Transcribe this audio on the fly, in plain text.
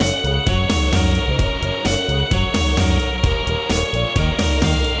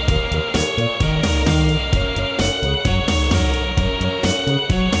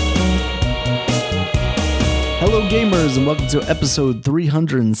gamers, and welcome to episode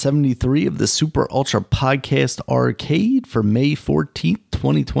 373 of the Super Ultra Podcast Arcade for May 14th,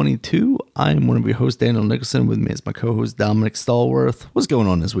 2022. I'm one of your hosts, Daniel Nicholson. With me is my co-host, Dominic Stallworth. What's going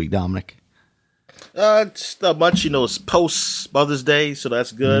on this week, Dominic? It's not much, it's post Mother's Day, so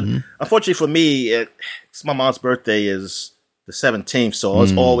that's good. Mm-hmm. Unfortunately for me, it's my mom's birthday is the 17th, so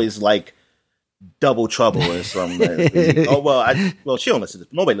it's always like double trouble or something. She don't listen.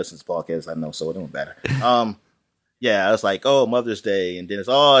 Nobody listens to podcasts, I know, so it don't matter. Yeah, it's like, Mother's Day, and then it's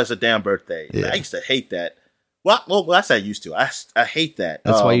a damn birthday. Yeah. I used to hate that. Well, that's what I used to. I hate that.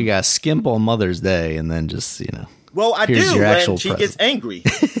 That's why you got to skimp on Mother's Day, and then just, Well, I here's do, your and actual she present. gets angry.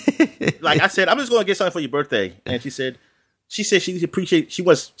 Like I said, I'm just going to get something for your birthday, and she said she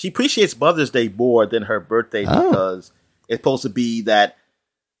appreciates Mother's Day more than her birthday because it's supposed to be that,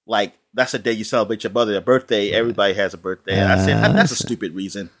 like, that's the day you celebrate your mother. Your birthday, everybody has a birthday. And I said that's a stupid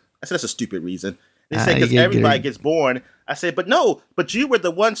reason. That's a stupid reason. They said because everybody gets born. I said, but you were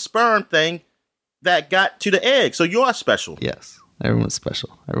the one sperm thing that got to the egg, so you are special. Yes, everyone's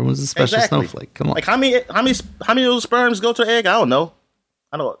special. Everyone's a special snowflake. Come on. Like how many of those sperms go to the egg? I don't know.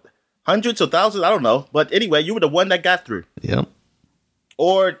 Hundreds or thousands. I don't know. But anyway, you were the one that got through. Yep.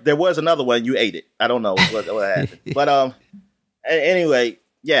 Or there was another one. You ate it. I don't know what happened. But anyway,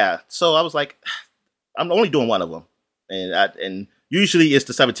 yeah. So I was like, I'm only doing one of them, and usually it's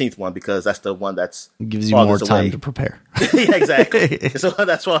the 17th one because that's the one that's gives you more time to prepare. Yeah, exactly. So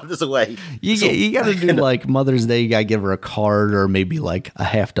that's why this away. You got to do like Mother's Day. You got to give her a card or maybe like a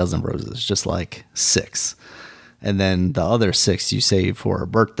half dozen roses, just like 6. And then the other 6 you save for her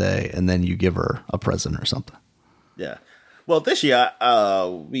birthday, and then you give her a present or something. Yeah. Well, this year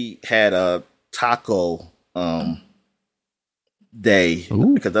we had a taco day.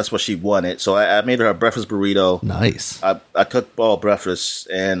 Ooh. Because that's what she wanted. So I made her a breakfast burrito. Nice. I cooked all breakfast,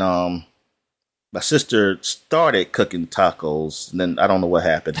 and my sister started cooking tacos, and then I don't know what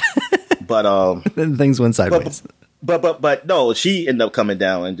happened. But then things went sideways. But no, she ended up coming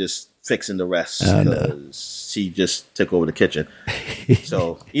down and just fixing the rest because she just took over the kitchen.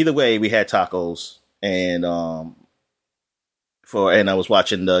 So either way, we had tacos, and I was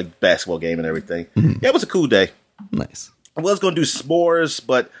watching the basketball game and everything. Mm-hmm. Yeah, it was a cool day. Nice. I was going to do s'mores,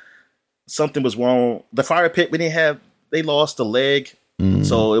 but something was wrong. The fire pit they lost a leg,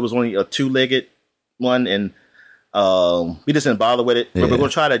 so it was only a 2-legged one, and we just didn't bother with it. Yeah. But we're going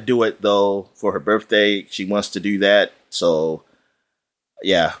to try to do it though for her birthday. She wants to do that, so.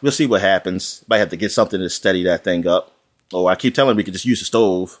 Yeah, we'll see what happens. Might have to get something to steady that thing up. Or I keep telling her we could just use the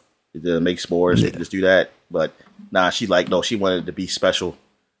stove to make s'mores. Yeah. We can just do that. But she wanted it to be special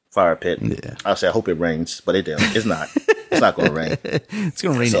fire pit. Yeah. I said, I hope it rains, but it didn't. It's not. It's not going to rain. It's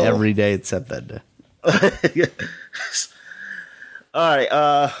going to rain every day except that day. Yeah. All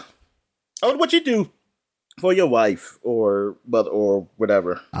right. What'd you do for your wife or mother or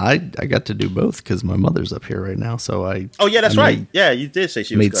whatever? I got to do both because my mother's up here right now. So that's right. Yeah, you did say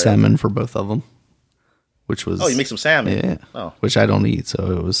she made salmon for both of them, which was you make some salmon. Yeah. Oh, which I don't eat,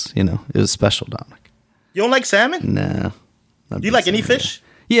 so it was it was special, Dominic. You don't like salmon? No. Do you like any fish?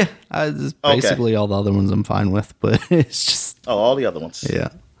 Yeah, basically all the other ones I'm fine with, but it's just all the other ones. Yeah.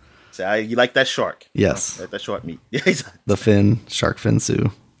 So you like that shark? Yes. Like that shark meat. Yeah. The fin, shark fin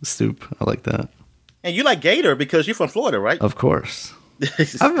soup. I like that. And you like gator because you're from Florida, right? Of course.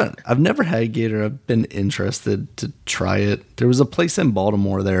 I've never had gator. I've been interested to try it. There was a place in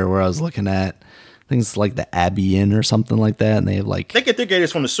Baltimore there where I was looking at things like the Abbey Inn or something like that, and they have they get their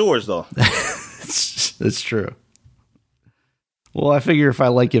gators from the sewers though. It's true. Well, I figure if I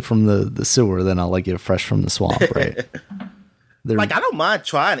like it from the sewer, then I'll like it fresh from the swamp, right? I don't mind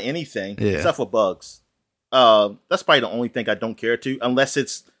trying anything except for bugs. That's probably the only thing I don't care to, unless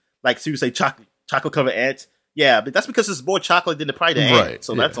it's like so you say chocolate covered ants. Yeah, but that's because it's more chocolate than the ant.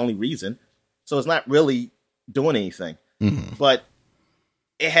 So that's the only reason. So it's not really doing anything. Mm-hmm. But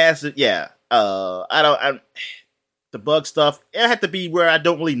it has to, the bug stuff, it had to be where I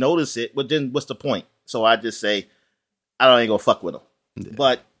don't really notice it, but then what's the point? So I just say, I ain't gonna fuck with them. Yeah.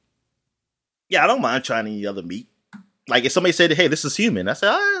 But yeah, I don't mind trying any other meat. Like if somebody said, hey, this is human, I say,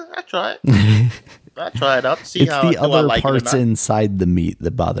 I try it. I try it out to see how it's the other like parts inside the meat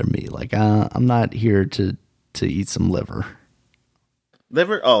that bother me. Like I'm not here to eat some liver.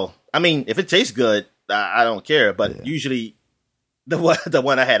 Liver? Oh, I mean, if it tastes good, I don't care. But usually, the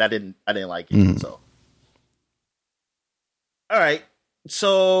one I had, I didn't like it. Mm. So, all right.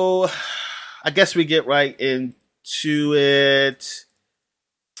 So, I guess we get right into it.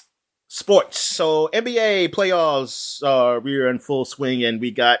 Sports. So, NBA playoffs we're in full swing, and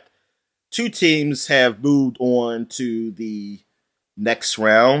we got 2 teams have moved on to the next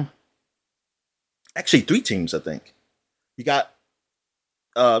round. Actually, 3 teams, I think. You got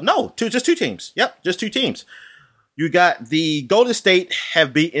just two teams. Yep, just two teams. You got the Golden State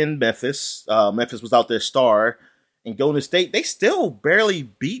have beaten Memphis. Memphis was out their star, and Golden State, they still barely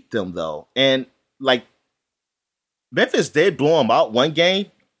beat them though. And like Memphis did blow them out one game,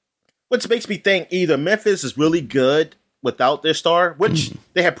 which makes me think either Memphis is really good without their star, which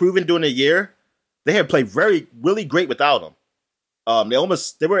they have proven during the year. They have played really great without him.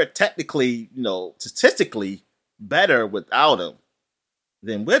 They were technically, statistically better without him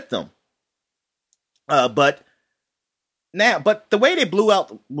than with them. But the way they blew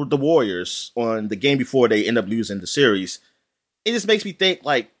out the Warriors on the game before they end up losing the series, it just makes me think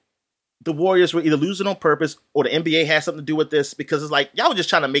like the Warriors were either losing on purpose or the NBA has something to do with this, because it's like y'all were just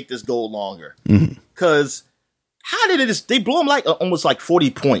trying to make this go longer. Because how did it? They blew them like almost like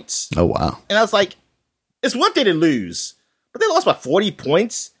 40 points. Oh wow! And I was like, it's one thing to lose, but they lost by 40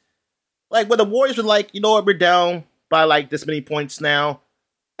 points. Like when the Warriors were like, you know what, we're down by like this many points now.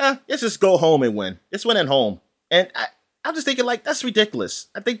 Let's just go home and win. Let's win at home. And I'm just thinking like that's ridiculous.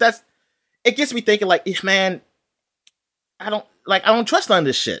 I think it gets me thinking like, man, I don't trust none of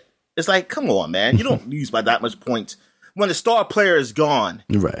this shit. It's like, come on, man, you don't lose by that much points when the star player is gone.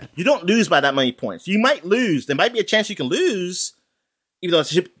 Right. You don't lose by that many points. You might lose. There might be a chance you can lose,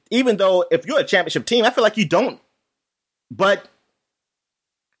 even though if you're a championship team, I feel like you don't. But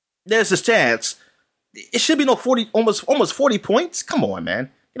there's this chance. It should be almost 40 points. Come on, man,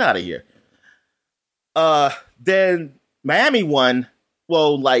 get out of here. Then Miami won.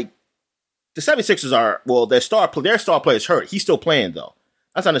 Well, like the 76ers their star player is hurt. He's still playing though.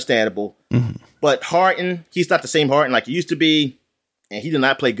 That's understandable. But Harden, he's not the same Harden like he used to be, and he did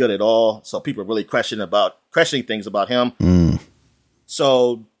not play good at all. So people are really questioning things about him.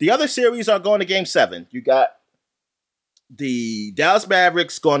 So the other series are going to Game 7. You got the Dallas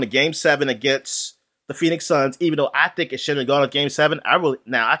Mavericks going to Game 7 against the Phoenix Suns, even though I think it shouldn't have gone to Game 7.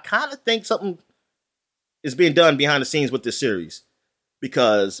 I kind of think something is being done behind the scenes with this series,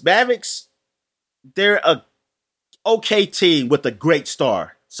 because Mavericks, they're a okay team with a great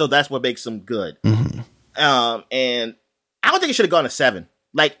star, so that's what makes them good. And I don't think it should have gone to 7.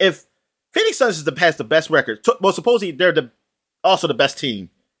 Like if Phoenix Suns has the best record, well, supposedly they're also the best team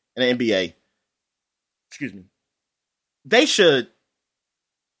in the NBA. Excuse me. They should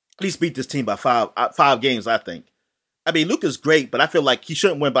at least beat this team by 5 games, I think. I mean, Luka's great, but I feel like he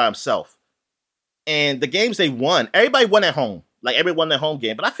shouldn't win by himself. And the games they won, everybody won at home. Like everyone won their home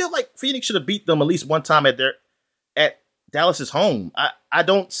game. But I feel like Phoenix should have beat them at least one time at Dallas's home. I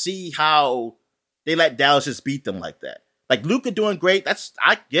don't see how they let Dallas just beat them like that. Like Luka doing great,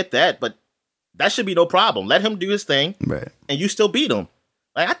 I get that, but that should be no problem. Let him do his thing, right? And you still beat him.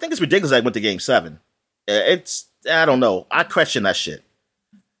 Like I think it's ridiculous that I went to Game 7. I don't know. I question that shit.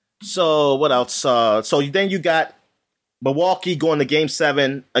 So what else? So then you got Milwaukee going to Game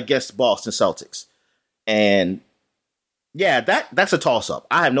 7 against Boston Celtics, and yeah, that's a toss-up.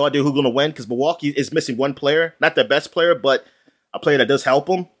 I have no idea who's going to win because Milwaukee is missing one player, not their best player, but a player that does help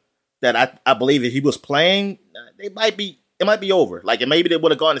them. That I believe if he was playing, it might be over. Like maybe they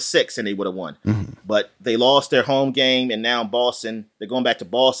would have gone to 6 and they would have won, but they lost their home game, and now Boston, they're going back to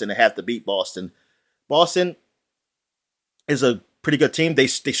Boston and have to beat Boston. Boston is a pretty good team. They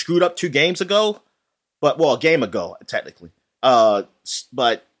screwed up 2 games ago, a game ago technically. But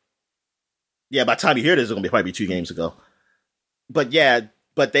yeah, by the time you hear this, it's going to probably be 2 games ago. But yeah,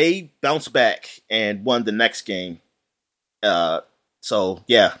 they bounced back and won the next game. So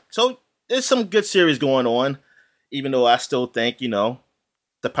there's some good series going on, even though I still think, the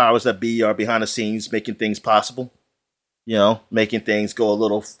powers that be are behind the scenes making things possible, making things go a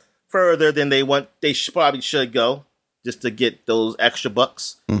little further than they probably should go just to get those extra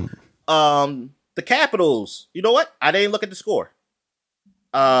bucks. The Capitals, you know what? I didn't look at the score.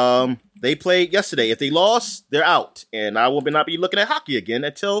 They played yesterday. If they lost, they're out. And I will not be looking at hockey again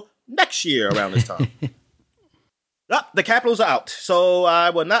until next year around this time. The Capitals are out. So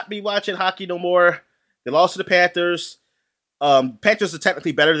I will not be watching hockey no more. They lost to the Panthers. Panthers are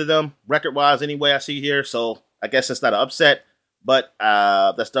technically better than them, record-wise anyway, I see here. So I guess it's not an upset. But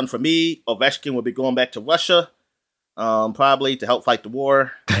that's done for me. Ovechkin will be going back to Russia, probably to help fight the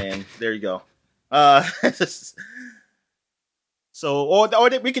war. And there you go. So, or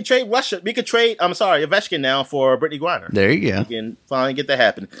we could trade Russia. We could trade, Ovechkin now for Brittany Griner. There you go. We can finally get that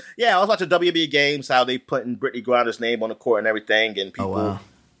happen. Yeah, I was watching WNBA games, how they putting Brittany Griner's name on the court and everything. And people, wow.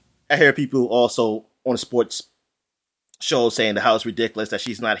 I hear people also on the sports shows saying how it's ridiculous that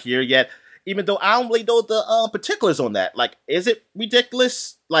she's not here yet. Even though I don't really know the particulars on that. Like, is it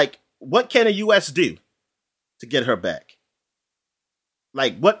ridiculous? Like, what can the U.S. do to get her back?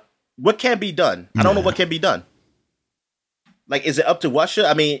 Like, what can be done? I don't know what can be done. Like, is it up to Russia?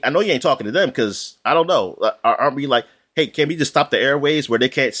 I mean, I know you ain't talking to them because I don't know. Aren't we like, hey, can we just stop the airways where they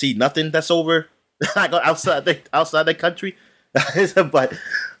can't see nothing that's over like outside their country? But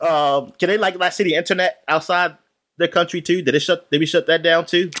can they like not see the internet outside their country too? Did we shut that down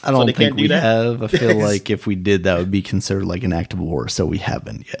too? I don't think we have. I feel like if we did, that would be considered like an act of war. So we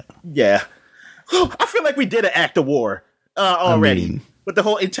haven't yet. Yeah, I feel like we did an act of war already with the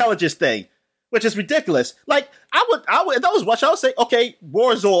whole intelligence thing, which is ridiculous. Like I would if that was Russia, I would say, okay,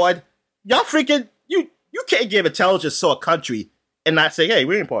 Warzone, y'all freaking you can't give intelligence to a country and not say, hey,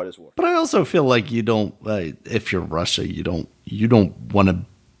 we ain't part of this war. But I also feel like you don't. If you're Russia, you don't want to.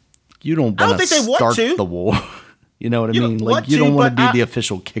 You don't want to start the war. You know what I mean? Like you don't want to be the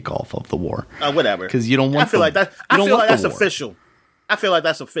official kickoff of the war. Whatever. Because you don't want. I feel like that's official. I feel like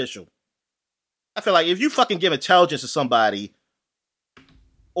that's official. I feel like if you fucking give intelligence to somebody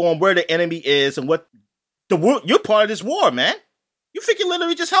on where the enemy is and what the war, you're part of this war, man. You freaking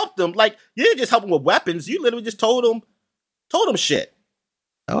literally just helped them. Like you didn't just help them with weapons. You literally just told them shit.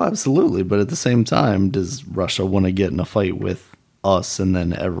 Oh, absolutely. But at the same time, does Russia want to get in a fight with us and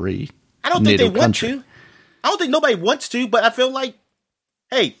then every I don't think they want to. I don't think nobody wants to, but I feel like,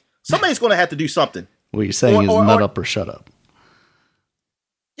 hey, somebody's going to have to do something. What you're saying is nut up or shut up.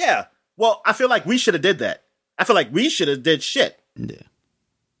 Yeah. Well, I feel like we should have did that. I feel like we should have did shit. Yeah.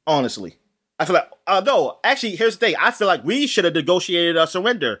 Honestly. I feel like, no, actually, here's the thing. I feel like we should have negotiated a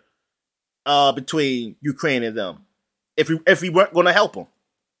surrender between Ukraine and them if we weren't going to help them.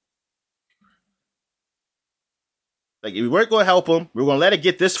 Like, if we weren't going to help them, we were going to let it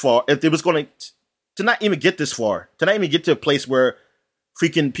get this far. If it was going to not even get this far, to not even get to a place where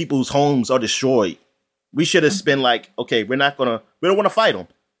freaking people's homes are destroyed, we should have been like, okay, we don't want to fight them.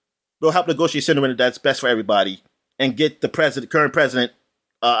 We'll help negotiate a surrender that's best for everybody and get the current president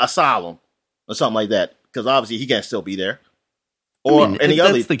asylum or something like that. Because obviously he can't still be there. Or any other.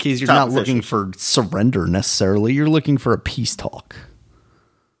 If that's the case, you're not looking for surrender necessarily. You're looking for a peace talk.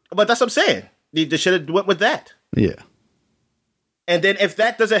 But that's what I'm saying. They should have went with that. Yeah. And then if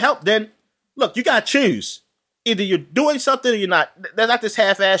that doesn't help, then look, you gotta choose. Either you're doing something or you're not. There's not this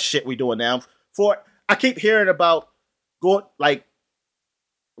half-ass shit we're doing now. I keep hearing about going like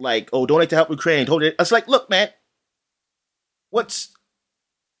donate to help Ukraine. It's like, look, man,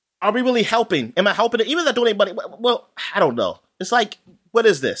 are we really helping? Am I helping it? Even if I donate money, well, I don't know. It's like, what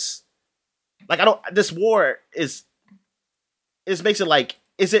is this? Like, this war makes it like,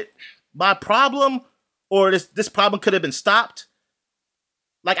 is it my problem or this problem could have been stopped?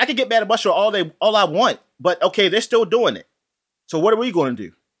 Like, I could get mad at Russia all I want, but okay, they're still doing it. So what are we going to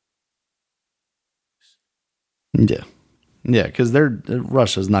do? Yeah. Yeah, because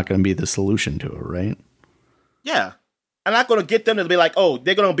Russia's not going to be the solution to it, right? Yeah. I'm not going to get them to be like, oh,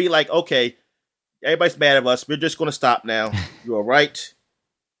 they're going to be like, okay, everybody's mad at us. We're just going to stop now. You're all right.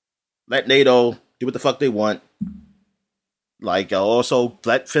 Let NATO do what the fuck they want. Like, also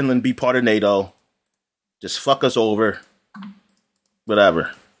let Finland be part of NATO. Just fuck us over.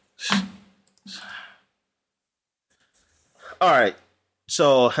 Whatever. All right.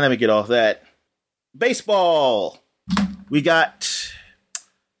 So let me get off that. Baseball. We got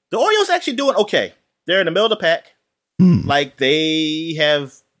the Orioles actually doing okay. They're in the middle of the pack. Like, they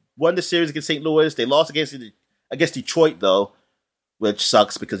have won the series against St. Louis. They lost against Detroit, though, which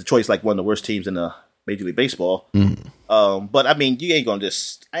sucks because Detroit's like one of the worst teams in the Major League Baseball. But, I mean, you ain't going to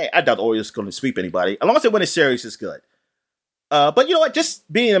just... I doubt the Orioles going to sweep anybody. As long as they win a series, it's good. But you know what? Just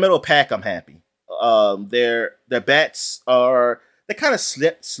being in the middle of the pack, I'm happy. Their bats are... They kind of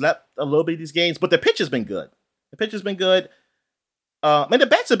slept a little bit of these games, but their pitch has been good. The pitch has been good. And the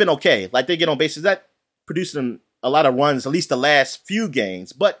bats have been okay. Like, they get on bases. That producing a lot of runs, at least the last few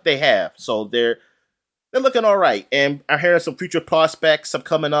games, but they have. So they're looking all right. And I'm hearing some future prospects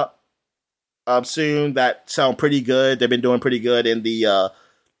coming up soon that sound pretty good. They've been doing pretty good in the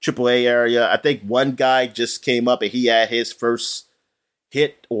AAA area. I think one guy just came up and he had his first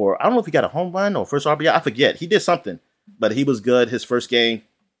hit, or I don't know if he got a home run or first RBI. I forget. He did something, but he was good his first game.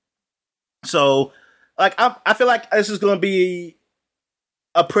 So, like, I feel like this is going to be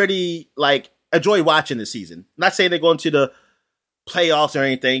a pretty, like, enjoy watching this season. Not saying they're going to the playoffs or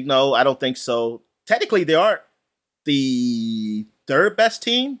anything. No, I don't think so. Technically, they are the third best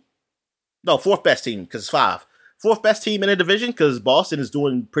team. No, fourth best team because it's 5. Fourth best team in the division because Boston is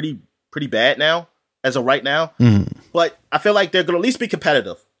doing pretty bad now as of right now. But I feel like they're going to at least be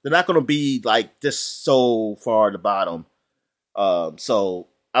competitive. They're not going to be like this so far at the bottom. So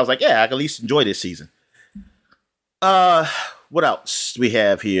I was like, yeah, I can at least enjoy this season. What else do we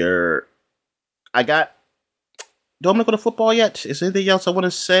have here? Do I want to go to football yet? Is there anything else I want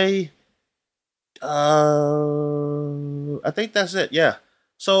to say? I think that's it. Yeah.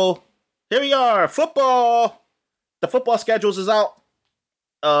 So here we are. Football. The football schedules is out.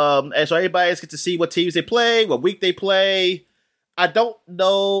 And so everybody gets to see what teams they play, what week they play. I don't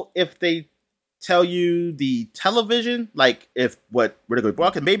know if they tell you the television, like if where they're going to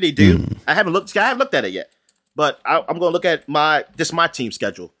broadcast. Maybe they do. I haven't looked at it yet, but I'm going to look at my team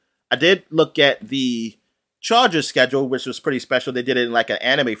schedule. I did look at the Chargers schedule, which was pretty special. They did it in like an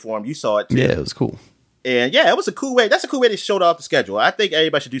anime form. You saw it too. Yeah, it was cool. And yeah, it was a cool way. That's a cool way they showed off the schedule. I think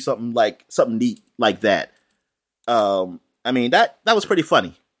everybody should do something neat like that. I mean that was pretty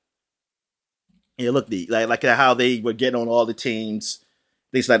funny. It looked neat, like how they were getting on all the teams,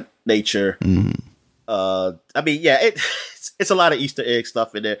 things like nature. I mean, yeah, it's a lot of Easter egg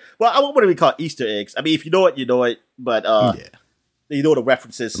stuff in there. Well, I wouldn't even call it Easter eggs. I mean, if you know it, you know it. But you know the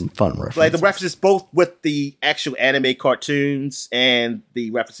references, some fun references, like the references both with the actual anime cartoons and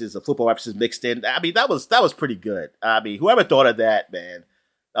the references, the football references mixed in. I mean, that was pretty good. I mean, whoever thought of that, man.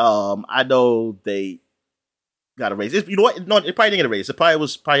 I know they got a raise. You know what? No, it probably didn't get a raise. It probably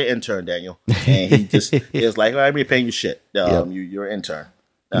was an intern, Daniel, and he just is like, "I'm well, paying you shit. You're an intern."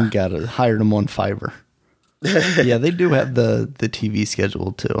 You gotta hire them on Fiverr. Yeah, they do have the TV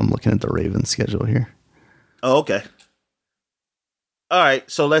schedule too. I'm looking at the Ravens schedule here. Oh, okay. All right,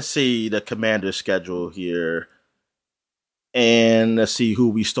 so let's see the Commander schedule here, and let's see who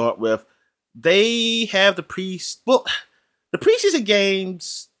we start with. They have the preseason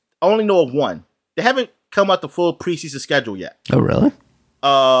games. I only know of one. They haven't come out the full preseason schedule yet. Oh, really?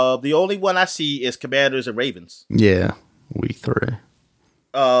 The only one I see is Commanders and Ravens. Yeah, week 3.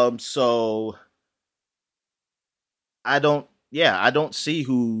 So I don't see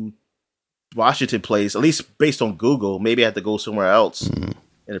who Washington plays, at least based on Google. Maybe I have to go somewhere else in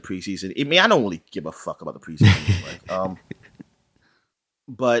the preseason. I mean, I don't really give a fuck about the preseason.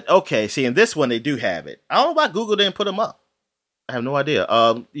 But okay, see, in this one they do have it. I don't know why Google didn't put them up. I have no idea.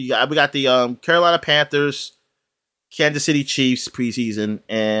 We got the Carolina Panthers, Kansas City Chiefs preseason,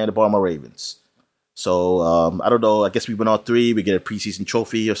 and the Baltimore Ravens. So I don't know. I guess we win all 3. We get a preseason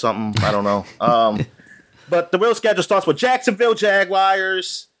trophy or something. I don't know. But the real schedule starts with Jacksonville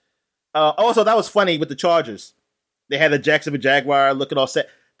Jaguars. Also, that was funny with the Chargers. They had the Jacksonville Jaguar looking all set.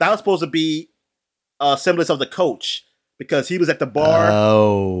 That was supposed to be a semblance of the coach because he was at the bar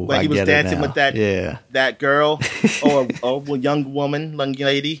when he was dancing with that girl or a young woman, young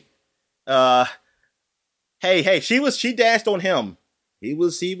lady. Hey, she danced on him. He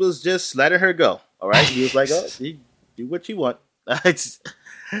was just letting her go. All right, he was like, "Oh, do what you want."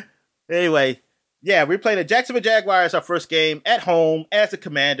 Anyway, yeah, we played the Jacksonville Jaguars our first game at home as the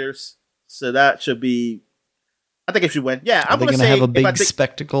Commanders. So that should be. I think it should win. Yeah, I'm going to have a big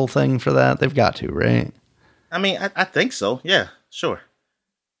spectacle thing for that. They've got to, right? I mean, I think so. Yeah, sure.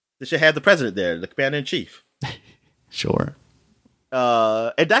 They should have the president there, the commander in chief. Sure.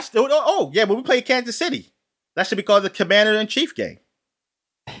 And that's when we play Kansas City, that should be called the commander in chief game,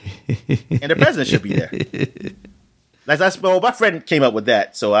 and the president should be there. That's my friend came up with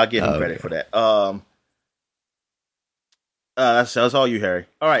that, so I'll give him credit for that. That's all you, Harry.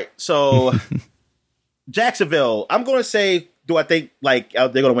 All right, so Jacksonville. I'm going to say, do I think like they're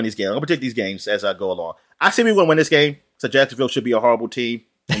going to win these games? I'm going to predict these games as I go along. I say we're going to win this game. So Jacksonville should be a horrible team,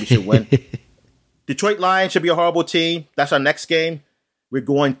 and we should win. Detroit Lions should be a horrible team. That's our next game. We're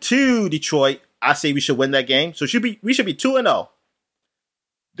going to Detroit. I say we should win that game. So we should be 2-0.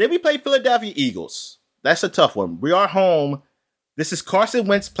 Then we play Philadelphia Eagles. That's a tough one. We are home. This is Carson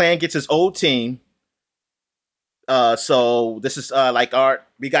Wentz playing against his old team. So this is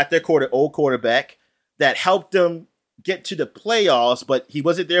we got their old quarterback that helped them get to the playoffs, but he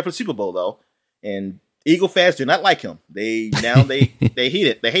wasn't there for the Super Bowl though. And Eagle fans do not like him. They hate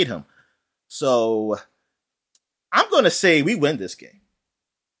it. They hate him. So I'm going to say we win this game.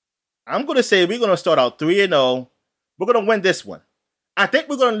 I'm going to say we're going to start out 3-0. We're going to win this one. I think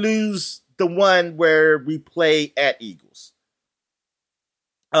we're going to lose the one where we play at Eagles.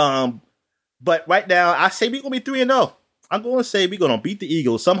 But right now, I say we're going to be 3-0. I'm going to say we're going to beat the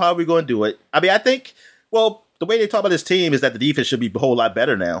Eagles. Somehow we're going to do it. I mean, I think, the way they talk about this team is that the defense should be a whole lot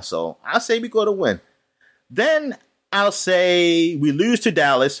better now. So I'll say we're going to win. Then I'll say we lose to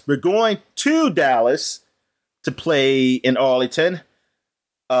Dallas. We're going to Dallas to play in Arlington.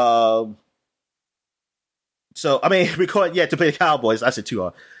 We're going, to play the Cowboys. I said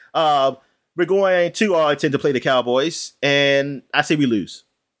too hard. We're going to Arlington to play the Cowboys, and I say we lose.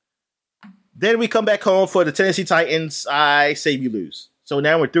 Then we come back home for the Tennessee Titans. I say we lose. So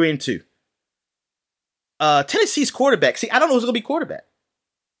now we're 3-2. Tennessee's quarterback. See, I don't know who's going to be quarterback.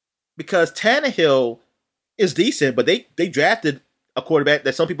 Because Tannehill is decent, but they drafted a quarterback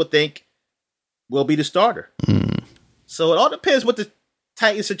that some people think will be the starter. So it all depends what the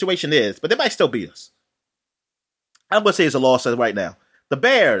Titans situation is, but they might still beat us. I'm going to say it's a loss right now. The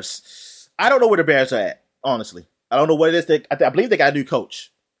Bears, I don't know where the Bears are at, honestly. I don't know what it is. I believe they got a new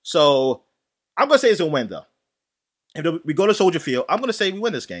coach. So I'm going to say it's a win, though. If we go to Soldier Field, I'm going to say we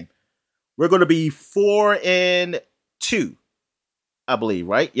win this game. We're going to be 4-2, I believe,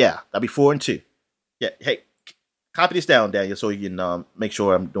 right? Yeah, that'll be 4-2. Yeah, hey, copy this down, Daniel, so you can make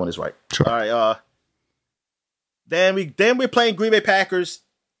sure I'm doing this right. Sure. All right. Then we're playing Green Bay Packers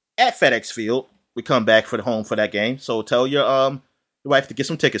at FedEx Field. We come back for the home for that game. So tell your wife to get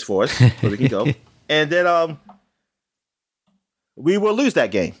some tickets for us so we can go. And then we will lose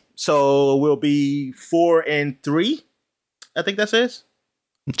that game. So we'll be 4-3. I think that says.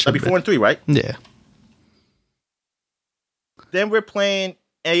 That'll be 4-3, right? Yeah. Then we're playing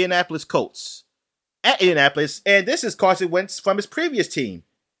Indianapolis Colts at Indianapolis, and this is Carson Wentz from his previous team,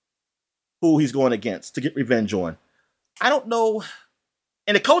 who he's going against to get revenge on. I don't know.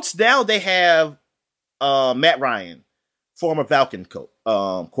 And the Colts now, they have Matt Ryan, former Falcon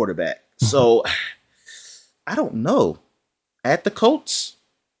quarterback. So I don't know. At the Colts,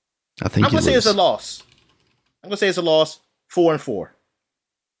 I'm going to say it's a loss. 4-4.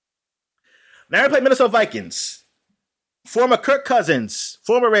 Now we play Minnesota Vikings. Former Kirk Cousins,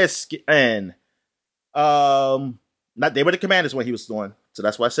 former Redskin. They were the Commanders when he was going, so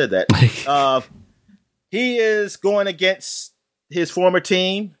that's why I said that. He is going against his former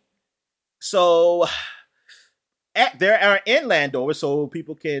team. So they're in Landover, so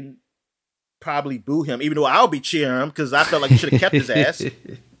people can probably boo him, even though I'll be cheering him because I felt like he should have kept his ass.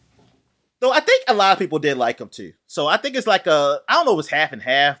 Though I think a lot of people did like him too. So I think it's like I don't know if it's half and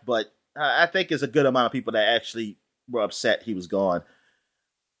half, but I think it's a good amount of people that actually were upset he was gone.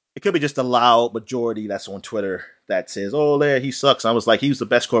 It could be just a loud majority that's on Twitter that says, "Oh, there he sucks." I was like, he was the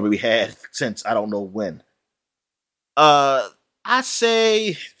best quarterback we had since I don't know when. I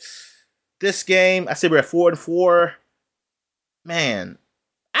say this game. I say we're at 4-4. Man,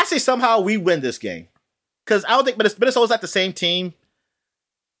 I say somehow we win this game because I don't think Minnesota's not the same team.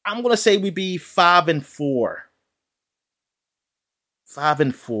 I'm gonna say we be 5-4.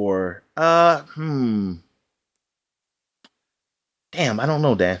 5-4. Damn, I don't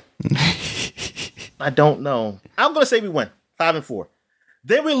know, Dan. I don't know. I'm gonna say we win 5-4.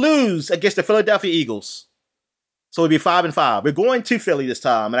 Then we lose against the Philadelphia Eagles, so we'll be 5-5. We're going to Philly this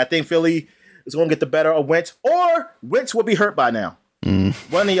time, and I think Philly is going to get the better of Wentz, or Wentz will be hurt by now.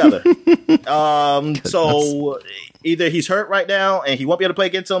 One or the other. So either he's hurt right now and he won't be able to play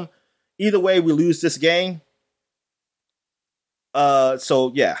against him. Either way, we lose this game.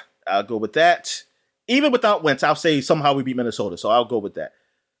 So yeah, I'll go with that. Even without Wentz, I'll say somehow we beat Minnesota. So I'll go with that.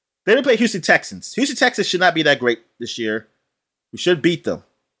 Then we play Houston Texans. Houston Texans should not be that great this year. We should beat them.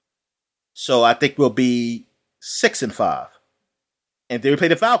 So I think we'll be 6-5. And then we play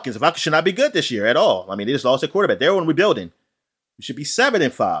the Falcons. The Falcons should not be good this year at all. I mean, they just lost their quarterback. They're on rebuilding. We should be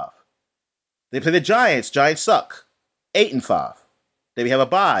 7-5. They play the Giants. Giants suck. 8-5. Then we have a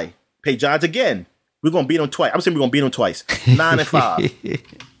bye. Play Giants again. We're gonna beat them twice. I'm saying we're gonna beat them twice. 9-5.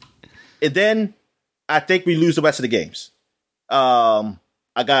 And then I think we lose the rest of the games. We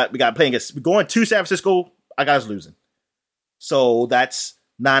got playing against. We're going to San Francisco. I got us losing. So that's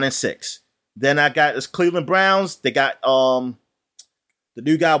 9-6. Then I got this Cleveland Browns. They got the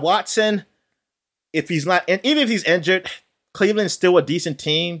new guy Watson. If he's not, and even if he's injured, Cleveland's still a decent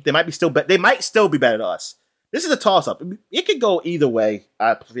team. They might be still they might still be better than us. This is a toss-up. It could go either way,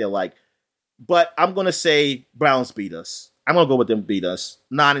 I feel like. But I'm going to say Browns beat us. I'm going to go with them beat us.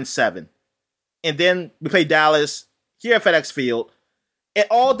 9-7. And then we play Dallas here at FedEx Field. It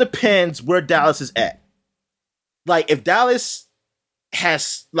all depends where Dallas is at. Like, if Dallas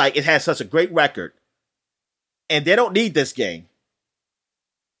has such a great record and they don't need this game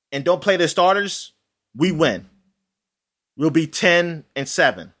and don't play their starters, we win. We'll be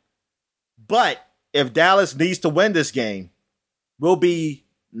 10-7. But if Dallas needs to win this game, we'll be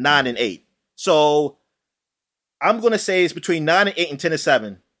 9-8. So I'm going to say it's between 9-8 and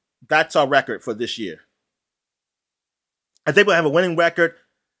 10-7. That's our record for this year. I think we'll have a winning record.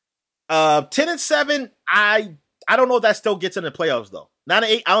 10-7, I don't know if that still gets in the playoffs, though.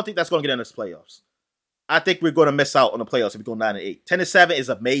 9-8, I don't think that's going to get in the playoffs. I think we're going to miss out on the playoffs if we go 9-8. 10-7 is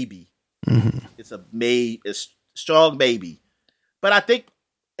a maybe. Mm-hmm. It's a strong maybe. But I think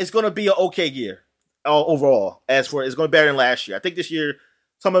it's going to be an okay year overall. As for it's going to be better than last year. I think this year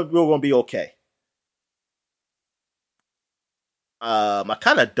some of it will going to be okay. I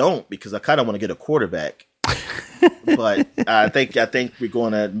kind of don't because I kind of want to get a quarterback. But I think we're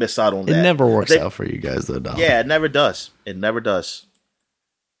going to miss out on that. It never works out for you guys, though, Dom. Yeah, it never does. It never does.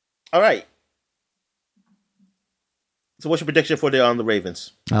 All right. So what's your prediction for the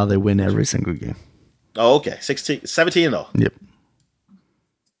Ravens? Oh, they win every single game. Oh, okay. 17-0. Yep.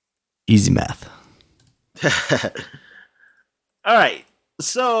 Easy math. All right.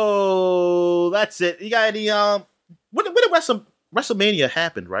 So that's it. You got any when did WrestleMania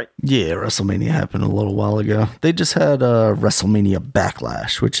happened, right? Yeah, WrestleMania happened a little while ago. They just had WrestleMania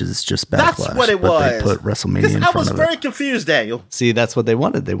Backlash, which is just Backlash. That's what it was. They put WrestleMania in front of it. I was very confused, Daniel. See, that's what they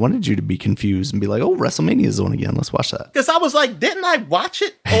wanted. They wanted you to be confused and be like, oh, WrestleMania is on again. Let's watch that. Because I was like, didn't I watch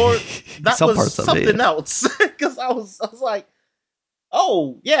it? Or that was something else? Because I was like,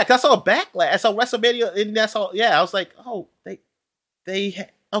 oh, yeah, because I saw Backlash. I saw WrestleMania, and that's all. Yeah, I was like, oh,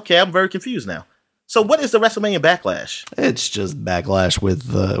 okay, I'm very confused now. So what is the WrestleMania Backlash? It's just Backlash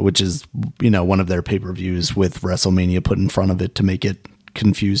with, which is, one of their pay-per-views with WrestleMania put in front of it to make it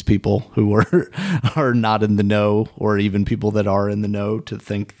confuse people who are not in the know, or even people that are in the know, to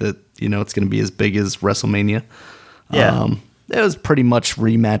think that, it's going to be as big as WrestleMania. Yeah. It was pretty much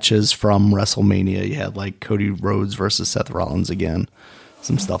rematches from WrestleMania. You had like Cody Rhodes versus Seth Rollins again,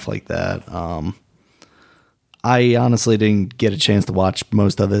 some stuff like that. I honestly didn't get a chance to watch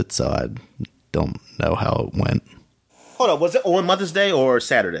most of it, so I don't know how it went. Hold on, was it on Mother's Day or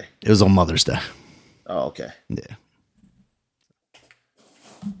Saturday? It was on Mother's Day. Oh, okay. Yeah.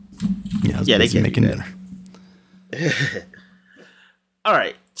 Yeah, they can making dinner. All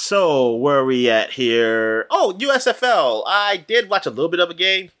right, so where are we at here? Oh, USFL. I did watch a little bit of a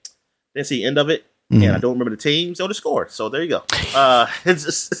game. Didn't see the end of it, and I don't remember the teams or the score. So there you go. It's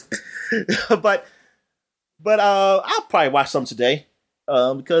just, but I'll probably watch some today.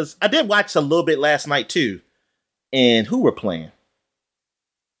 Because I did watch a little bit last night too. And who were playing?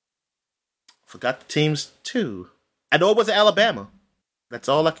 Forgot the teams too. I know it wasn't Alabama. That's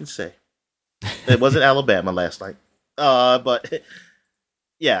all I can say. It wasn't Alabama last night. But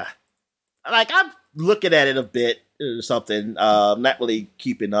yeah. Like, I'm looking at it a bit or something. Not really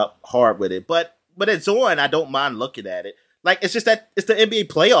keeping up hard with it. But it's on. I don't mind looking at it. Like, it's just that it's the NBA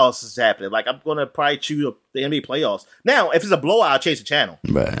playoffs is happening. Like, I'm going to probably choose the NBA playoffs. Now, if it's a blowout, I'll change the channel.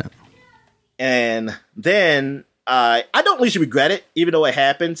 Right. And then I don't usually regret it, even though it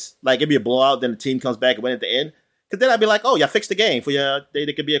happens. Like, it'd be a blowout, then the team comes back and win at the end. Because then I'd be like, oh, y'all fixed the game for you.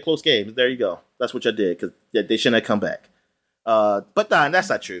 They could be a close game. There you go. That's what y'all did, because they shouldn't have come back. But nah, that's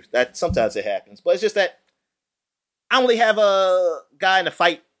not true. That sometimes it happens. But it's just that I only have a guy in the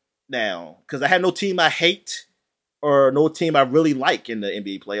fight now, because I have no team I hate or no team I really like in the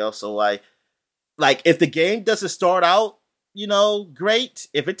NBA playoffs. So if the game doesn't start out, great.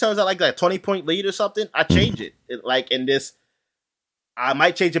 If it turns out like a 20-point lead or something, I change it. I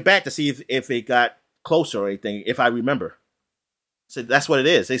might change it back to see if it got closer or anything, if I remember. So that's what it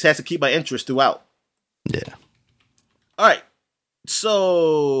is. It has to keep my interest throughout. Yeah. All right.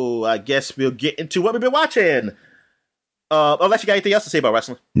 So I guess we'll get into what we've been watching. Unless you got anything else to say about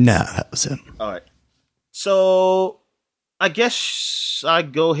wrestling. Nah, that was it. All right. So, I guess I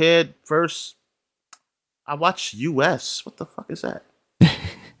go ahead first. I watch US. What the fuck is that?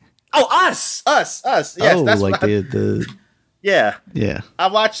 Oh, Us. Yes, that's like the yeah. Yeah. I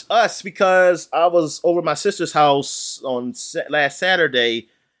watched Us because I was over at my sister's house on last Saturday,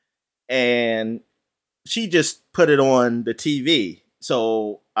 and she just put it on the TV.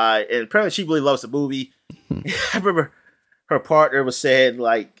 So and apparently she really loves the movie. I remember her partner was saying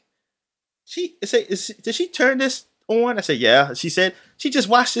like, did she turn this on? I said, yeah. She said, she just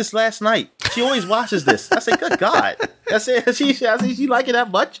watched this last night. She always watches this. I said, good God. I said, she like it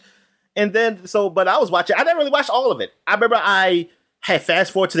that much? And then, but I was watching. I didn't really watch all of it. I remember I had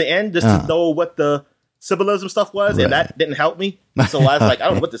fast forward to the end just to know what the symbolism stuff was, and that didn't help me. So I was like, I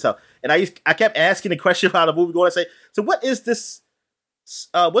don't know what this help. And I kept asking the question about the movie going. I say, so what is this?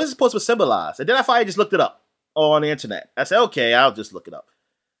 What is it supposed to symbolize? And then I finally just looked it up on the internet. I said, okay, I'll just look it up.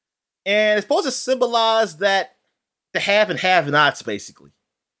 And it's supposed to symbolize that the have and have-nots, basically.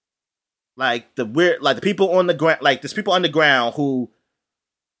 Like the people on the ground, like there's people underground who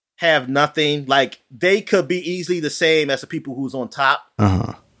have nothing. Like they could be easily the same as the people who's on top.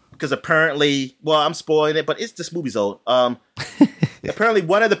 Because apparently, well, I'm spoiling it, but this movie's old. Apparently,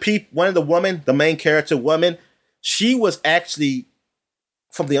 the main character woman, she was actually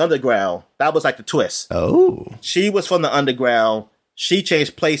from the underground. That was like the twist. Oh, she was from the underground. She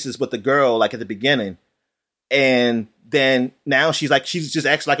changed places with the girl, like at the beginning, and then now she's just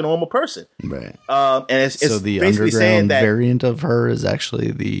acts like a normal person, right? And it's so the basically underground saying that variant of her is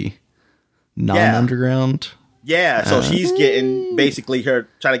actually the non-underground. Yeah, so she's getting basically trying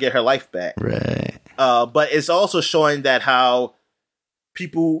to get her life back, right? But it's also showing that how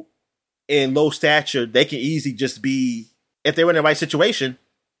people in low stature, they can easily just be, if they were in the right situation,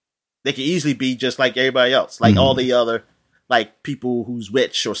 they can easily be just like everybody else, like all the other like people who's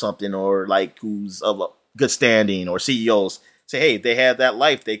rich or something, or like who's of a good standing, or CEOs say, hey, they have that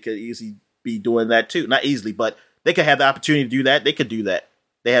life, they could easily be doing that too. Not easily, but they could have the opportunity to do that. They could do that.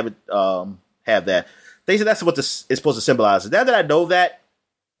 They haven't have that. They said that's what this is supposed to symbolize. Now that I know that,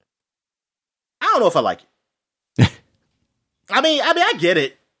 I don't know if I like it. I mean, I get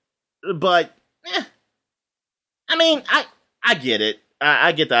it, but I get it.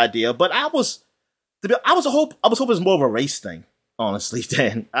 I get the idea, but I was hoping it was more of a race thing, honestly.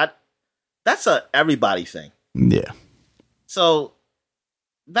 Dan, that's a everybody thing. Yeah. So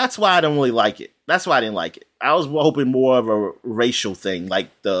that's why I don't really like it. That's why I didn't like it. I was hoping more of a racial thing, like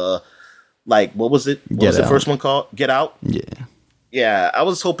what was it? What was the first one called? Get Out? Yeah. Yeah, I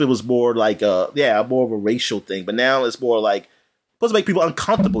was hoping it was more like more of a racial thing, but now it's more like supposed to make people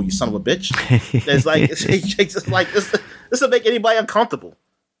uncomfortable, you son of a bitch. It's like it's like this will make anybody uncomfortable.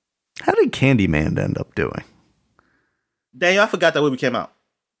 How did Candyman end up doing? Daniel, I forgot that movie came out.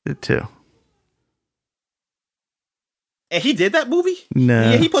 It too. And he did that movie?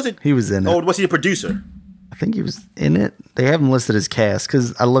 No. Yeah, he was in it. Oh, was he a producer? I think he was in it. They haven't listed his cast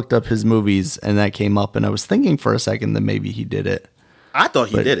because I looked up his movies and that came up, and I was thinking for a second that maybe he did it. I thought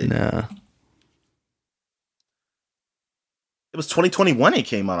he did it. No. It was 2021 it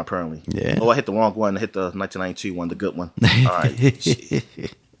came out, apparently. Yeah. Oh, I hit the wrong one. I hit the 1992 one, the good one. All right.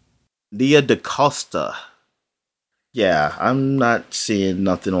 Nia DaCosta. Yeah, I'm not seeing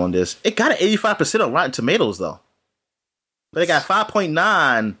nothing on this. It got an 85% on Rotten Tomatoes, though. But it got 5.9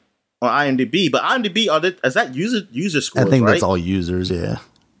 on IMDb. But IMDb, is that user scores, I think right? that's all users, yeah.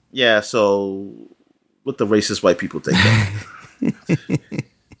 Yeah, so what the racist white people think of.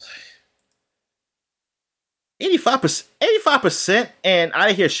 85%, and I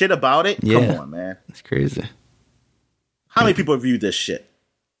didn't hear shit about it. Yeah. Come on, man. It's crazy. How many people reviewed this shit?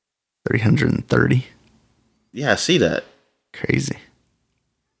 330. Yeah, I see that. Crazy.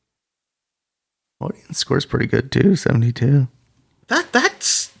 Audience score's pretty good too, 72.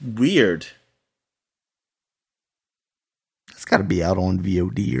 That's weird. It's got to be out on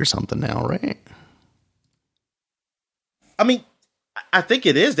VOD or something now, right? I mean, I think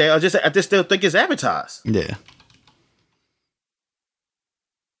it is there. I just still think it's advertised. Yeah.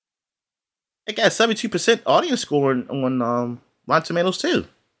 It got 72% audience score on Rotten Tomatoes too.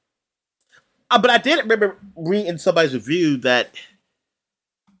 But I did remember reading somebody's review that.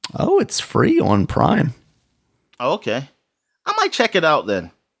 Oh, it's free on Prime. Oh, okay. I might check it out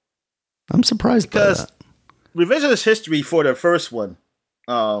then. I'm surprised because by that. Revisionist history for the first one.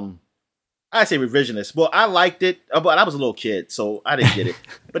 I say revisionist. Well, I liked it, but I was a little kid, so I didn't get it.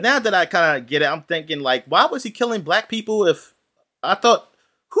 But now that I kind of get it, I'm thinking, like, why was he killing black people? If I thought,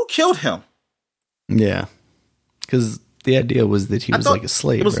 who killed him? Yeah, because the idea was that he was like a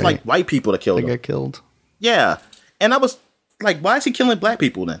slave. It was like white people that killed him. Got killed. Yeah, and I was like, why is he killing black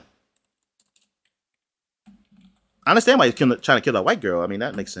people then? I understand why he's trying to kill that white girl. I mean,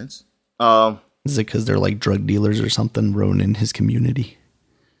 that makes sense. Is it because they're like drug dealers or something ruining his community?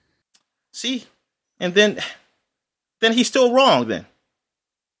 See, and then he's still wrong then,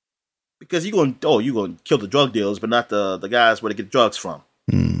 because you're going to kill the drug dealers, but not the guys where they get drugs from.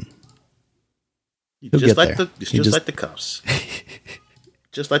 Just like the cops,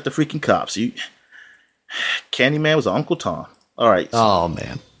 just like the freaking cops. Candyman was Uncle Tom. All right. Oh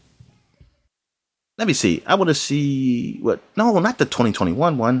man. Let me see. I want to see what. No, not the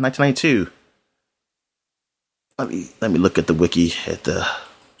 2021 one. 1992. Let me look at the wiki at the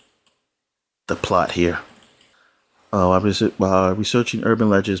plot here. Oh, I was researching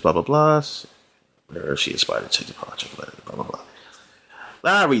urban legends, blah blah blah. Where she inspired to the project, blah blah blah.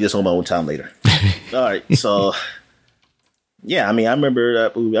 I'll read this on my own time later. All right, so yeah, I mean, I remember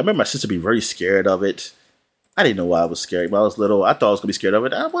that movie. I remember my sister being very scared of it. I didn't know why I was scared. When I was little, I thought I was gonna be scared of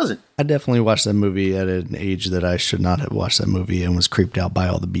it. I wasn't. I definitely watched that movie at an age that I should not have watched that movie and was creeped out by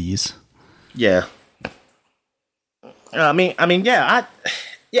all the bees. Yeah. I mean, yeah.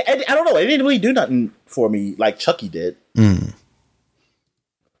 I don't know. It didn't really do nothing for me like Chucky did.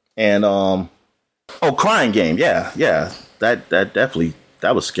 And Crying Game. Yeah. That definitely,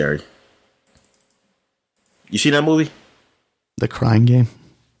 that was scary. You seen that movie? The Crying Game?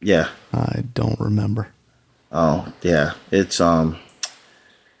 Yeah. I don't remember. Oh, yeah. It's I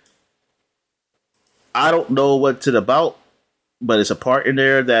don't know what's it about, but it's a part in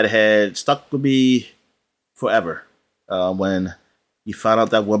there that had stuck with me forever. When you found out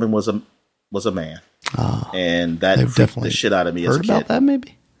that woman was a man, and that freaked the shit out of me as a kid. Heard about that,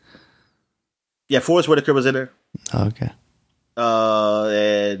 maybe? Yeah, Forrest Whitaker was in there. Oh, okay.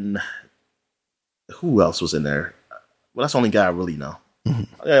 And who else was in there? Well, that's the only guy I really know. Mm-hmm.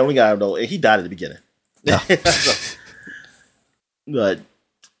 Yeah, the only guy I know. And he died at the beginning. Yeah. But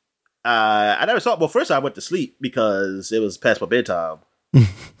I never saw it. Well, first I went to sleep because it was past my bedtime.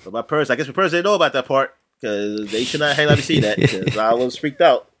 But my parents didn't know about that part because they should not have let me see that because I was freaked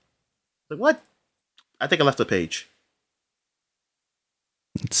out. Like, what? I think I left the page.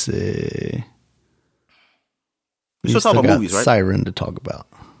 Let's see. We're still talking about movies, right? Siren to talk about.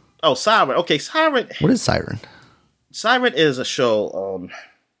 Oh, Siren. Okay, Siren. What is Siren? Siren is a show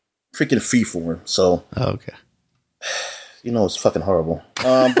freaking Freeform. So, okay. You know it's fucking horrible.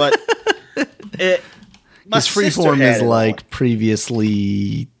 But This Freeform is like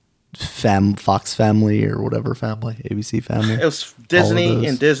previously Fox Family or whatever family, ABC Family. It was Disney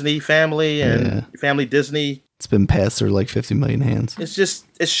and Disney Family and Family Disney. It's been passed through like 50 million hands. It's just,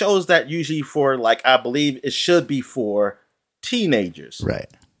 it shows that usually for like, I believe it should be for teenagers. Right.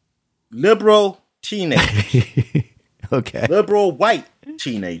 Liberal teenagers. Okay. Liberal white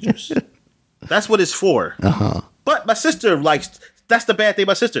teenagers. That's what it's for. Uh-huh. But my sister likes, that's the bad thing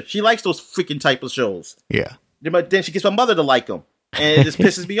about my sister. She likes those freaking type of shows. Yeah. But then she gets my mother to like them. And it just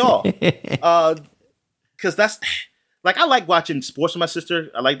pisses me off. Because that's, like, I like watching sports with my sister.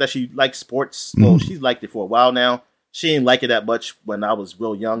 I like that she likes sports. Well, she's liked it for a while now. She didn't like it that much when I was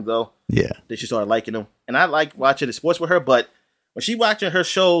real young, though. Yeah. Then she started liking them. And I like watching the sports with her. But when she watching her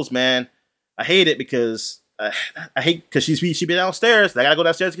shows, man, I hate it because she be downstairs. I got to go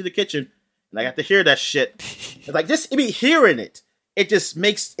downstairs to get the kitchen. And I got to hear that shit. It's like, just me hearing it. It just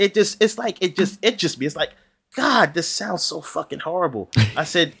makes, it's like, it's like, God, this sounds so fucking horrible. I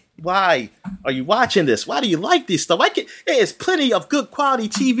said, why are you watching this? Why do you like this stuff? There's plenty of good quality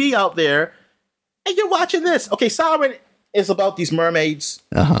TV out there, and you're watching this. Okay, Siren is about these mermaids.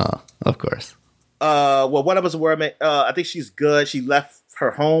 Of course. Well, one of us a mermaid. I think she's good. She left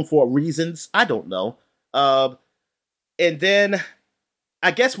her home for reasons. I don't know. And then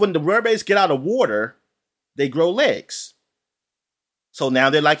I guess when the mermaids get out of water, they grow legs. So now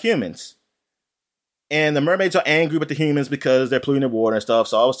they're like humans. And the mermaids are angry with the humans because they're polluting the water and stuff.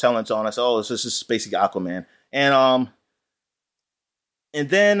 So I was telling John, I said, oh, this is basically Aquaman. And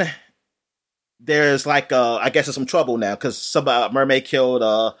then there's like, I guess there's some trouble now because a mermaid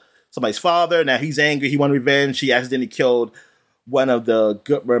killed somebody's father. Now he's angry. He wanted revenge. She accidentally killed one of the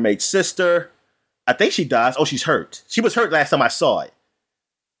good mermaid's sister. I think she dies. Oh, she's hurt. She was hurt last time I saw it.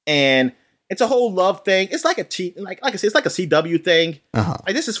 And it's a whole love thing. It's like like I said, it's like a CW thing.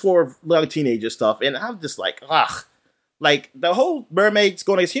 Like this is for young teenager stuff, and I'm just like, ugh. Like the whole mermaids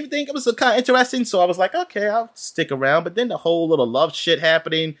going against human thing, it was kind of interesting. So I was like, okay, I'll stick around. But then the whole little love shit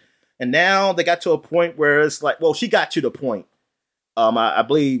happening, and now they got to a point where it's like, well, she got to the point. I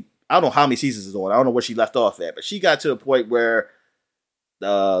believe I don't know how many seasons is on. I don't know where she left off at, but she got to the point where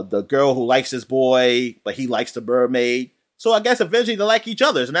the girl who likes this boy, but he likes the mermaid. So I guess eventually they like each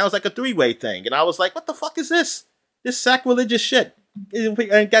other. And now it's like a three-way thing. And I was like, what the fuck is this? This sacrilegious shit.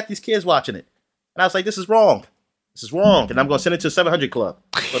 And got these kids watching it. And I was like, this is wrong. This is wrong. And I'm going to send it to 700 Club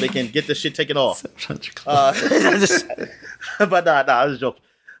so they can get this shit taken off. 700 Club. But I was joking.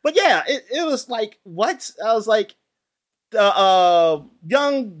 But yeah, it was like, what? I was like, the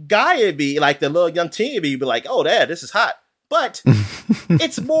young guy would be, like the little young teen would be like, oh, this is hot. But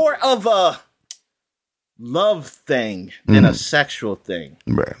it's more of a love thing than a sexual thing.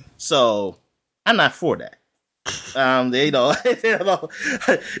 Right. So I'm not for that.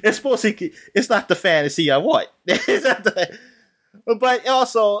 It's supposed to, it's not the fantasy I want. But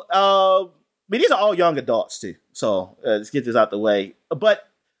also, these are all young adults too. So let's get this out the way. But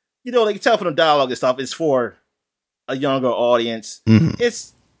you can tell from the dialogue and stuff, it's for a younger audience.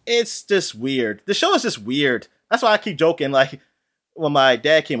 It's just weird. The show is just weird. That's why I keep joking. Like when my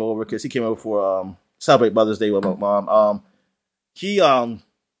dad came over, because he came over for celebrate Mother's Day with my mom. He was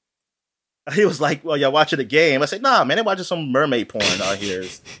like, well, y'all watching the game? I said, nah, man, they're watching some mermaid porn out here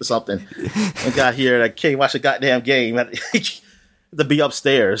or something. And got here, I can't watch the goddamn game. I had to be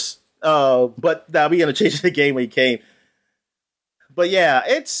upstairs. But now we gonna change the game when he came. But yeah,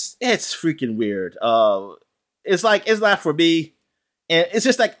 it's freaking weird. It's like, it's not for me. And it's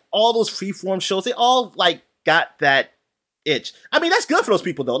just like all those freeform shows, they all like got that itch. I mean, that's good for those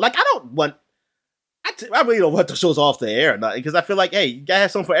people though. Like I really don't want the shows off the air or nothing because I feel like, hey, you gotta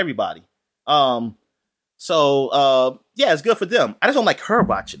have something for everybody. So yeah, it's good for them. I just don't like her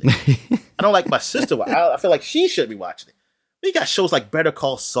watching it. I don't like my sister. I feel like she should be watching it. But you got shows like Better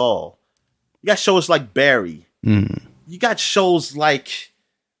Call Saul. You got shows like Barry. You got shows like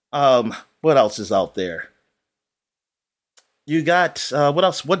what else is out there? You got what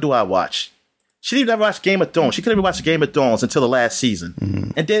else? What do I watch? She didn't even watch Game of Thrones. She couldn't even watch Game of Thrones until the last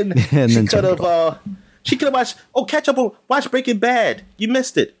season. And then she could have watched, catch up on, watch Breaking Bad. You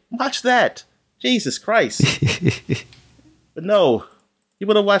missed it. Watch that. Jesus Christ. But no, you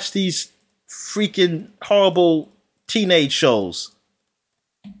want to watch these freaking horrible teenage shows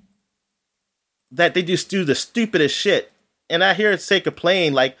that they just do the stupidest shit. And I hear it say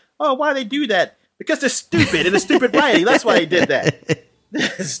complain like, oh, why they do that? Because they're stupid and it's stupid writing. That's why they did that.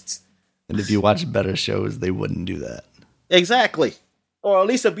 And if you watch better shows, they wouldn't do that. Exactly. Or at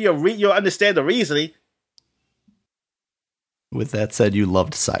least it'll be you'll understand the reasoning. With that said, you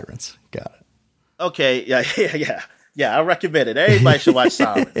loved Sirens. Got it. Okay, yeah. I recommend it. Everybody should watch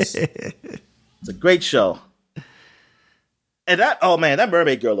Sirens. It's a great show. And that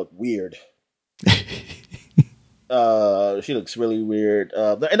mermaid girl looked weird. She looks really weird.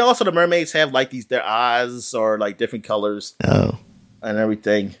 And also the mermaids have like their eyes are like different colors. Oh. And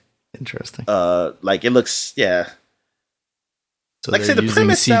everything. Interesting. Like it looks, yeah. So like I said, the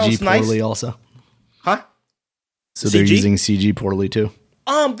premise sounds poorly nice. Also. Huh? So CG? They're using CG poorly too.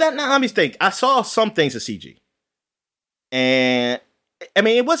 Let me think. I saw some things of CG, and I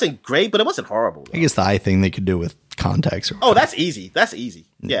mean it wasn't great, but it wasn't horrible. Though. I guess the eye thing they could do with context. Oh, that's easy. That's easy.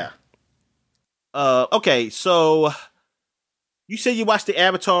 Yeah. Okay, so you said you watched the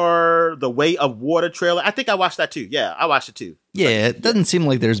Avatar: The Way of Water trailer. I think I watched that too. Yeah, I watched it too. Yeah, it doesn't seem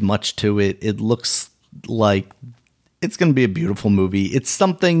like there's much to it. It looks like it's going to be a beautiful movie. It's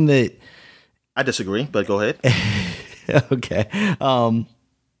something that I disagree, but go ahead. Okay.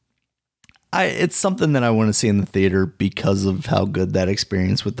 It's something that I want to see in the theater because of how good that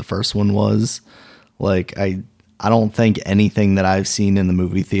experience with the first one was. Like, I don't think anything that I've seen in the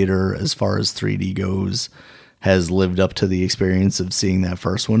movie theater as far as 3D goes has lived up to the experience of seeing that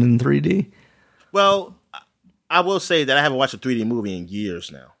first one in 3D. Well, I will say that I haven't watched a 3D movie in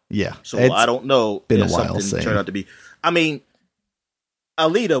years now. Yeah. So I don't know if something turned out to be. I mean,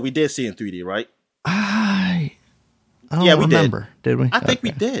 Alita, we did see in 3D, right? I don't remember. Did we? I think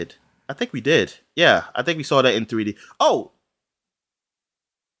we did. Yeah, I think we saw that in 3D. Oh,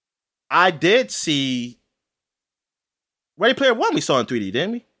 I did see Ready Player One. We saw in 3D,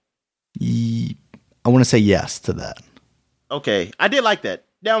 didn't we? I want to say yes to that. Okay, I did like that.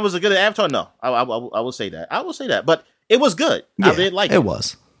 Now, was it good at Avatar? No, I will say that. I will say that, but it was good. Yeah, I did like it. It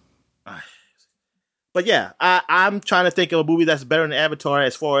was. But yeah, I'm trying to think of a movie that's better than Avatar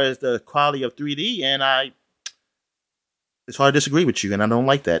as far as the quality of 3D, and it's hard to disagree with you, and I don't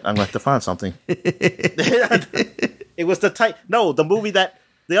like that. I'm going to have to find something. It was the movie the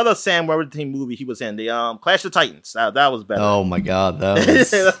other Sam Worthington movie he was in, the Clash of Titans. That was better. Oh my God, that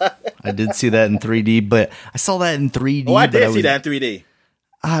was. I did see that in 3D, but I saw that in 3D. Oh, I did see that in 3D.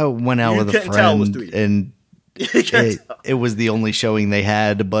 I went out with a friend, and it was the only showing they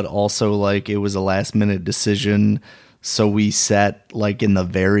had, but also like it was a last minute decision. So we sat like in the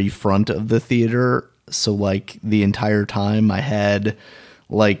very front of the theater. So like the entire time I had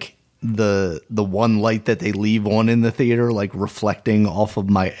like the one light that they leave on in the theater, like reflecting off of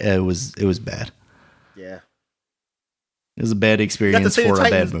it was bad. Yeah. It was a bad experience for a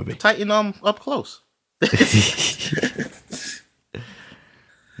bad movie. Titan up close.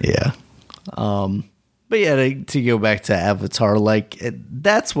 Yeah. But yeah, to go back to Avatar, like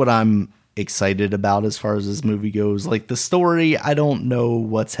that's what I'm excited about as far as this movie goes. Like the story, I don't know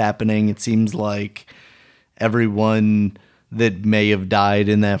what's happening. It seems like everyone that may have died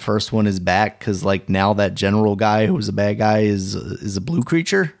in that first one is back because like now that general guy who was a bad guy is a blue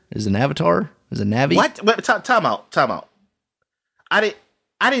creature, is an Avatar, is a Navi. What? Wait, time out. I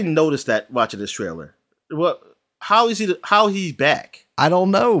didn't notice that watching this trailer. What? How he's back? I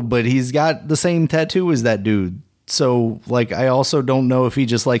don't know, but he's got the same tattoo as that dude. So, like, I also don't know if he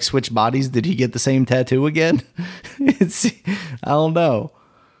just, like, switched bodies. Did he get the same tattoo again? I don't know.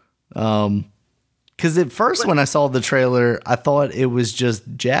 Because at first when I saw the trailer, I thought it was just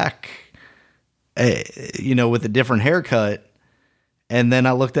Jack, with a different haircut. And then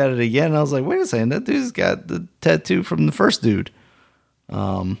I looked at it again, and I was like, wait a second, that dude's got the tattoo from the first dude.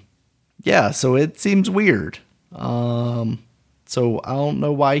 Yeah, so it seems weird. So I don't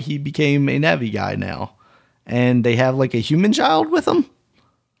know why he became a Navi guy now. And they have like a human child with him?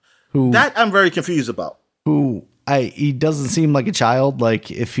 That I'm very confused about. He doesn't seem like a child.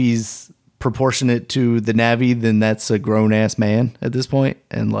 Like if he's proportionate to the Navi, then that's a grown ass man at this point.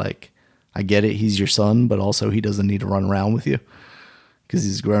 And like, I get it. He's your son, but also he doesn't need to run around with you because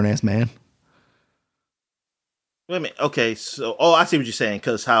he's a grown ass man. Wait a minute. Okay. So, I see what you're saying.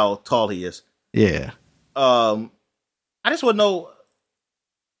 Cause how tall he is. Yeah. I just want to know,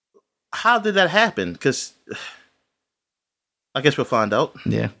 how did that happen? Because I guess we'll find out.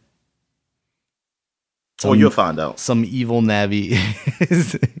 Yeah. Or you'll find out. Some evil Navi.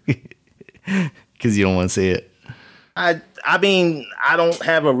 Because you don't want to see it. I mean, I don't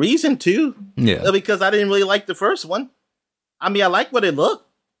have a reason to. Yeah. Because I didn't really like the first one. I mean, I like what it looked,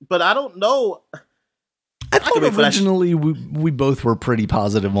 but I don't know. I thought originally we both were pretty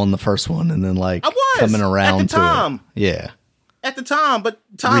positive on the first one, and then like coming around at the time. At the time, but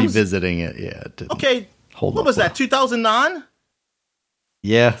revisiting it, okay. What was that? 2009?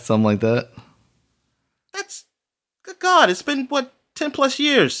 Yeah, something like that. That's good. God, it's been 10 plus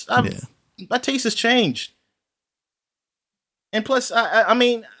years. My taste has changed, and plus, I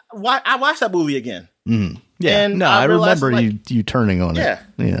mean, I watched that movie again. Mm. Yeah, and I remember you turning on it.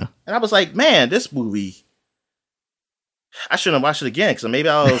 Yeah, and I was like, man, this movie. I shouldn't watch it again because maybe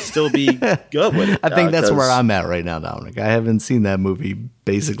I'll still be good with it. I think that's where I'm at right now, Dominic. I haven't seen that movie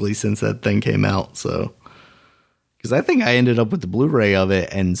basically since that thing came out. So, because I think I ended up with the Blu-ray of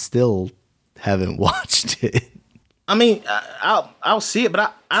it and still haven't watched it. I mean, I'll see it,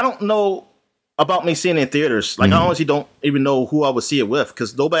 but I don't know about me seeing it in theaters. Like, I honestly don't even know who I would see it with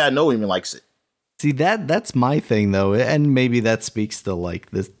because nobody I know even likes it. See, that's my thing, though. And maybe that speaks to like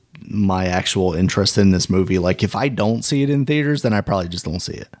my actual interest in this movie. Like, if I don't see it in theaters, then I probably just don't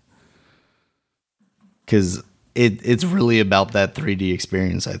see it. Because it's really about that 3D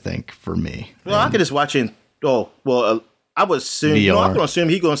experience, I think, for me. Well, I could just watch it. I would assume, I'm going to assume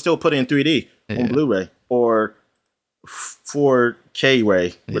he's going to still put it in 3D on Blu-ray or 4K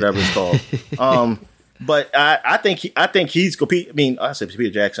Ray, whatever it's called. But I think he's compete. I mean, I said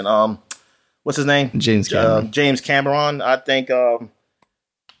Peter Jackson. What's his name? James Cameron. James Cameron. I think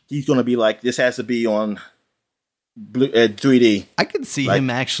he's going to be like, this has to be on 3D. I could see him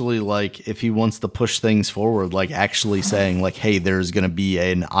actually, like, if he wants to push things forward, like actually saying like, hey, there's going to be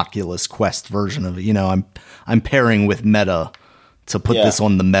an Oculus Quest version of it. You know, I'm pairing with Meta to put this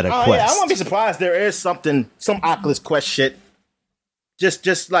on the Meta Quest. Yeah, I won't be surprised there is some Oculus Quest shit.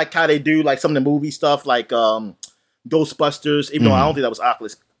 Just like how they do like some of the movie stuff, like Ghostbusters, even though I don't think that was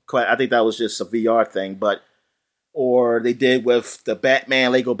Oculus Quest. I think that was just a VR thing, or they did with the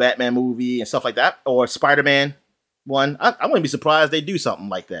Lego Batman movie and stuff like that, or Spider-Man one. I wouldn't be surprised they do something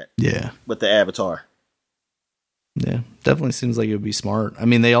like that. Yeah. With the Avatar. Yeah, definitely seems like it would be smart. I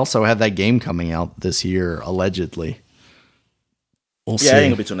mean, they also have that game coming out this year, allegedly. We'll see. It ain't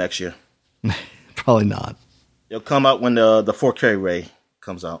gonna be till next year. Probably not. It'll come out when the 4K Ray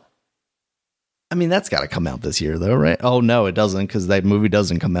comes out. I mean, that's got to come out this year, though, right? Oh, no, it doesn't, because that movie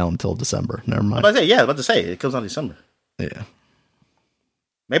doesn't come out until December. Never mind. I was about to say, it comes out in December. Yeah.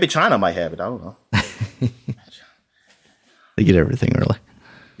 Maybe China might have it. I don't know. They get everything early.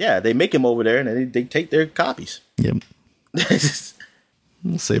 Yeah, they make them over there, and they take their copies. Yep.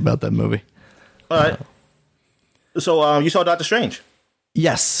 We'll see about that movie. All right. So, you saw Doctor Strange?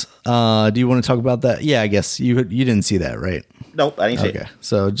 Yes. Do you want to talk about that? Yeah, I guess you didn't see that, right? Nope, I didn't see it. Okay,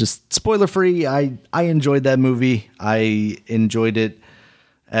 so just spoiler free. I enjoyed that movie. I enjoyed it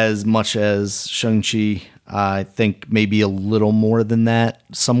as much as Shang-Chi. I think maybe a little more than that.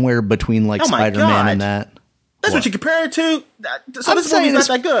 Somewhere between like Spider-Man and that. That's what you compare it to? So this movie's not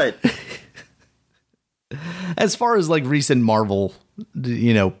that good. As far as like recent Marvel,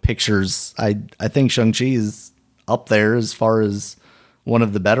 pictures, I think Shang-Chi is up there as far as one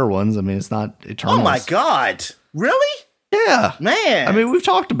of the better ones. I mean, it's not Eternals. Oh my God. Really? Yeah. Man. I mean, we've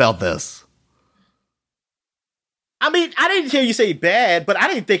talked about this. I mean, I didn't hear you say bad, but I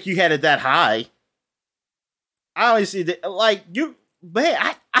didn't think you had it that high. I honestly did. Like,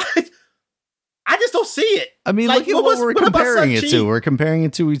 I just don't see it. I mean, like, look at what we're comparing it to. We're comparing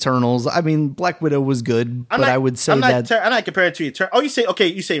it to Eternals. I mean, Black Widow was good, but I would say I'm not comparing it to Eternals. Oh,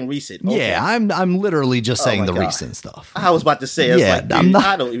 you're saying recent. Okay. Yeah, I'm literally just saying the recent stuff. I was about to say, I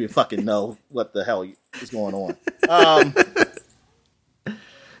don't even fucking know what the hell is going on.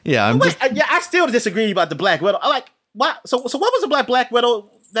 Yeah, I still disagree about the Black Widow. I like, what? So what was the Black Widow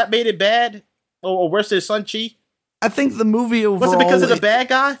that made it bad, or worse than Shang-Chi? I think the movie overall. Was it because of the bad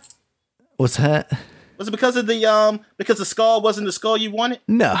guy? What's that? Was it because of because the skull wasn't the skull you wanted?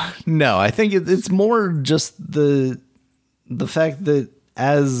 No. I think it's more just the fact that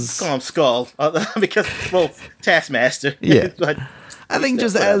as call him Skull because Taskmaster. Yeah. I think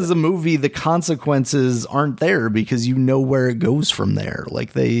just as a movie, the consequences aren't there because you know where it goes from there.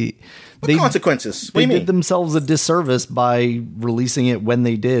 Like they consequences. They did themselves a disservice by releasing it when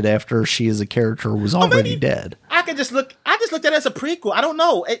they did after she as a character was already dead. I just looked at it as a prequel. I don't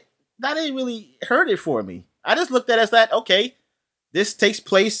know. That didn't really hurt it for me. I just looked at it as that, okay, this takes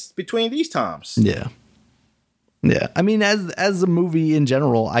place between these times. Yeah. Yeah. I mean, as a movie in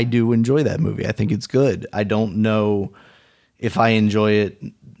general, I do enjoy that movie. I think it's good. I don't know if I enjoy it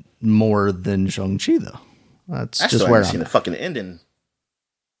more than Shang-Chi, though. That's just where I'm seen the fucking ending.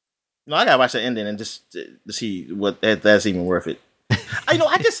 No, I gotta watch the ending and just to see what that's even worth it.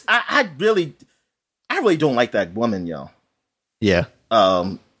 I really don't like that woman, yo. Yeah.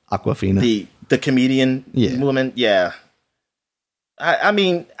 Awkwafina. The comedian woman. Yeah. I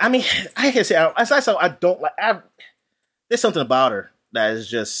mean, I can say, as I said, I don't like. There's something about her that is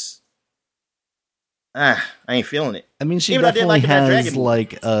just, I ain't feeling it. I mean, she even definitely has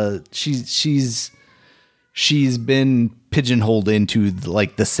like, she's been pigeonholed into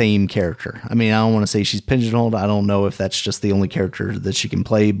like the same character. I mean, I don't want to say she's pigeonholed. I don't know if that's just the only character that she can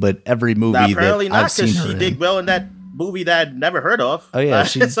play, but every movie apparently that not, I've seen her she did well in that movie that I'd never heard of. Oh yeah,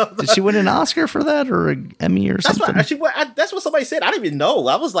 did she win an Oscar for that or an Emmy or something? That's what somebody said. I didn't even know.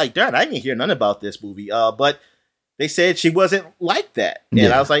 I was like, darn, I didn't hear nothing about this movie. But they said she wasn't like that,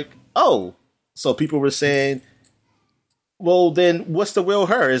 and I was like, oh, so people were saying, well, then what's the real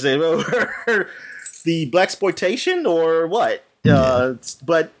her? Is it real her? The blaxploitation or what?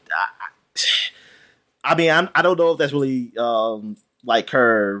 But I mean, I don't know if that's really like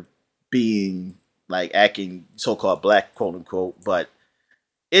her being like acting so-called black, quote unquote. But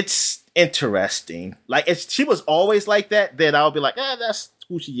it's interesting. Like if she was always like that, then I would be like, that's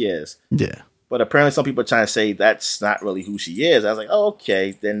who she is. Yeah. But apparently, some people are trying to say that's not really who she is. I was like, oh,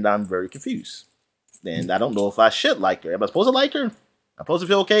 okay, then I'm very confused. Then I don't know if I should like her. Am I supposed to like her? I'm supposed to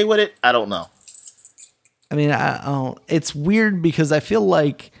feel okay with it? I don't know. I mean, it's weird because I feel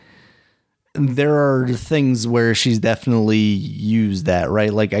like there are things where she's definitely used that,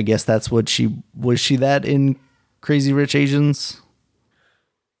 right? Like, I guess that's what was she that in Crazy Rich Asians?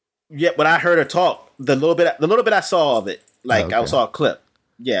 Yeah, when I heard her talk, the little bit I saw of it, like I saw a clip.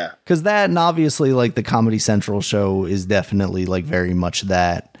 Yeah. Because that, and obviously like the Comedy Central show is definitely like very much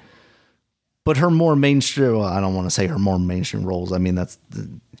that. But her more mainstream, well, I don't want to say her more mainstream roles. I mean, that's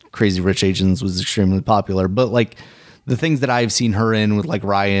Crazy Rich Asians was extremely popular, but like the things that I've seen her in with like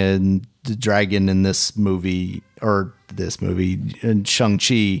Ryan the Dragon in this movie and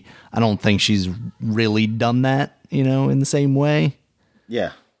Shang-Chi, I don't think she's really done that, in the same way.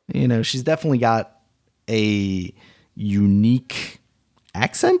 Yeah. She's definitely got a unique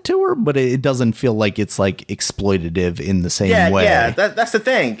accent to her, but it doesn't feel like it's like exploitative in the same way. Yeah, that's the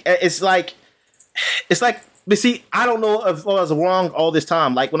thing. It's like, but see, I don't know if I was wrong all this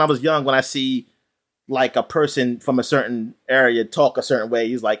time. Like when I was young, when I see like a person from a certain area talk a certain way,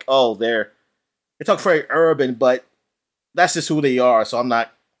 he's like, oh, they talk very urban, but that's just who they are. So I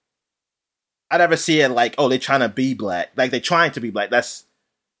never see it like, oh, they're trying to be black. Like they're trying to be black. That's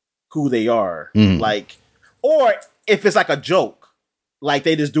who they are. Like, or if it's like a joke, like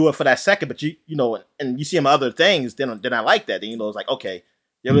they just do it for that second, but you know, and you see them other things, then I like that. Then it's like, okay,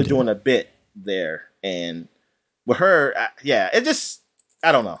 they were doing a bit there, and with her, it just,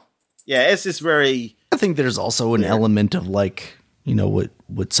 I don't know. Yeah, it's just very. I think there's also an element of like,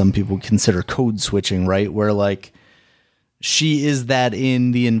 what some people consider code switching, right? Where like she is that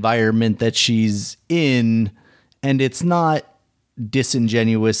in the environment that she's in, and it's not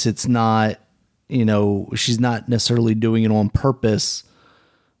disingenuous. It's not, she's not necessarily doing it on purpose,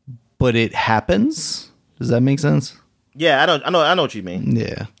 but it happens. Does that make sense? Yeah, I know what you mean.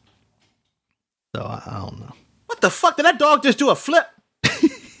 Yeah. So I don't know. What the fuck did that dog just do a flip?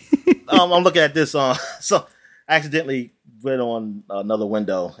 I'm looking at this. So I accidentally went on another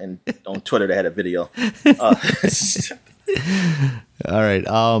window, and on Twitter they had a video. All right.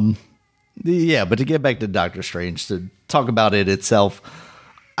 But to get back to Doctor Strange, to talk about it itself,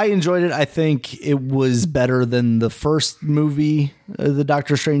 I enjoyed it. I think it was better than the first movie, the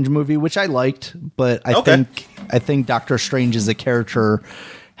Doctor Strange movie, which I liked. But I think Doctor Strange as a character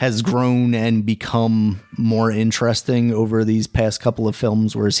has grown and become more interesting over these past couple of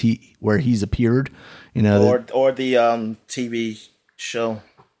films where he's appeared. Or the TV show.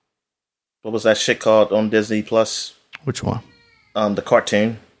 What was that shit called on Disney Plus? Which one? The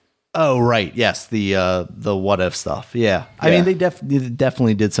cartoon. Oh, right. Yes. The What If stuff. Yeah. I mean, they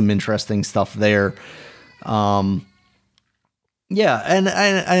definitely did some interesting stuff there. And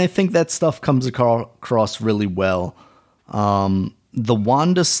I think that stuff comes across really well. The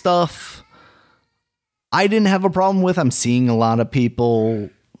Wanda stuff, I didn't have a problem with. I'm seeing a lot of people,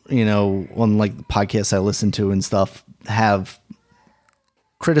 on like the podcasts I listen to and stuff, have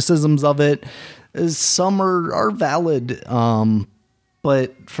criticisms of it. Some are valid.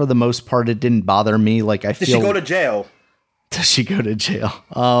 But for the most part, it didn't bother me. Like Did she go to jail? Does she go to jail?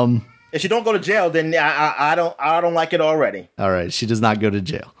 If she don't go to jail, then I don't like it already. All right, she does not go to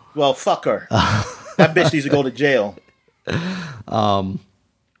jail. Well, fuck her. That bitch needs to go to jail.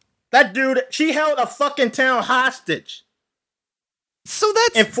 That dude, she held a fucking town hostage. So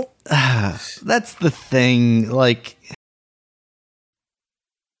that's the thing. Like,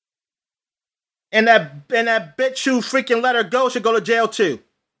 and that bitch who freaking let her go should go to jail too.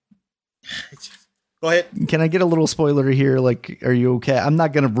 Go ahead. Can I get a little spoiler here? Like, are you okay? I'm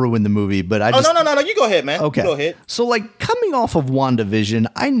not going to ruin the movie, but I no. You go ahead, man. Okay. You go ahead. So, like, coming off of WandaVision,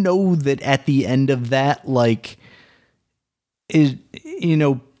 I know that at the end of that, like, she's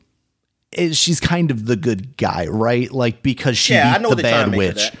kind of the good guy, right? Like, because she beat the bad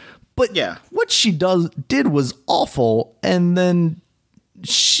witch. But what she did was awful, and then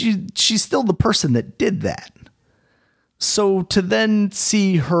she's still the person that did that. So to then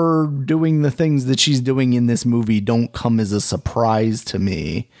see her doing the things that she's doing in this movie don't come as a surprise to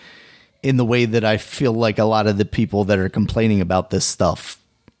me in the way that I feel like a lot of the people that are complaining about this stuff,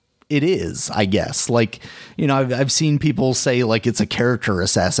 it is, I guess. Like, I've seen people say like it's a character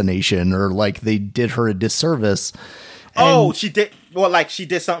assassination or like they did her a disservice. She did. Well, like she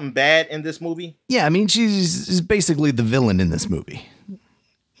did something bad in this movie. Yeah. I mean, she's basically the villain in this movie,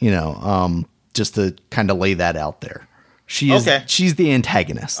 just to kind of lay that out there. She's the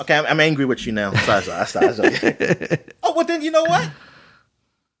antagonist. Okay, I'm angry with you now. Sorry. Oh, well then, you know what?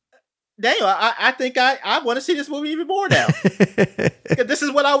 Daniel, I think I want to see this movie even more now. Because this is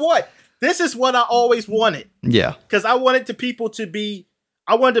what I want. This is what I always wanted. Yeah. Because I wanted to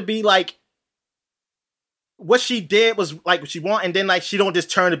be like, what she did was like what she wanted, and then like she don't just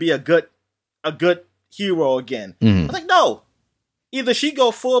turn to be a good hero again. Mm-hmm. I was like, no. Either she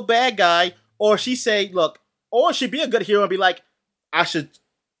go full bad guy, or she say, look, or she'd be a good hero and be like, I should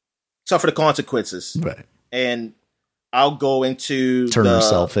suffer the consequences. Right. And I'll go into turn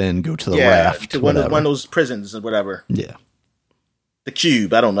herself in, go to the raft. To one of those prisons or whatever. Yeah. The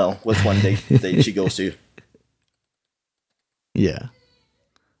Cube. I don't know which one she goes to. Yeah.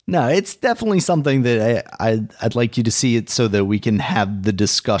 No, it's definitely something that I'd like you to see it so that we can have the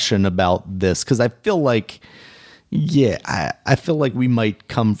discussion about this. Because I feel like, I feel like we might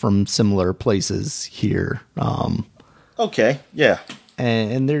come from similar places here. Okay, yeah.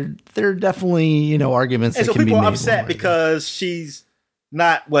 And there are definitely, arguments and that so can be made. People are upset because she's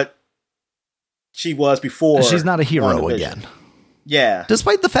not what she was before. She's not a hero again. Yeah.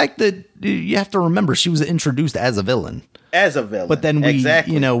 Despite the fact that you have to remember she was introduced as a villain. But then we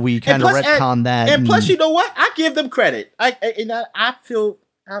kind of retcon that. And plus, you know what? I give them credit. I feel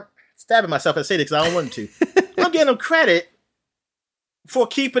I'm stabbing myself and say this because I don't want to. I'm giving them credit for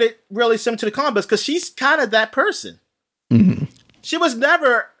keeping it really similar to the comics because she's kind of that person. Mm-hmm. She was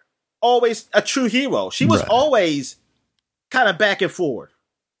never always a true hero. She was always kind of back and forward.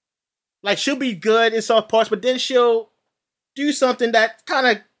 Like she'll be good in some parts, but then she'll do something that kind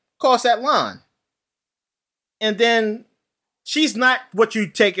of cross that line. And then she's not what you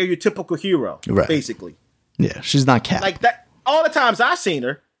take as your typical hero, basically. Yeah, she's not Cap. Like that. All the times I've seen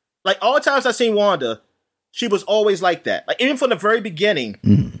her, like all the times I've seen Wanda, she was always like that. Like even from the very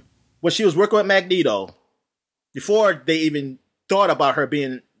beginning, when she was working with Magneto, before they even thought about her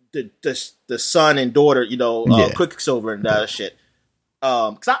being the son and daughter, Quicksilver and that shit.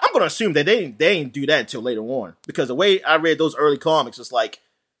 Because I'm going to assume that they didn't do that until later on. Because the way I read those early comics was like,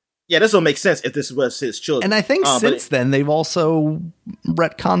 yeah, this will make sense if this was his children. And I think since then, they've also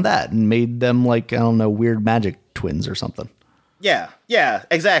retconned that and made them like, I don't know, weird magic twins or something. Yeah,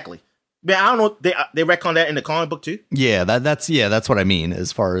 exactly. Man, I don't know. They retconned that in the comic book too? Yeah, that's what I mean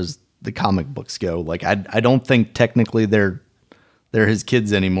as far as the comic books go. Like, I don't think technically they're his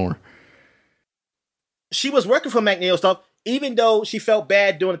kids anymore. She was working for Magneto stuff, even though she felt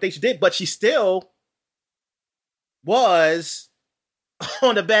bad doing the things she did, but she still was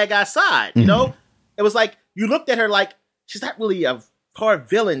on the bad guy side, you know? It was like, you looked at her like, she's not really a hard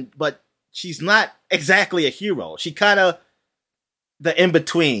villain, but she's not exactly a hero. She kind of the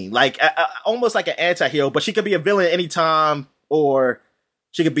in-between, like almost like an anti-hero, but she could be a villain anytime, or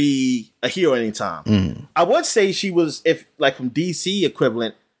she could be a hero anytime. I would say she was, if like from DC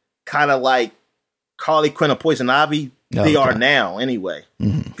equivalent, kind of like Harley Quinn or Poison Ivy. They are now anyway.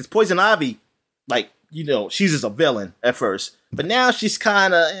 Because Poison Ivy, like, she's just a villain at first. But now she's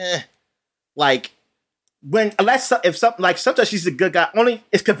kind of like if something like sometimes she's a good guy. Only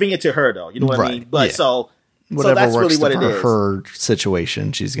it's convenient to her though. You know what I mean? But so that's works really what it is. Her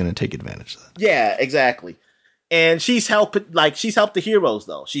situation, she's going to take advantage of that. Yeah, exactly. And she's helped the heroes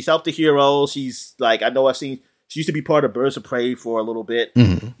though. She's helped the heroes. She's like, I know I've seen. She used to be part of Birds of Prey for a little bit,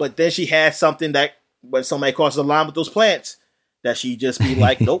 but then she had something that when somebody crosses the line with those plants, that she just be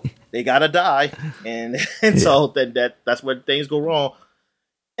like, nope, they gotta die, and so then that's where things go wrong.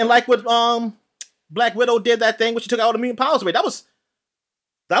 And like what Black Widow did that thing when she took out all the mutant powers away. That was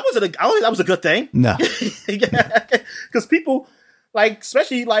a good thing. No, because people like,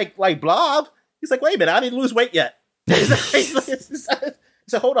 especially like Blob, he's like, wait a minute, I didn't lose weight yet. He said,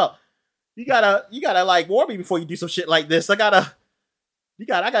 hold up, you gotta like warn me before you do some shit like this. I gotta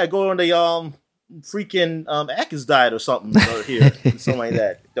go on the freaking Atkins diet or something or here, something like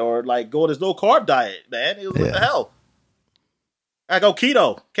that, or like go this low carb diet, man. It was what the hell. I go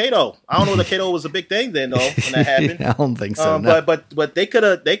keto. I don't know that keto was a big thing then, though, when that happened. I don't think so. No. But they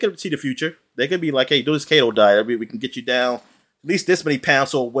could see the future. They could be like, hey, do this keto diet. We can get you down at least this many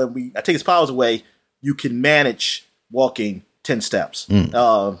pounds. So when I take his powers away, you can manage walking 10 steps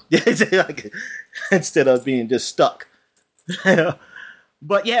instead of being just stuck.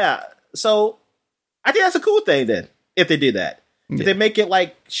 But yeah, so I think that's a cool thing then if they did that. Yeah. If they make it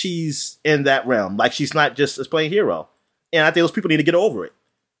like she's in that realm, like she's not just a playing hero. And I think those people need to get over it.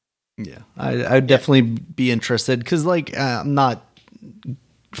 Yeah, I'd definitely be interested because, like, I'm not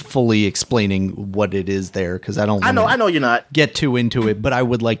fully explaining what it is there because I don't. I know you're not get too into it, but I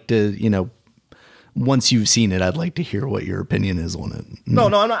would like to, once you've seen it, I'd like to hear what your opinion is on it. No,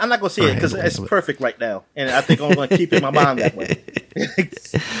 I'm not going to see it because it's perfect right now, and I think I'm going to keep it in my mind that way.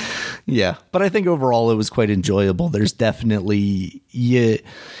 Yeah, but I think overall it was quite enjoyable. There's definitely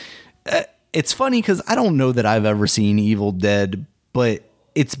it's funny because I don't know that I've ever seen Evil Dead, but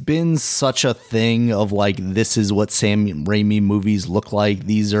it's been such a thing of like, this is what Sam Raimi movies look like.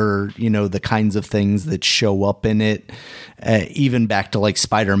 These are, the kinds of things that show up in it. Even back to like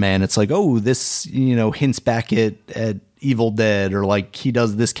Spider-Man, it's like, oh, this, hints back at Evil Dead, or like he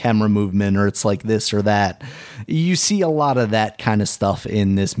does this camera movement, or it's like this or that. You see a lot of that kind of stuff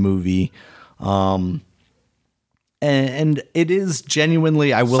in this movie. And it is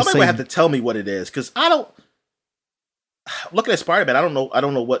genuinely, I will say, somebody would have to tell me what it is because I don't. Looking at Spider-Man, I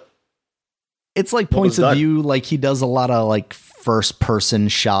don't know what. It's like points of view. Like he does a lot of like first person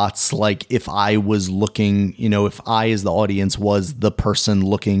shots. Like if I was looking, if I as the audience was the person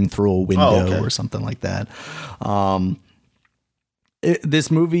looking through a window or something like that.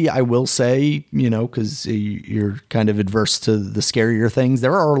 This movie, I will say, because you're kind of adverse to the scarier things.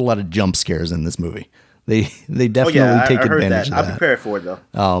 There are a lot of jump scares in this movie. They definitely take advantage of that. I'm prepared for it though.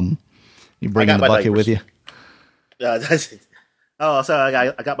 You bringing the bucket with you? Sorry,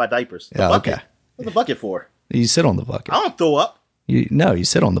 I got my diapers. The bucket. Okay. What's the bucket for? You sit on the bucket. I don't throw up. You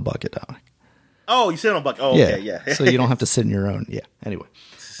sit on the bucket, Dominic. Oh, you sit on the bucket. Oh, okay, yeah. So you don't have to sit in your own. Yeah. Anyway.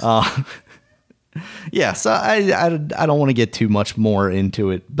 Yeah. So I don't want to get too much more into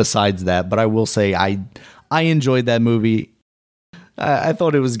it besides that, but I will say I enjoyed that movie. I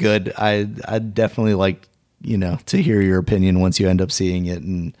thought it was good. I'd definitely like, to hear your opinion once you end up seeing it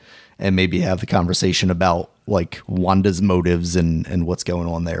and maybe have the conversation about like Wanda's motives and what's going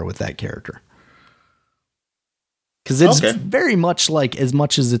on there with that character. Because it's very much like, as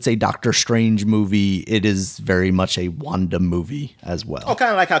much as it's a Doctor Strange movie, it is very much a Wanda movie as well. Oh, kind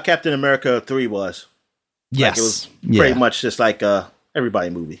of like how Captain America 3 was. Yes. Like it was pretty much just like a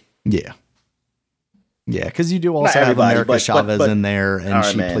everybody movie. Yeah. Yeah, because you do also have America Chavez in there, and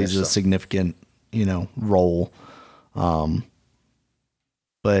she plays a significant, role.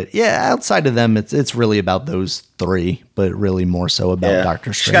 But yeah, outside of them, it's really about those three, but really more so about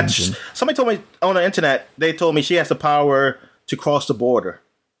Doctor Strange. Somebody told me on the internet, they told me she has the power to cross the border.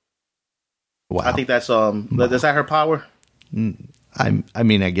 Wow. I think that's is that her power? I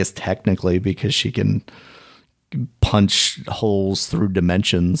mean, I guess technically, because she can punch holes through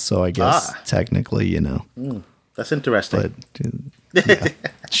dimensions, so I guess technically, that's interesting. But yeah,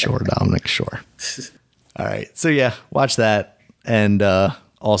 sure, Dominic, sure. All right, so yeah, watch that, and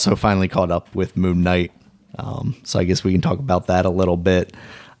also finally caught up with Moon Knight. So I guess we can talk about that a little bit.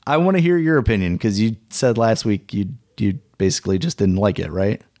 I want to hear your opinion because you said last week you basically just didn't like it,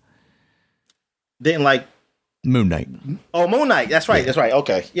 right? Didn't like Moon Knight. Oh, Moon Knight. That's right. Yeah. That's right.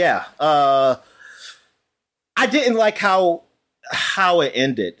 Okay. Yeah. I didn't like how it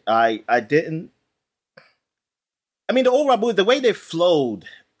ended. I didn't. I mean, the overall movie, the way they flowed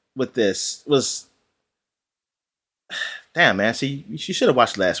with this was. Damn, man. See, you should have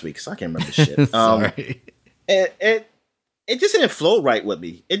watched last week because I can't remember shit. Sorry. It just didn't flow right with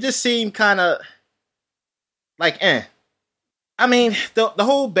me. It just seemed kind of like, I mean, the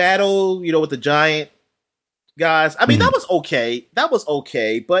whole battle, with the giant guys. I mean, that was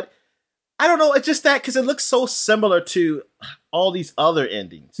okay. But I don't know. It's just that because it looks so similar to all these other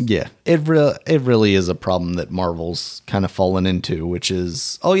endings. Yeah, it really is a problem that Marvel's kind of fallen into, which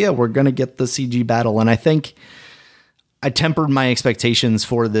is, we're going to get the CG battle. And I think I tempered my expectations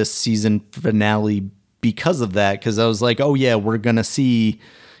for this season finale because of that, because I was like, we're going to see,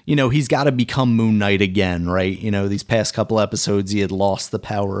 he's got to become Moon Knight again, right? These past couple episodes, he had lost the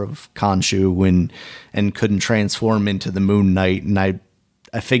power of Khonshu and couldn't transform into the Moon Knight. And I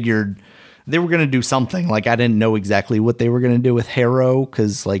figured they were going to do something. Like, I didn't know exactly what they were going to do with Harrow,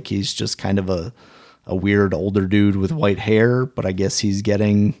 because like he's just kind of a weird older dude with white hair, but I guess he's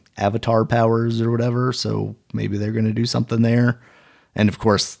getting avatar powers or whatever. So maybe they're going to do something there. And of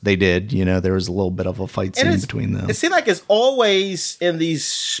course they did, you know, there was a little bit of a fight scene between them. It seemed like it's always in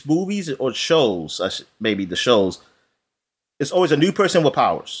these movies or shows, maybe the shows, it's always a new person with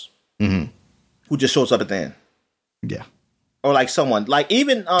powers who just shows up at the end. Yeah. Or like someone, like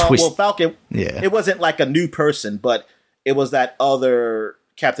even, Falcon, it wasn't like a new person, but it was that other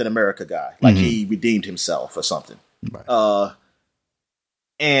Captain America guy. Like he redeemed himself or something. Right.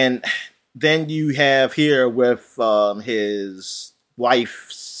 And then you have here with his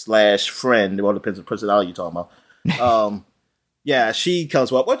wife/friend, well, depends on the personality you're talking about. Yeah, she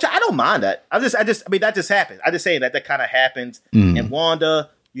comes up, which I don't mind that. I mean, that just happened. I just saying that kind of happened. In Wanda,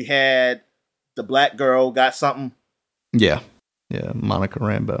 you had the black girl got something. Yeah, Monica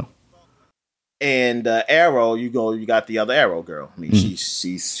Rambeau. And Arrow, you got the other Arrow girl. I mean,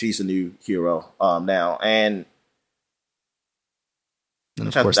 she's a new hero now, and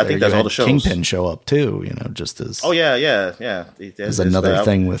of course, I think that's all the shows. Kingpin show up too, you know, just as There's another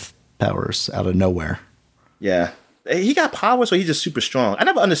thing with powers out of nowhere. Yeah, he got powers, so he's just super strong. I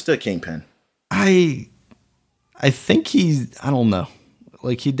never understood Kingpin. I think I don't know.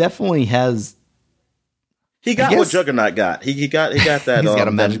 Like he definitely has. He got what Juggernaut got. He got that. He's got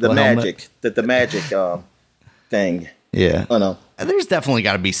a magical magic thing. Yeah. Oh no. There's definitely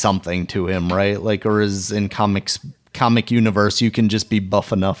got to be something to him, right? Like, or is in comic universe, you can just be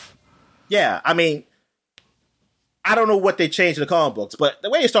buff enough. Yeah, I mean, I don't know what they changed in the comic books, but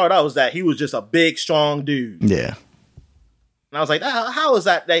the way it started out was that he was just a big, strong dude. Yeah. And I was like, how is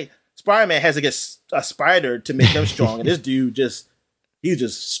that? Spider-Man has to get a spider to make him strong, and this dude he's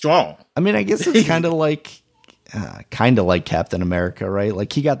just strong. I mean, I guess it's kind of like Captain America, right?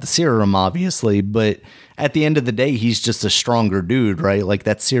 Like he got the serum, obviously, but at the end of the day, he's just a stronger dude, right? Like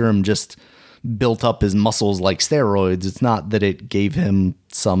that serum just built up his muscles like steroids. It's not that it gave him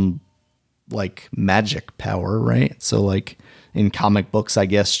some like magic power, right? So like in comic books, I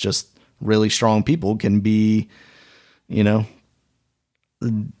guess just really strong people can be, you know,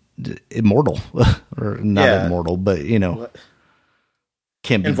 immortal or not immortal, but you know,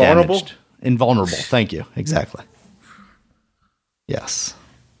 can't be invulnerable. Invulnerable. Thank you. Exactly. Yes.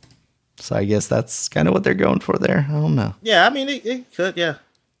 So I guess that's kind of what they're going for there. I don't know. Yeah, I mean, it could, yeah.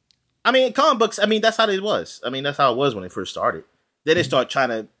 I mean, comic books, I mean, that's how it was. I mean, that's how it was when they first started. Then they start trying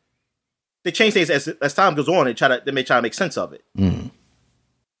to, they change things as time goes on. They may try to make sense of it.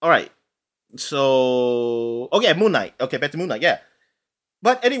 All right. So, Moon Knight. Okay, back to Moon Knight, yeah.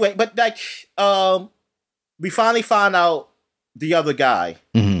 But anyway, we finally found out the other guy,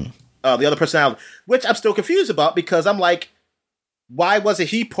 the other personality, which I'm still confused about because I'm like, why wasn't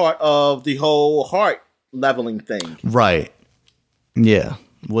he part of the whole heart leveling thing? Right. Yeah.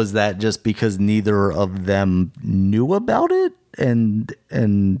 Was that just because neither of them knew about it? And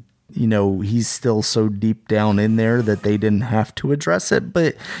you know, he's still so deep down in there that they didn't have to address it.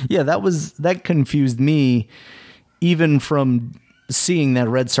 But yeah, that confused me even from seeing that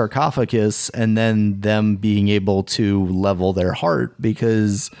red sarcophagus and then them being able to level their heart,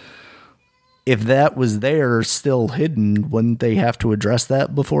 because if that was there still hidden, wouldn't they have to address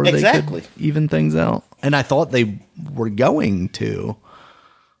that before they could even things out? And I thought they were going to.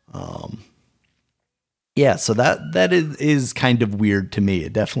 Yeah, so that is kind of weird to me.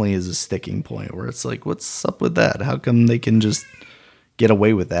 It definitely is a sticking point where it's like, what's up with that? How come they can just get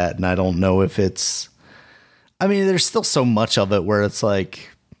away with that? And I don't know if it's, I mean, there's still so much of it where it's like,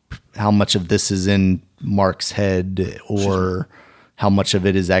 how much of this is in Mark's head or how much of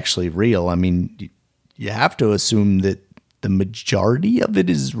it is actually real? I mean, you have to assume that the majority of it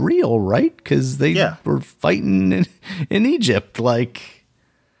is real, right? Because they were fighting in Egypt. Like,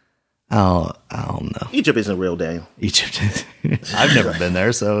 I don't know. Egypt isn't real, Daniel. Egypt is. I've never been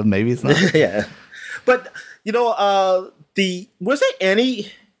there, so maybe it's not. Yeah. But, you know, was there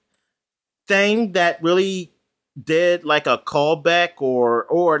anything that really did like a callback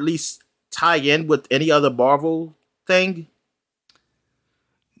or at least tie in with any other Marvel thing?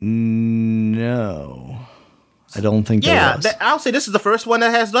 No, I don't think there was. I'll say this is the first one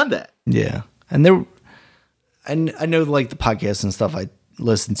that has done that. Yeah. And I know like the podcast and stuff I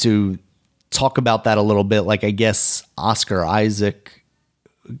listen to talk about that a little bit. Like, I guess Oscar Isaac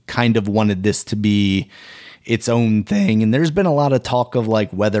kind of wanted this to be its own thing. And there's been a lot of talk of like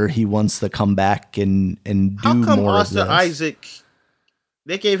whether he wants to come back and do How come more Oscar of this. Isaac,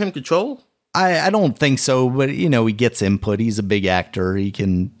 they gave him control? I don't think so, but you know, he gets input. He's a big actor. He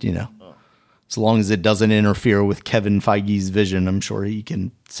can, you know, as long as it doesn't interfere with Kevin Feige's vision, I'm sure he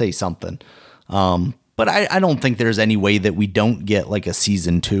can say something. But I don't think there's any way that we don't get like a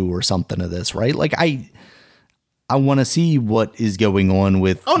season 2 or something of this, right? Like I I want to see what is going on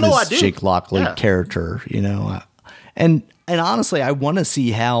with Jake Lockley character, you know, and honestly, I want to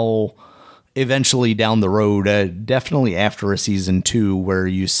see how eventually down the road, definitely after a season 2 where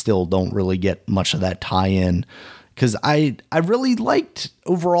you still don't really get much of that tie-in. Because I really liked,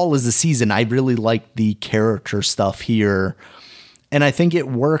 overall as a season, I really liked the character stuff here. And I think it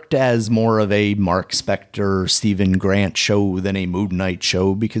worked as more of a Mark Spector, Stephen Grant show than a Moon Knight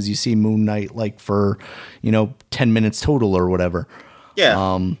show, because you see Moon Knight like for, 10 minutes total or whatever.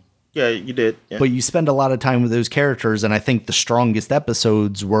 Yeah. Yeah, you did. Yeah. But you spend a lot of time with those characters. And I think the strongest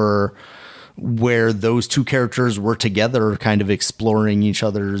episodes were where those two characters were together, kind of exploring each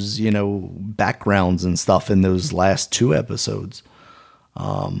other's, backgrounds and stuff in those last 2 episodes.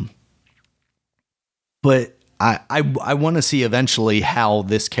 But I want to see eventually how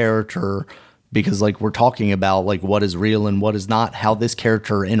this character, because like we're talking about like what is real and what is not, how this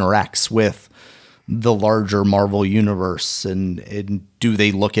character interacts with the larger Marvel universe, and do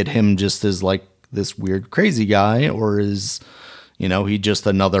they look at him just as like this weird crazy guy, or is he just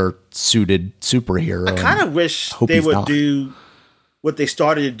another suited superhero? I kind of wish they would do what they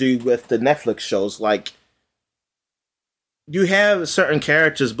started to do with the Netflix shows. Like, you have certain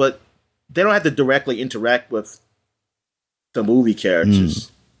characters, but they don't have to directly interact with the movie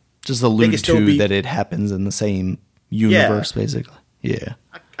characters. Just allude to that it happens in the same universe, basically. Yeah.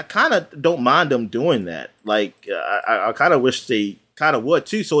 I kind of don't mind them doing that. Like, I kind of wish they kind of would,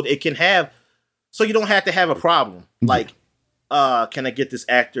 too, so it can have... So you don't have to have a problem. Like... can I get this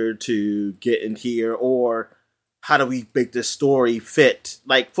actor to get in here, or how do we make this story fit?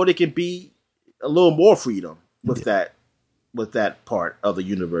 Like, for there can be a little more freedom with that part of the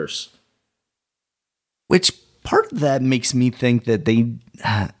universe. Which part of that makes me think that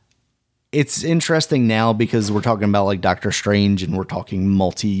it's interesting now, because we're talking about like Doctor Strange and we're talking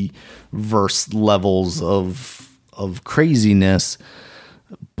multiverse levels of craziness,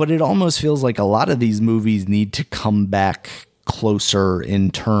 but it almost feels like a lot of these movies need to come back closer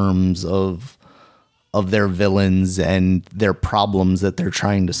in terms of their villains and their problems that they're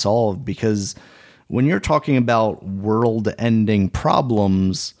trying to solve. Because when you're talking about world-ending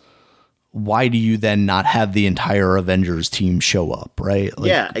problems, why do you then not have the entire Avengers team show up, right? Like,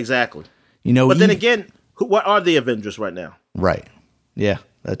 yeah, exactly. But then again, what are the Avengers right now? Right. Yeah,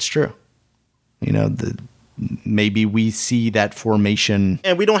 that's true. Maybe we see that formation,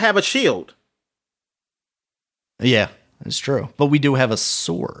 and we don't have a shield. Yeah. It's true, but we do have a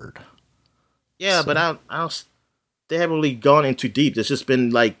sword. Yeah, so. But they haven't really gone in too deep. There's just been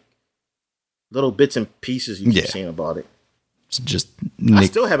like little bits and pieces you keep seeing about it. It's just I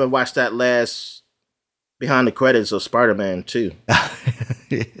still haven't watched that last behind the credits of Spider-Man 2.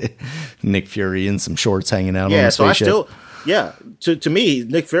 Nick Fury in some shorts hanging out. On the spaceship. To me,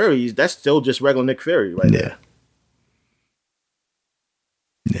 Nick Fury, that's still just regular Nick Fury right there.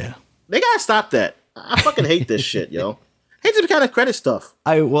 Yeah. They gotta stop that. I fucking hate this shit, yo. Hate this kind of credit stuff.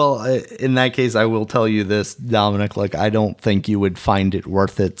 In that case, I will tell you this, Dominic. Like, I don't think you would find it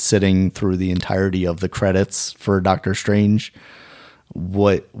worth it sitting through the entirety of the credits for Doctor Strange.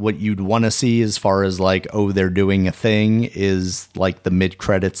 What you'd want to see, as far as like, oh, they're doing a thing, is like the mid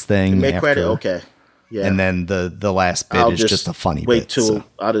credits thing. Mid credit, okay, yeah. And then the last bit is just a funny.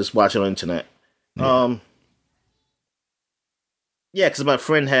 I'll just watch it on the internet. Yeah. Yeah, because my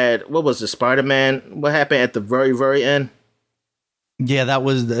friend had, what was the Spider-Man? What happened at the very, very end? Yeah, that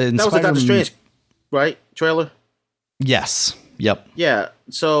was the Doctor Strange, right? Trailer? Yes. Yep. Yeah.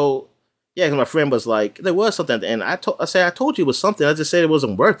 So, yeah, because my friend was like, there was something at the end. I told you it was something. I just said it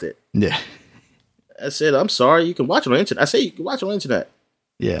wasn't worth it. Yeah. I said, I'm sorry. You can watch it on the internet. I say you can watch it on the internet.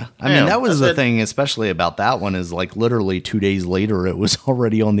 Yeah. I mean, that was the thing, especially about that one, is like literally 2 days later, it was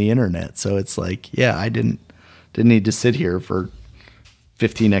already on the internet. So it's like, yeah, I didn't need to sit here for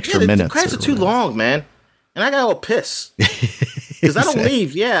 15 extra minutes. The credits are too long, man. And I got all pissed. Because I don't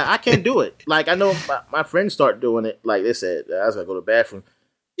leave. Yeah, I can't do it. Like, I know my friends start doing it. Like they said, I was going to go to the bathroom.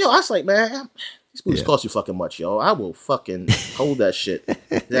 Yo, I was like, man, these movies cost you fucking much, yo. I will fucking hold that shit.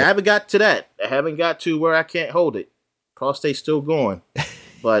 I haven't got to that. I haven't got to where I can't hold it. Prostate's still going.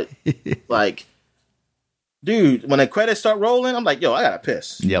 But, like, dude, when the credits start rolling, I'm like, yo, I gotta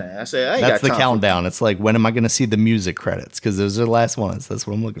piss. Yep. Man. I said, I ain't that's got the countdown. It's like, when am I going to see the music credits? Because those are the last ones. That's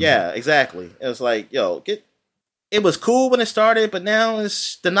what I'm looking for. Yeah, exactly. It was like, yo, it was cool when it started, but now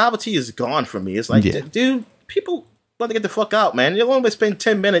the novelty is gone from me. It's like, dude, people want to get the fuck out, man. You only spend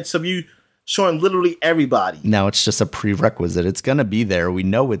 10 minutes of you showing literally everybody. Now it's just a prerequisite. It's going to be there. We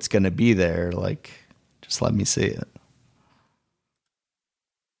know it's going to be there. Like, just let me see it.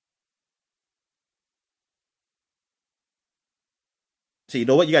 So you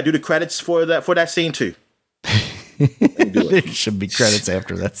know what? You got to do the credits for that scene too. There should be credits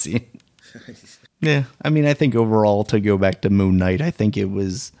after that scene. Yeah, I mean, I think overall, to go back to Moon Knight, I think it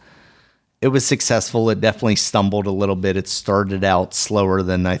was successful. It definitely stumbled a little bit. It started out slower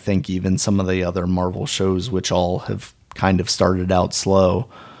than I think even some of the other Marvel shows, which all have kind of started out slow.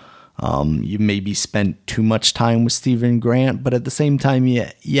 You maybe spent too much time with Stephen Grant, but at the same time,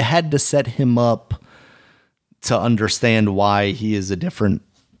 you had to set him up to understand why he is a different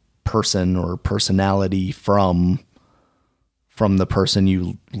person or personality from the person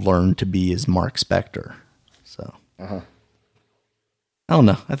you learn to be as Mark Spector. So, I don't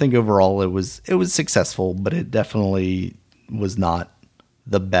know. I think overall it was successful, but it definitely was not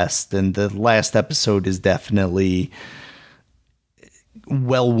the best. And the last episode is definitely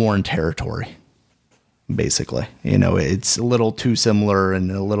well-worn territory, basically. You know, it's a little too similar and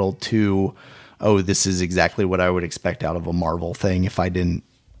a little too, this is exactly what I would expect out of a Marvel thing if I didn't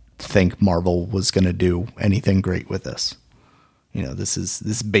think Marvel was going to do anything great with this. You know, this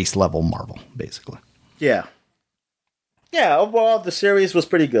is base level Marvel, basically. Yeah. Yeah, overall, the series was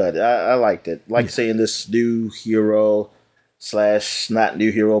pretty good. I liked it. Like saying this new hero / not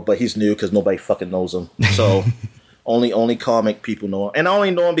new hero, but he's new because nobody fucking knows him. So only comic people know him. And I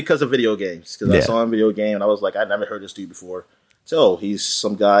only know him because of video games. Because I saw him in video game and I was like, I never heard this dude before. So he's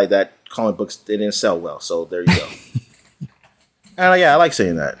some guy that comic books didn't sell well. So there you go. And I like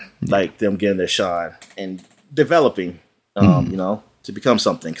saying that. Like them getting their shine and developing, you know, to become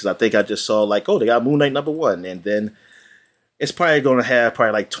something. Because I think I just saw like, they got Moon Knight #1. And then it's probably going to have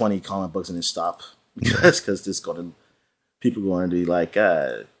like 20 comic books and then stop. Because people going to be like,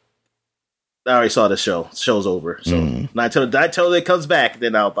 I already saw the show. The show's over. So not until it comes back,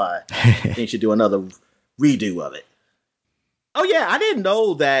 then I'll buy. Then you should do another redo of it. Oh, yeah. I didn't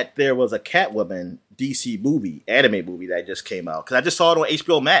know that there was a Catwoman DC anime movie that just came out. Because I just saw it on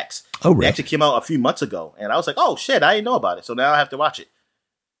HBO Max. Oh, really? It actually came out a few months ago. And I was like, oh, shit, I didn't know about it. So now I have to watch it.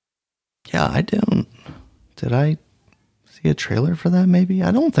 Yeah, I don't. Did I see a trailer for that, maybe?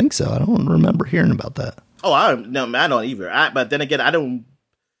 I don't think so. I don't remember hearing about that. Oh, I don't either. But then again, I don't.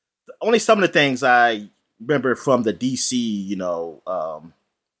 Only some of the things I remember from the DC, you know,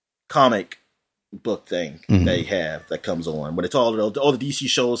 comic book thing they have that comes on. But it's all the DC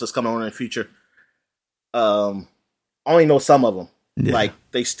shows that's coming on in the future. I only know some of them. Yeah. Like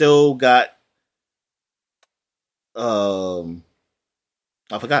they still got. I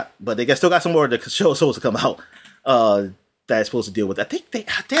forgot, but they still got some more of the shows supposed to come out. That's supposed to deal with. I think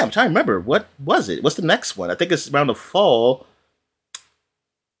I'm trying to remember. What was it? What's the next one? I think it's around the fall.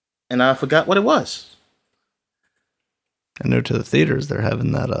 And I forgot what it was. I know to the theaters they're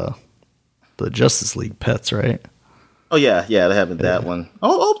having that the Justice League Pets, right? Oh yeah, they're having that one. I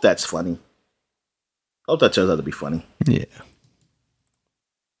hope that's funny. I hope that turns out to be funny. Yeah.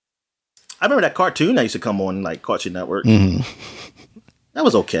 I remember that cartoon that used to come on like Cartoon Network. That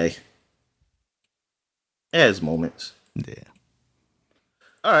was okay. It has moments. Yeah.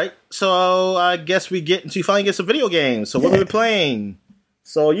 All right, so I guess we finally get some video games. So what are we playing?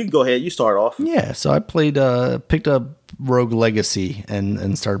 So you can go ahead. You start off. Yeah, so I picked up Rogue Legacy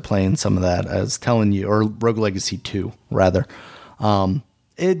and started playing some of that. I was telling you, or Rogue Legacy 2, rather.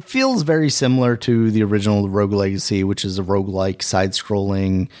 It feels very similar to the original Rogue Legacy, which is a roguelike,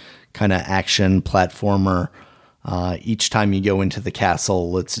 side-scrolling kind of action platformer. Each time you go into the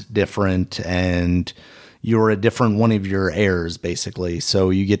castle, it's different, and you're a different one of your heirs, basically.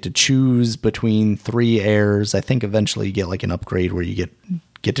 So you get to choose between 3 heirs. I think eventually you get like an upgrade where you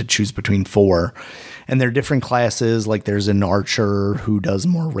get to choose between 4. And they're different classes. Like there's an archer who does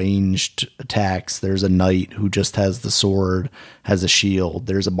more ranged attacks. There's a knight who just has the sword, has a shield.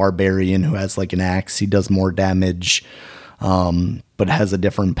 There's a barbarian who has like an axe. He does more damage, but has a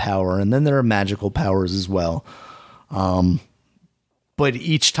different power. And then there are magical powers as well. But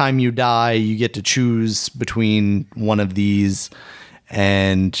each time you die, you get to choose between one of these,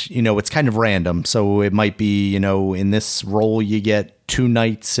 and, you know, it's kind of random. So it might be, you know, in this role, you get 2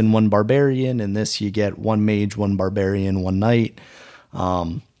 knights and 1 barbarian. In this, you get 1 mage, 1 barbarian, 1 knight.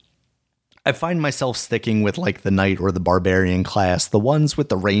 I find myself sticking with like the knight or the barbarian class. The ones with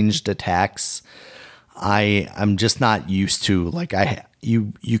the ranged attacks, I'm just not used to. Like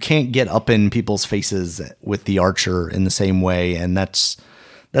you can't get up in people's faces with the archer in the same way, and that's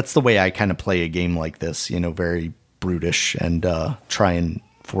the way I kind of play a game like this, you know, very brutish and try and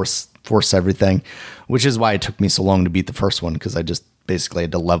force everything, which is why it took me so long to beat the first one, because I just basically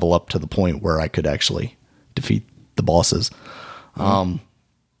had to level up to the point where I could actually defeat the bosses.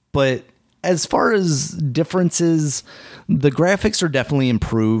 But as far as differences, the graphics are definitely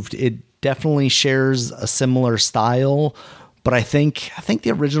improved. It definitely shares a similar style, But I think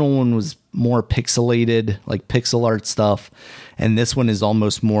the original one was more pixelated, like pixel art stuff. And this one is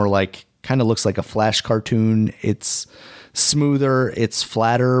almost more like, kind of looks like a Flash cartoon. It's smoother, it's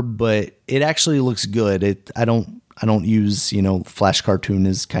flatter, but it actually looks good. I don't use, Flash cartoon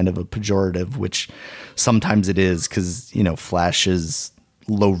is kind of a pejorative, which sometimes it is because, Flash is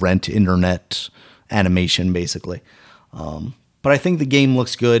low rent internet animation basically. But I think the game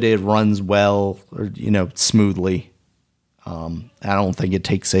looks good. It runs well, or, smoothly. I don't think it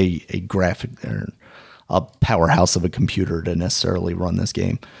takes a graphic or a powerhouse of a computer to necessarily run this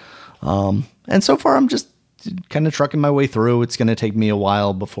game. And so far I'm just kind of trucking my way through. It's going to take me a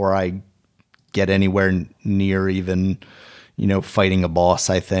while before I get anywhere near even, fighting a boss,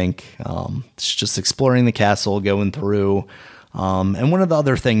 I think. It's just exploring the castle, going through. And one of the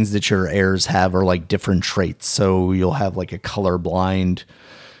other things that your heirs have are like different traits. So you'll have like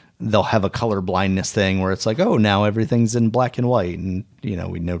they'll have a color blindness thing where it's like, oh, now everything's in black and white. And,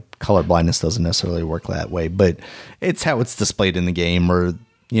 we know color blindness doesn't necessarily work that way, but it's how it's displayed in the game. Or,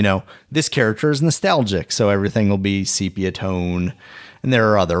 this character is nostalgic, so everything will be sepia tone. And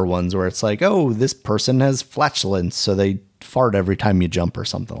there are other ones where it's like, oh, this person has flatulence, so they fart every time you jump or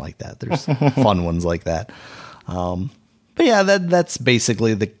something like that. There's fun ones like that. But yeah, that's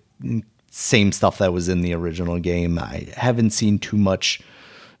basically the same stuff that was in the original game. I haven't seen too much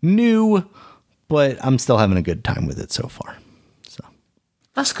new, but I'm still having a good time with it so far. So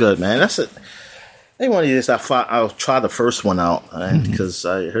that's good, man. That's it. I think one of these I'll try the first one out because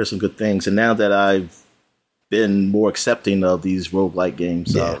I heard some good things, and now that I've been more accepting of these roguelike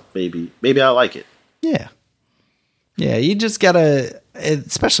games, maybe I'll like it. Yeah, you just gotta,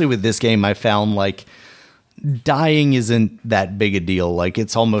 especially with this game, I found like dying isn't that big a deal. Like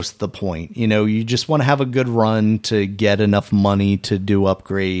it's almost the point, you just want to have a good run to get enough money to do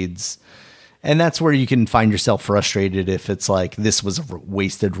upgrades. And that's where you can find yourself frustrated if it's like, this was a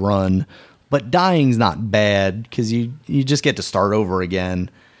wasted run, but dying's not bad because you just get to start over again.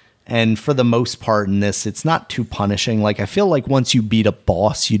 And for the most part in this, it's not too punishing. Like I feel like once you beat a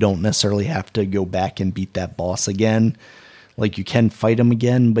boss, you don't necessarily have to go back and beat that boss again. Like you can fight him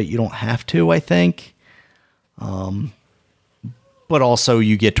again, but you don't have to, I think. But also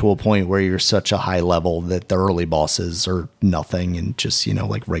you get to a point where you're such a high level that the early bosses are nothing and just,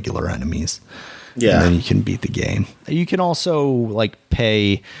 like regular enemies. Yeah. And then you can beat the game. You can also like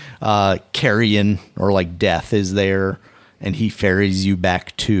pay, Carrion or like Death is there and he ferries you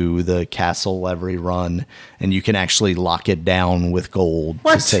back to the castle every run and you can actually lock it down with gold.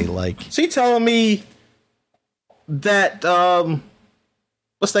 What? To say like, so you telling me that,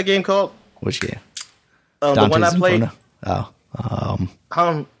 what's that game called? Which game? The one I played.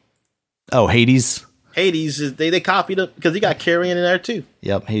 Hades. Hades, they copied it because he got Carrion in there too.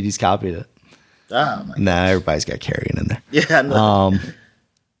 Yep, Hades copied it. Oh my nah, everybody's got Carrion in there. Yeah, I know.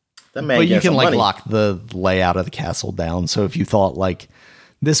 That man. But you can like money. lock the layout of the castle down. So if you thought like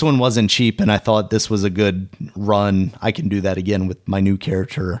this one wasn't cheap and I thought this was a good run, I can do that again with my new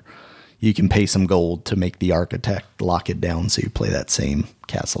character. You can pay some gold to make the architect lock it down so you play that same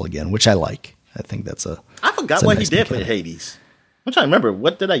castle again, which I like. I think that's I forgot what he did for Hades. I'm trying to remember.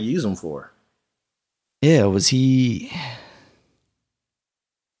 What did I use him for? Yeah, was you're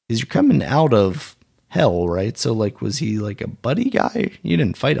coming out of hell, right? So, like, was he like a buddy guy? You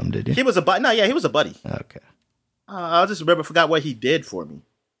didn't fight him, did you? He was a buddy. No, yeah, he was a buddy. Okay. I just forgot what he did for me.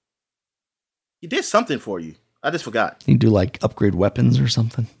 He did something for you. I just forgot. You do like upgrade weapons or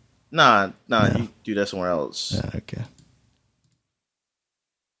something? Nah, you do that somewhere else. Okay.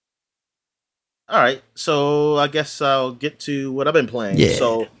 All right, so I guess I'll get to what I've been playing. Yeah.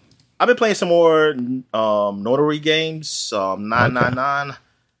 So I've been playing some more Notary games, 999,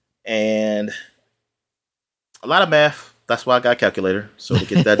 and a lot of math. That's why I got a calculator, so to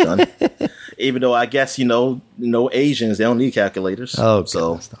get that done. Even though I guess Asians, they don't need calculators. Oh,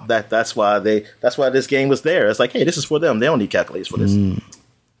 so that's why this game was there. It's like, hey, this is for them. They don't need calculators for this.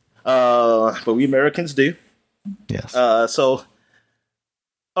 But we Americans do. Yes. So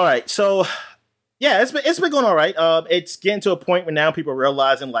all right, so. Yeah, it's been going all right. It's getting to a point where now people are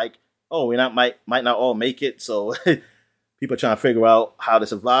realizing like, oh, we might not all make it. So people are trying to figure out how to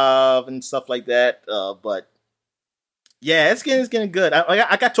survive and stuff like that. But yeah, it's getting good.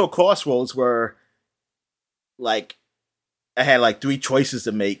 I got to a crossroads where like I had like 3 choices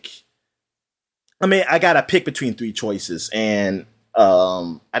to make. I mean, I got to pick between 3 choices, and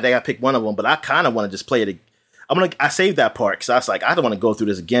I think I picked one of them. But I kind of want to just play it. I saved that part because I was like, I don't want to go through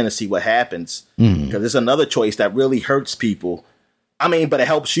this again and see what happens. Because there's another choice that really hurts people. I mean, but it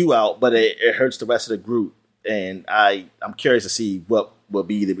helps you out, but it hurts the rest of the group. And I'm curious to see what will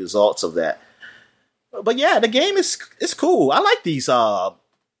be the results of that. But yeah, the game is cool. I like these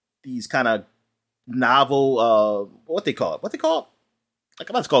kind of novel what they call it. Like I'm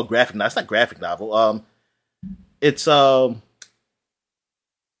about to call it graphic novel. It's not graphic novel. It's damn,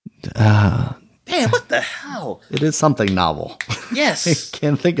 what the hell? It is something novel. Yes. I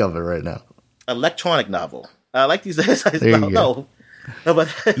can't think of it right now. Electronic novel. I like these. No, but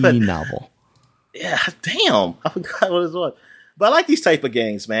e-novel. Yeah, damn. I forgot what it was. But I like these type of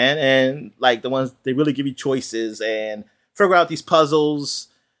games, man. And like the ones they really give you choices and figure out these puzzles.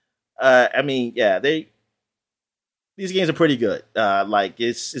 I mean, yeah, these games are pretty good. Like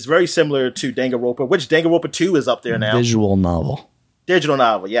it's very similar to Danganronpa, which Danganronpa 2 is up there now. Visual novel. Digital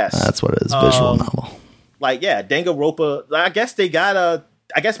novel, yes. That's what it is. Visual novel. Like, yeah, Danganronpa. I guess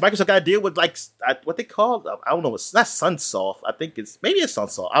Microsoft got to deal with like what they call. I don't know. It's not Sunsoft. I think maybe it's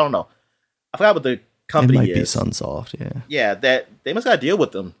Sunsoft. I don't know. I forgot what the company is. It might be Sunsoft. Yeah. Yeah, that they must got to deal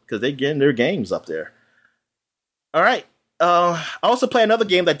with them because they're getting their games up there. All right. I also play another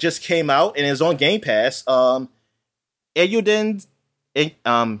game that just came out and is on Game Pass. Eiyuden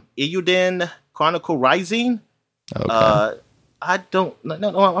Chronicle Rising. Okay. I don't. No,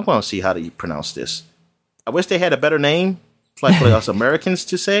 I'm going to see how do you pronounce this. I wish they had a better name, like for us Americans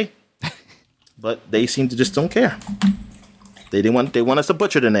to say, but they seem to just don't care. They want us to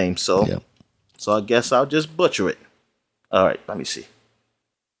butcher the name, so yep. So I guess I'll just butcher it. All right, let me see.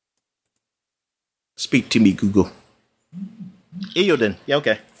 Speak to me, Google. Eiyuden, yeah,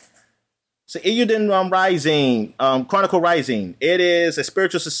 okay. So Eiyuden Rising, Chronicle Rising. It is a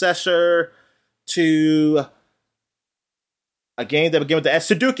spiritual successor to a game that began with the S.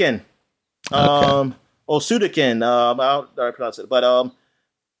 Sudoku. Or Sudoku. I'll pronounce it. But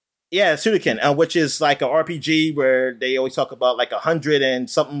yeah, Sudoku, which is like an RPG where they always talk about like 100 and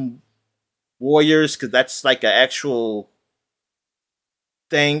something warriors, because that's like an actual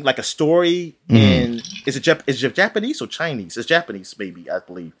thing, like a story. And is it Japanese or Chinese? It's Japanese, maybe, I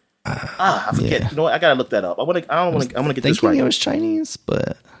believe. I forget. Yeah. You know what? I gotta look that up. I want to get this right. It was Chinese,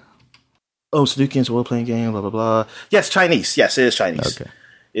 but Sudoku's a role-playing game. Blah blah blah. Yes, Chinese. Yes, it is Chinese. Okay.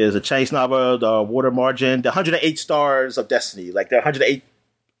 It is a Chinese novel. The Water Margin. The 108 Stars of Destiny. Like the 108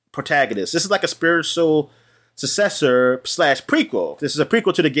 protagonists. This is like a spiritual successor / prequel. This is a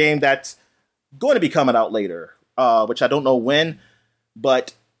prequel to the game that's going to be coming out later, which I don't know when.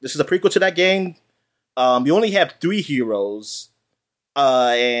 But this is a prequel to that game. You only have 3 heroes.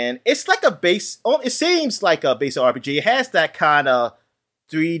 And it's like a base. It seems like a basic RPG. It has that kind of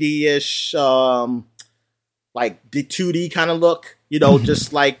 3D-ish, like the 2D kind of look. You know,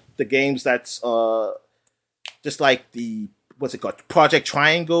 just like the games that's just like the what's it called, Project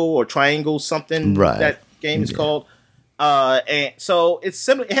Triangle or Triangle something. Right. That game is called. And so it's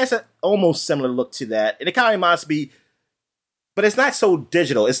similar. It has an almost similar look to that, and it kind of reminds me, but it's not so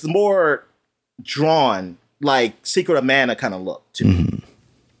digital. It's more drawn, like Secret of Mana kind of look to me.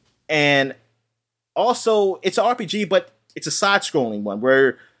 And also, it's an RPG, but it's a side-scrolling one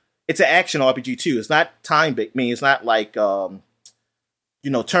where it's an action RPG too. It's not time-based. I mean, it's not like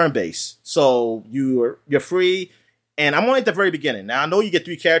turn-based. So you're free. And I'm only at the very beginning. Now I know you get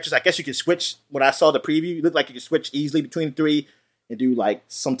 3 characters. I guess you can switch. When I saw the preview, it looked like you could switch easily between the 3 and do like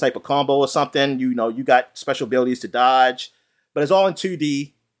some type of combo or something. You know, you got special abilities to dodge, but it's all in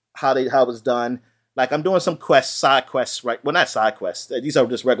 2D. How it's done. Like I'm doing some side quests, right? Well, not side quests. These are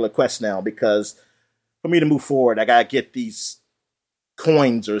just regular quests now because for me to move forward, I gotta get these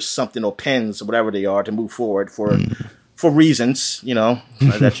coins or something or pens or whatever they are to move forward for reasons,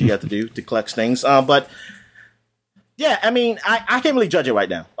 that you have to do to collect things. But yeah, I mean, I can't really judge it right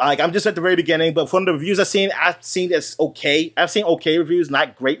now. Like I'm just at the very beginning, but from the reviews I've seen it's okay. I've seen okay reviews,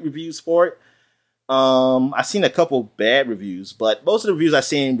 not great reviews for it. I've seen a couple bad reviews, but most of the reviews I've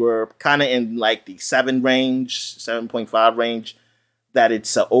seen were kind of in like the 7 range, 7.5 range, that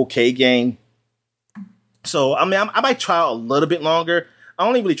it's an okay game. So, I mean, I might try a little bit longer. I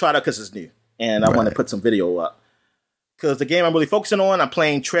only really tried it because it's new, and I want to put some video up. Because the game I'm really focusing on, I'm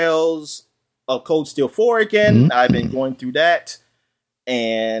playing Trails of Cold Steel 4 again. I've been going through that,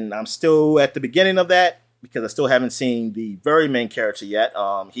 and I'm still at the beginning of that because I still haven't seen the very main character yet.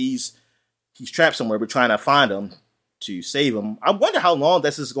 He's trapped somewhere. We're trying to find him to save him. I wonder how long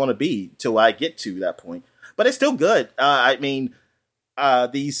this is going to be till I get to that point. But it's still good. I mean,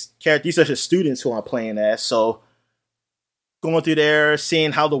 these characters are just students who I'm playing as. So going through there,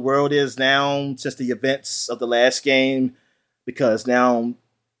 seeing how the world is now since the events of the last game, because now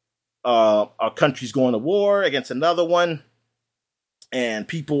our country's going to war against another one, and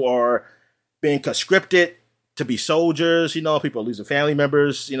people are being conscripted to be soldiers. People are losing family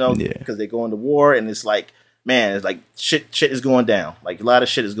members, because they go into war, and it's like, man, it's like shit is going down. Like a lot of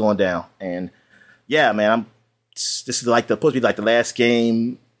shit is going down, and yeah, man, this is like supposed to be like the last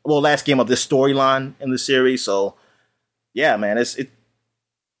game of this storyline in the series. So yeah, man, it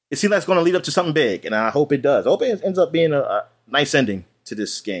seems like it's going to lead up to something big, and I hope it does. I hope it ends up being a nice ending to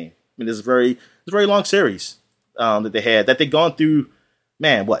this game. I mean, it's a very long series that they've gone through.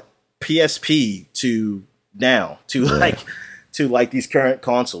 Man, what PSP to now to like these current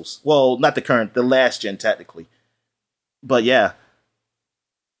consoles. Well, not the last gen technically, but yeah,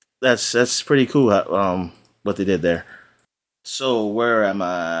 that's pretty cool. What they did there. So where am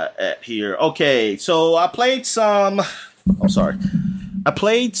I at here? Okay, so I played some. Oh, sorry. I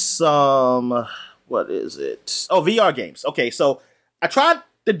played some. What is it? Oh, VR games. Okay, so I tried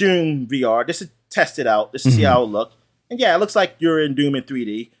the Doom VR just to test it out, just to see how it looked. And yeah, it looks like you're in Doom in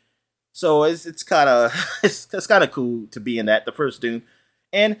 3D. So it's kind of it's kind of cool to be in that, the first Doom.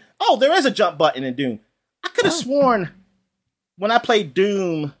 And there is a jump button in Doom. I could have sworn when I played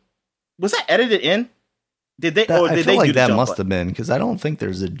Doom, was that edited in? Did they do the jump must button? Have been, because I don't think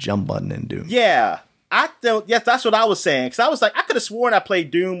there's a jump button in Doom. Yeah. Yes, that's what I was saying. Because I was like, I could have sworn I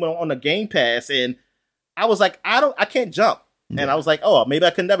played Doom on the Game Pass, and I was like, I can't jump. Yeah. And I was like, maybe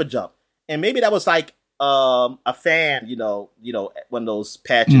I could never jump. And maybe that was like a fan, one of those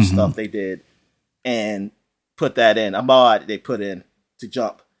patches stuff they did, and put that in, a mod they put in to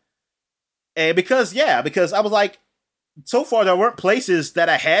jump. And because I was like, so far there weren't places that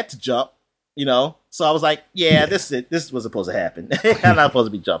I had to jump, so I was like, this was supposed to happen. I'm not supposed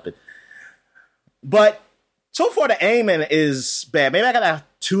to be jumping. But so far the aiming is bad. Maybe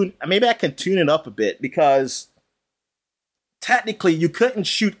I can tune it up a bit, because technically you couldn't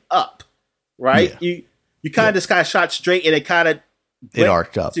shoot up, right? Yeah. You kind of shot straight, and it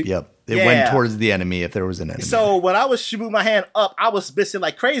arced up. It went towards the enemy if there was an enemy. So when I was shooting my hand up, I was missing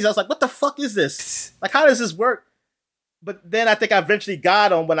like crazy. I was like, what the fuck is this? Like, how does this work? But then I think I eventually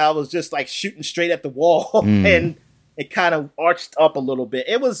got on when I was just like shooting straight at the wall, and it kind of arched up a little bit.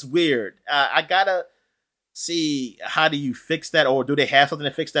 It was weird. I gotta see, how do you fix that, or do they have something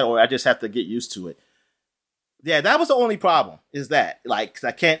to fix that, or I just have to get used to it. Yeah, that was the only problem, is that, like, 'cause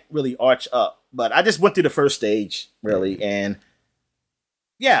I can't really arch up. But I just went through the first stage, really, and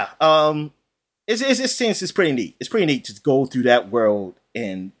yeah, it's pretty neat. It's pretty neat to go through that world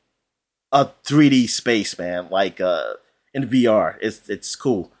in a 3D space, man. Like in VR, it's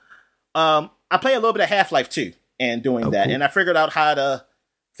cool. I play a little bit of Half-Life 2 and doing that, cool. And I figured out how to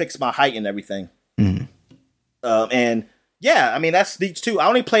fix my height and everything. And yeah, I mean, that's neat too. I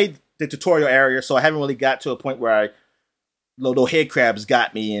only played the tutorial area, so I haven't really got to a point where little head crabs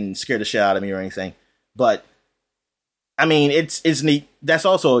got me and scared the shit out of me or anything. But I mean, it's neat. That's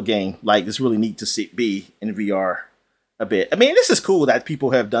also a game. Like, it's really neat to be in VR a bit. I mean, this is cool that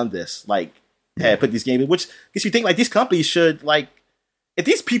people have done this. Like, have put these games in, which gets you think, like, these companies should, like, if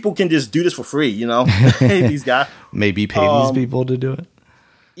these people can just do this for free, these guys. Maybe pay these people to do it.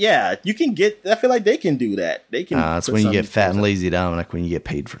 Yeah, you can get, I feel like they can do that. They can. That's when you get fat and lazy, Dominic, when you get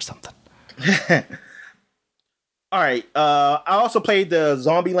paid for something. All right. I also played the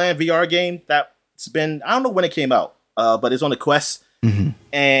Zombieland VR game. That's been, I don't know when it came out, but it's on the Quest.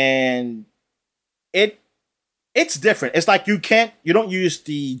 And it's different. It's like you don't use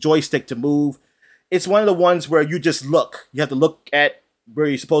the joystick to move. It's one of the ones where you just look. You have to look at where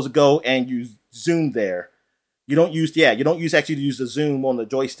you're supposed to go, and you zoom there. You don't use the zoom on the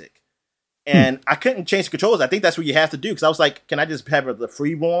joystick. And I couldn't change the controls. I think that's what you have to do, because I was like, can I just have the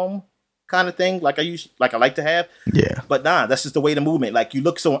free roam kind of thing like I like to have? Yeah. But nah, that's just the way the movement. Like, you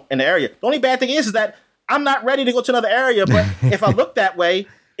look so in the area. The only bad thing is that I'm not ready to go to another area, but if I look that way,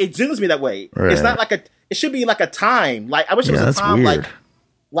 it zooms me that way. Right. It's not like it should be like a time. Like, I wish it was a time weird.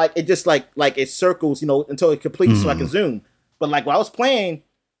 like it just like it circles, until it completes so I can zoom. But like, while I was playing,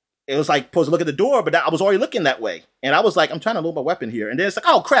 it was like supposed to look at the door, but I was already looking that way. And I was like, I'm trying to load my weapon here. And then it's like,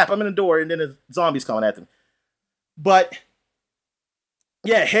 oh crap, I'm in the door, and then the zombies coming at them. But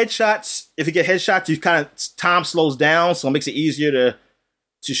yeah, headshots, if you get headshots, you kind of, time slows down, so it makes it easier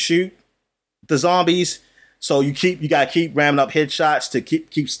to shoot the zombies. So you gotta keep ramming up headshots to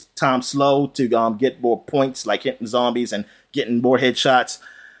keep time slow to get more points, like hitting zombies and getting more headshots.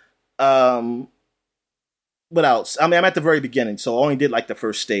 What else? I mean, I'm at the very beginning, so I only did like the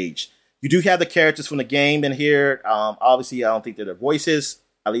first stage. You do have the characters from the game in here. Obviously, I don't think they're their voices.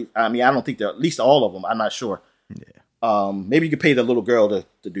 At least, I don't think they're, at least all of them. I'm not sure. Yeah. Maybe you could pay the little girl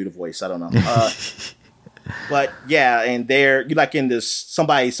to do the voice. I don't know. But yeah, and you're like in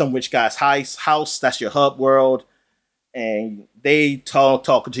some rich guy's house. That's your hub world, and they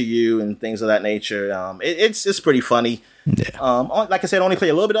talking to you and things of that nature. It's pretty funny. Yeah. Like I said, I only play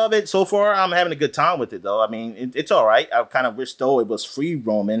a little bit of it so far. I'm having a good time with it, though. I mean, it's all right. I kind of wish though it was free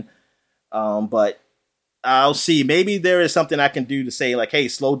roaming. But I'll see. Maybe there is something I can do to say like, hey,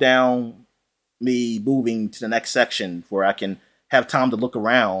 slow down me moving to the next section where I can have time to look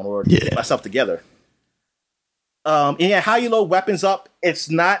around or get myself together. And yeah, how you load weapons up, it's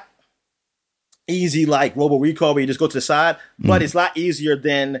not easy like Robo Recall where you just go to the side, but it's a lot easier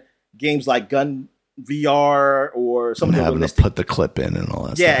than games like Gun VR or something. Having to put the clip in and all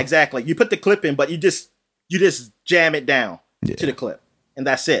that stuff. Yeah, exactly. You put the clip in, but you just jam it down to the clip, and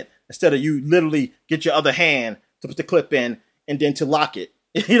that's it. Instead of you literally get your other hand to put the clip in and then to lock it,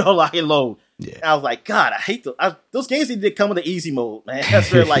 lock and load. Yeah. I was like, God, I hate those games. Need to come with the easy mode, man.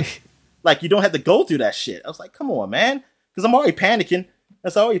 That's where like you don't have to go through that shit. I was like, come on, man, because I'm already panicking.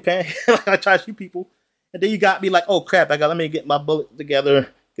 That's already panicking. I try to shoot people, and then you got me like, oh crap, let me get my bullet together,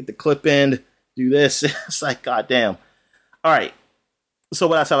 get the clip in, do this. It's like, God damn. All right. So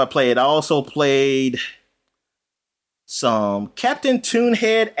what else have I played? I also played some Captain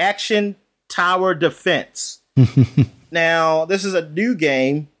Toonhead Action Tower Defense. Now, this is a new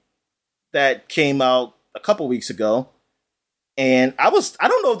game that came out a couple weeks ago. And I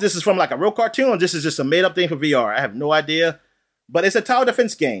don't know if this is from like a real cartoon or this is just a made up thing for VR. I have no idea. But it's a tower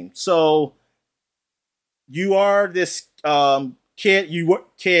defense game. So you are this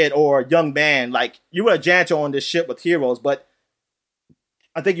kid or young man, like you were a janitor on this ship with heroes, but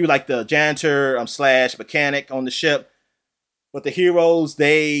I think you were like the janitor / mechanic on the ship. But the heroes,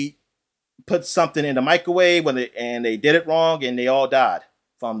 they put something in the microwave and they did it wrong and they all died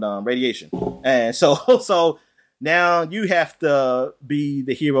from the radiation. And so now you have to be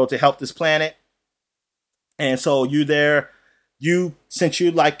the hero to help this planet. And so since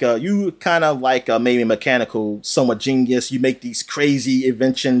you kind of like maybe mechanical, somewhat genius, you make these crazy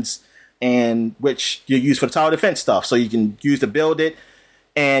inventions and which you use for the tower defense stuff. So you can use to build it.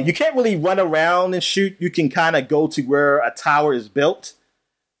 And you can't really run around and shoot. You can kind of go to where a tower is built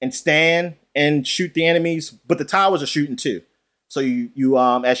and stand and shoot the enemies. But the towers are shooting too. So you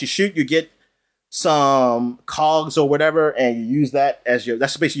as you shoot, you get some cogs or whatever, and you use that as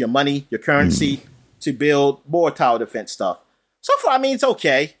that's basically your money, your currency to build more tower defense stuff. So far, I mean, it's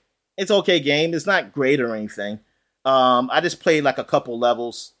okay. It's okay game. It's not great or anything. I just played like a couple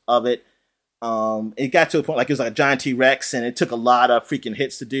levels of it. It got to a point like it was like a giant T-Rex, and it took a lot of freaking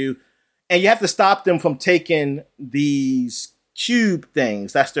hits to do. And you have to stop them from taking these cube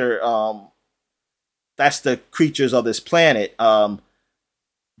things. That's the creatures of this planet.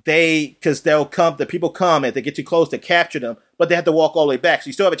 Because the people come, and if they get too close, they capture them, but they have to walk all the way back. So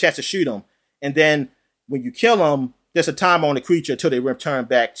you still have a chance to shoot them. And then when you kill them, there's a timer on the creature until they return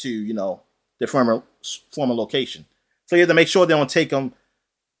back to, their former location. So you have to make sure they don't take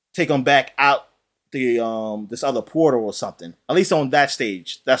them back out this other portal or something. At least on that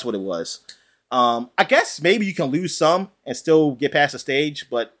stage, that's what it was. I guess maybe you can lose some and still get past the stage,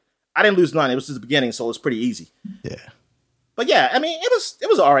 but I didn't lose none. It was just the beginning, so it was pretty easy. Yeah. But yeah, I mean, it was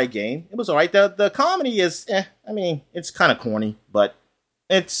an alright game. It was alright. The comedy is, I mean, it's kind of corny, but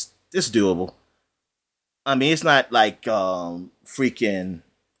it's doable. I mean, it's not like freaking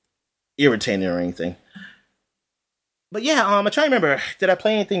irritating or anything. But yeah, I'm trying to remember. Did I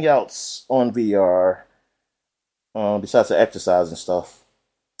play anything else on VR besides the exercise and stuff?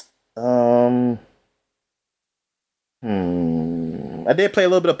 I did play a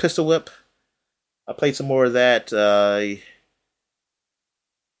little bit of Pistol Whip. I played some more of that. There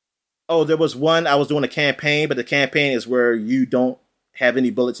was one. I was doing a campaign, but the campaign is where you don't have any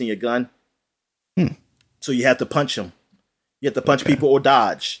bullets in your gun. So you have to punch them. You have to punch people or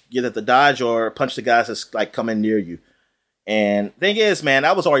dodge. You have to dodge or punch the guys that's like coming near you. And thing is, man,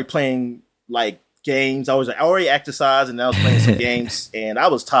 I was already playing like games. I was already exercising and I was playing some games and I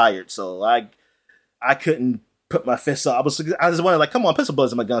was tired. So I couldn't put my fists up. I just wanted like, come on, put some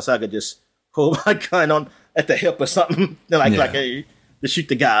bullets in my gun so I could just hold my gun on at the hip or something. To shoot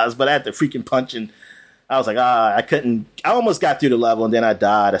the guys, but I had to freaking punch and I was like, I couldn't. I almost got through the level and then I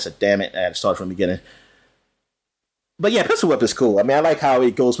died. I said, damn it, I had to start from the beginning. But yeah, Pistol Whip is cool. I mean, I like how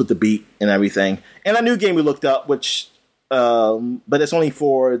it goes with the beat and everything. And a new game we looked up, which, but it's only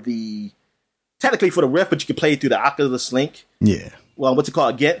technically for the Rift, but you can play through the Oculus Link. Yeah. Well, what's it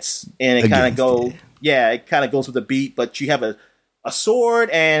called? Against. And it kind of it kind of goes with the beat, but you have a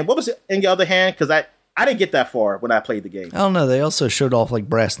sword and what was it in your other hand? Because I didn't get that far when I played the game. I don't know. They also showed off like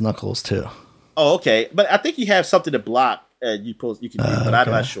brass knuckles too. Oh, okay. But I think you have something to block. You can use, but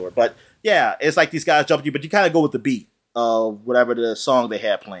I'm not sure. But yeah, it's like these guys jump you, but you kind of go with the beat of whatever the song they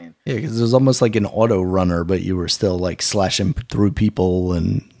had playing. Yeah, because it was almost like an auto runner, but you were still like slashing through people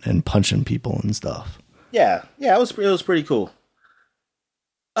and punching people and stuff. Yeah, it was pretty cool.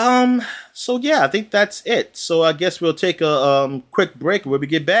 So yeah, I think that's it. So I guess we'll take a quick break. When we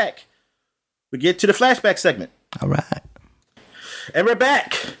get back, we get to the flashback segment. All right. And we're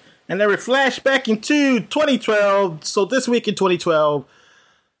back. And then we're flashback into 2012. So this week in 2012,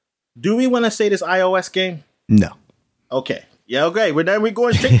 do we want to say this iOS game? No. Okay. Yeah, okay. We're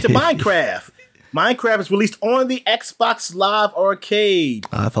going straight to Minecraft. Minecraft is released on the Xbox Live Arcade.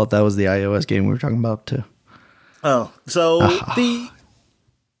 I thought that was the iOS game we were talking about too. Oh, so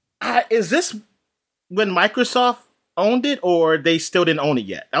is this when Microsoft owned it, or they still didn't own it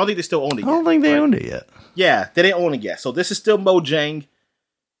yet? I don't think they still own it yet. I don't think they owned it yet. Yeah, they didn't own it yet. So this is still Mojang.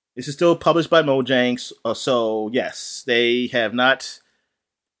 This is still published by Mojang. So yes, they have not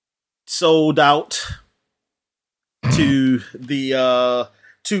sold out to the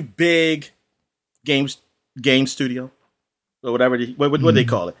too big game studio or whatever. What they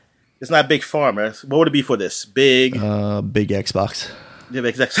call it? It's not Big Pharma. What would it be for this? Big Xbox. Yeah,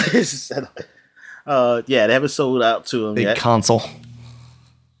 big Xbox. Yeah, they haven't sold out to them yet. Big console.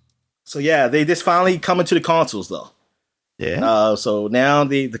 So yeah, they just finally coming to the consoles though. Yeah. So now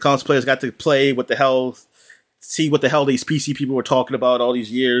the console players got to play see what the hell these PC people were talking about all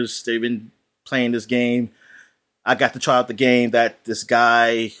these years. They've been playing this game. I got to try out the game that this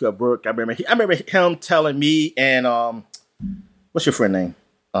guy who worked. I remember him telling me and what's your friend name?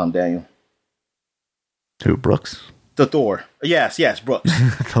 Daniel. Who, Brooks? The Thor. Yes, Brooks.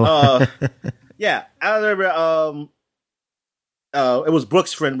 Yeah, I remember. It was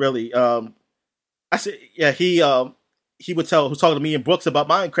Brooks' friend, really. I said, yeah, he was talking to me and Brooks about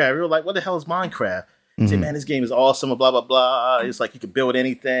Minecraft. We were like, "What the hell is Minecraft?" He said, "Man, this game is awesome." Blah blah blah. It's like you can build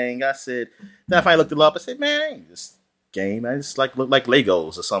anything. I said, then I finally looked it up. I said, "Man, this game, I just look like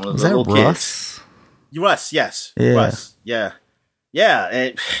Legos or something." Is that little Russ? Kids. Russ, yes, yeah. Russ, yeah.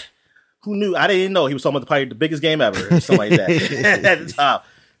 And who knew? I didn't know he was talking about probably the biggest game ever, or something like that at the time.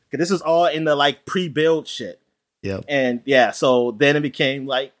 Because this was all in the like pre-build shit. Yep. And yeah, so then it became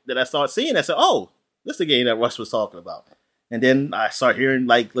like that. I started seeing. I said, "Oh, this is the game that Russ was talking about." And then I started hearing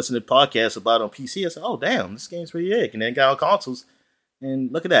listening to podcasts about it on PC. I said, "Oh, damn, this game's pretty big." And then got on consoles, and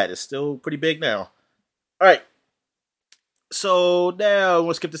look at that, it's still pretty big now. All right. So now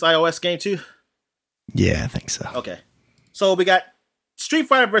we'll skip this iOS game too. Yeah, I think so. Okay. So we got Street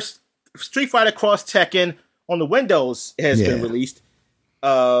Fighter Cross Tekken on the Windows has been released.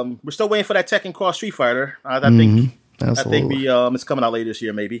 We're still waiting for that Tekken Cross Street Fighter. I think it's coming out later this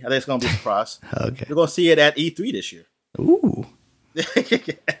year. Maybe I think it's gonna be a surprise. Okay. We're gonna see it at E3 this year. Ooh. Yeah.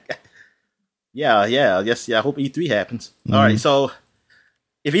 I hope E3 happens. All right. So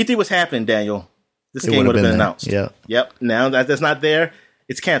if E3 was happening, Daniel, this game would have been announced. Yeah. Yep. Now that that's not there,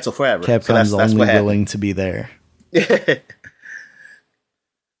 it's canceled forever. Capcom's so that's only willing to be there.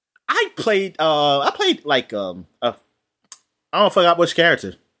 I played like I don't forgot which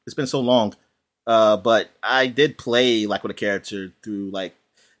character. It's been so long. But I did play like with a character through like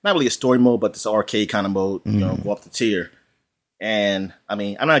not really a story mode, but this arcade kind of mode, you know, go up the tier. And I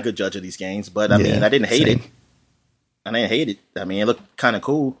mean, I'm not a good judge of these games, but I mean, I didn't hate it. I didn't hate it. I mean, it looked kind of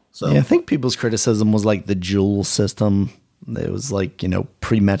cool. So yeah, I think people's criticism was like the Jewel system. It was like, you know,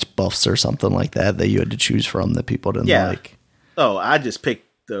 pre-match buffs or something like that you had to choose from that people didn't like. Oh, I just put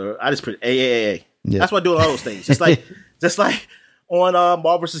AAA. Yeah. That's why I do all those things. Just like on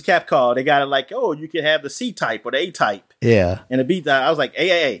Marvel vs. Capcom, they got it like, oh, you can have the C type or the A type. Yeah. And the B type, I was like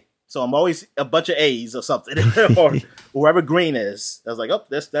AAA. So I'm always a bunch of A's or something, or wherever green is. I was like, oh,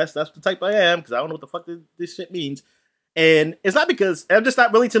 that's the type I am because I don't know what the fuck this shit means. And it's not because I'm just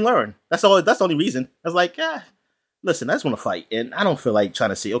not willing to learn. That's all. That's the only reason. I was like, listen, I just want to fight, and I don't feel like trying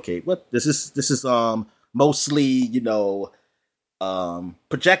to see. Okay, what this is mostly, you know,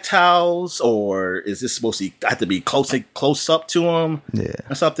 projectiles, or is this mostly got to be close up to them,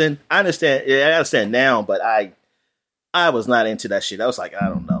 or something? I understand. Yeah, I understand now, but I was not into that shit. I was like, I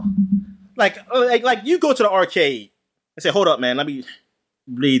don't know. Like you go to the arcade and say, hold up, man, let me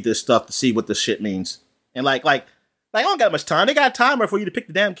read this stuff to see what this shit means, and like I don't got much time. They got a timer for you to pick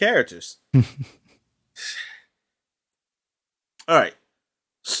the damn characters. All right.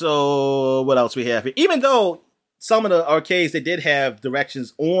 So what else we have here? Even though some of the arcades, they did have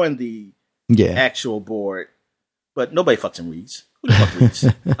directions on the actual board, but nobody fucking reads. Who the fuck reads?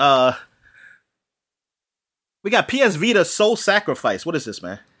 We got PS Vita Soul Sacrifice. What is this,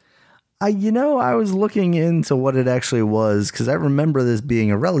 man? I was looking into what it actually was because I remember this being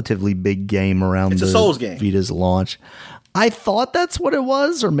a relatively big game around the Souls game. Vita's launch. I thought that's what it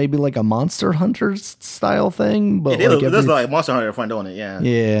was, or maybe like a Monster Hunter style thing. But it does look like Monster Hunter if I'm doing it, yeah.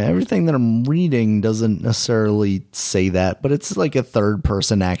 Yeah, everything that I'm reading doesn't necessarily say that, but it's like a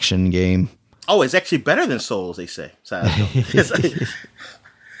third-person action game. Oh, it's actually better than Souls, they say. It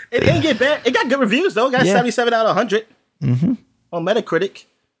didn't get bad. It got good reviews, though. It got 77 out of 100 on Metacritic.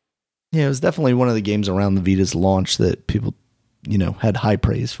 Yeah, it was definitely one of the games around the Vita's launch that people, had high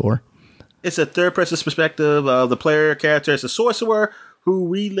praise for. It's a third-person perspective of the player character as a sorcerer who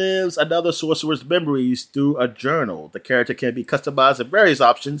relives another sorcerer's memories through a journal. The character can be customized in various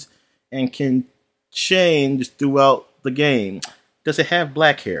options and can change throughout the game. Does it have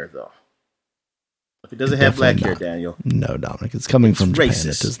black hair, though? If it doesn't have black hair, Daniel. No, Dominic. It's coming from Japan.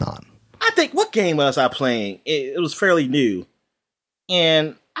 It does not. I think, what game was I playing? It was fairly new.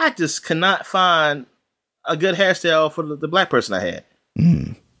 And I just could not find a good hairstyle for the black person I had.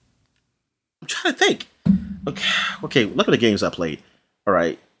 I'm trying to think. Okay, look at the games I played. All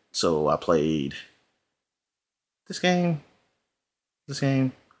right, so I played this game. Was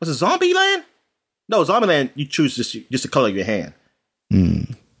it Zombieland? No, Zombieland, you choose just the color of your hand.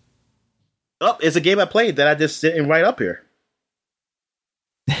 Oh, it's a game I played that I just didn't write up here.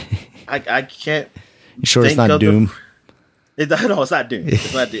 I can't. You sure it's not Doom? No, it's not Doom.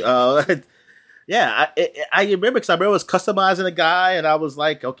 It's not Doom. Yeah, I remember because I remember I was customizing a guy, and I was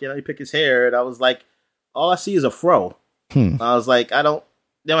like, okay, let me pick his hair, and I was like, all I see is a fro. I was like, they don't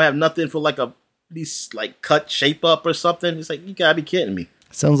have nothing for like at least like cut shape up or something. It's like, you gotta be kidding me.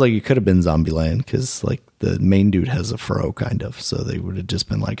 Sounds like you could have been Zombieland because like the main dude has a fro kind of, so they would have just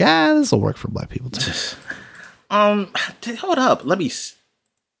been like, this will work for black people too. Hold up, let me.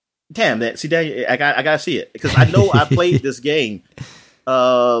 Damn that! See, Daniel, I gotta see it because I know I played this game.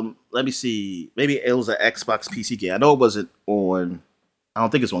 Let me see. Maybe it was an Xbox PC game. I know it wasn't on. I don't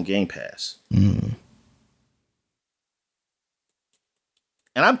think it's on Game Pass.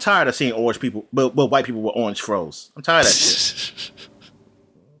 And I'm tired of seeing orange people, but white people with orange fros. I'm tired of that shit.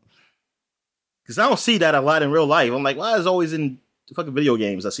 Because I don't see that a lot in real life. I'm like, why is it always in fucking video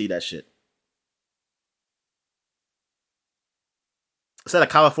games I see that shit? Is that a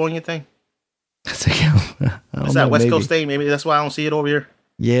California thing? Is that West Coast thing? Maybe that's why I don't see it over here.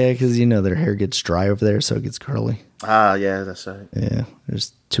 Yeah, because their hair gets dry over there, so it gets curly. Ah, yeah, that's right. Yeah,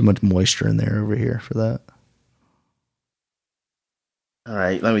 there's too much moisture in there over here for that. All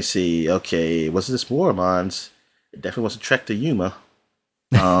right, let me see. Okay, was this Mormons? It definitely was a trek to Yuma.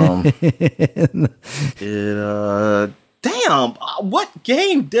 Damn, what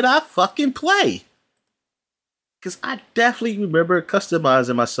game did I fucking play? Because I definitely remember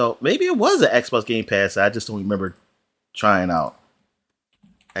customizing myself. Maybe it was an Xbox Game Pass. I just don't remember trying out.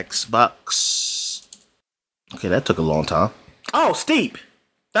 Xbox. Okay, that took a long time. Oh, Steep.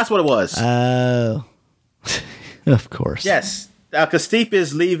 That's what it was. Oh. Of course. Yes. Because Steep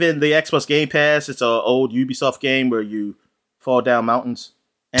is leaving the Xbox Game Pass. It's an old Ubisoft game where you fall down mountains.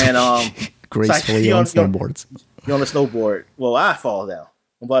 And gracefully on snowboards. You're on a snowboard. Well, I fall down.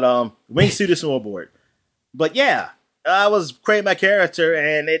 But wingsuit is snowboard. But yeah, I was creating my character,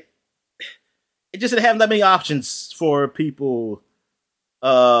 and it just didn't have that many options for people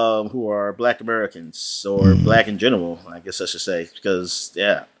who are Black Americans or Black in general, I guess I should say. Because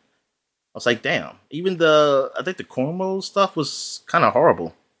I was like, damn. Even I think the cornrow stuff was kind of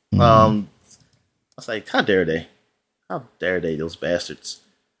horrible. I was like, how dare they? How dare they, those bastards?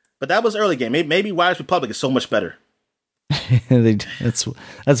 But that was early game. Maybe Riders Republic is so much better. That's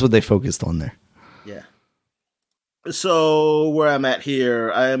what they focused on there. Yeah. So where I'm at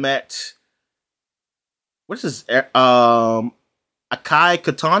here, I am at what is this? Akai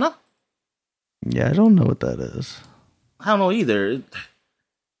Katana? Yeah, I don't know what that is. I don't know either.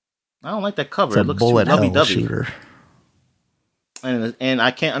 I don't like that cover. It's a bullet hell shooter. And I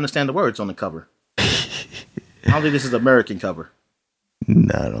can't understand the words on the cover. I don't think this is an American cover.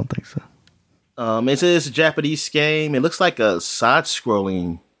 No, I don't think so. It's a Japanese game. It looks like a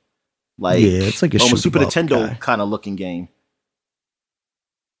side-scrolling, it's like a almost Super Nintendo kind of looking game.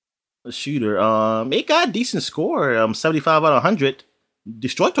 A shooter. It got a decent score. 75 out of 100.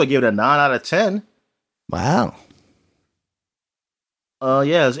 Destroy Toy gave it a 9 out of 10. Wow.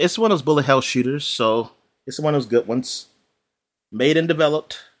 Yeah, it's one of those bullet hell shooters, so it's one of those good ones. Made and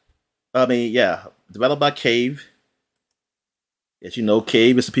developed. Developed by Cave. As you know,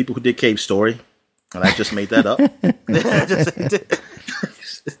 Cave is the people who did Cave Story. And I just made that up.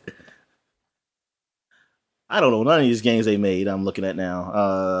 I don't know none of these games they made I'm looking at now.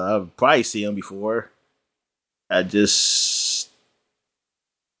 I've probably seen them before. These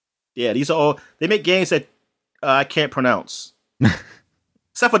are all, they make games that I can't pronounce.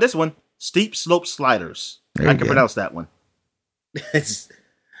 Except for this one, Steep Slope Sliders. I can pronounce that one.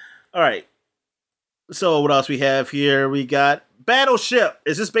 All right. So what else we have here? We got Battleship.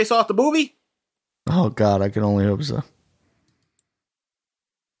 Is this based off the movie? Oh God, I can only hope so.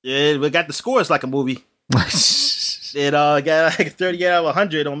 Yeah, we got the scores like a movie. It got like 38 out of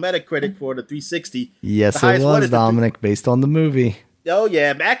 100 on Metacritic for the 360. Yes, it was, Dominic, based on the movie. Oh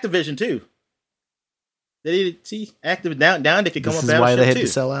yeah, Activision too. They see Activision down. They could come up. This is why they had to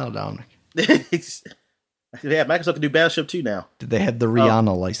sell out, Dominic. Yeah, Microsoft can do Battleship 2 now. Did they have the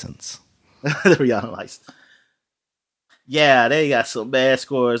Rihanna license? The Rihanna license. Yeah, they got some bad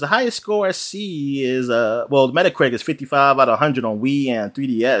scores. The highest score I see is the Metacritic is 55 out of 100 on Wii and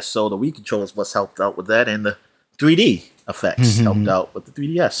 3DS. So the Wii controllers was helped out with that, and the 3D effects helped out with the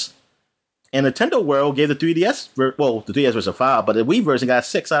 3DS. And Nintendo World gave the 3DS, the 3DS version 5, but the Wii version got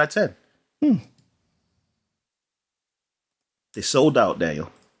 6 out of 10. They sold out,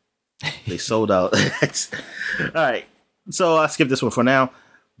 Daniel. They sold out. All right, so I'll skip this one for now.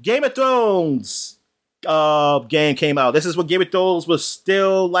 Game of Thrones game came out. This is when Game of Thrones was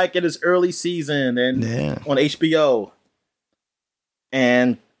still like in its early season and on HBO.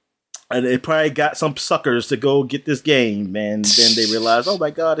 And they probably got some suckers to go get this game, and then they realized, oh my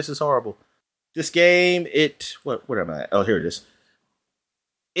god, this is horrible. This game, where am I? Oh, here it is.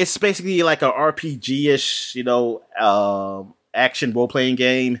 It's basically like a RPG-ish, action role-playing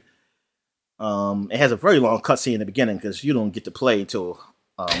game. It has a very long cutscene in the beginning because you don't get to play until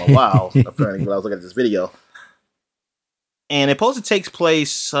a while, apparently, when I was looking at this video. And it supposedly takes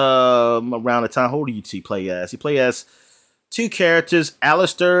place around the time, who do you play as? You play as two characters,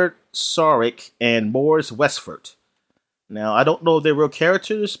 Alistair Soric and Mors Westford. Now, I don't know if they're real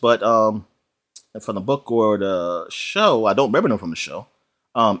characters, but from the book or the show, I don't remember them from the show.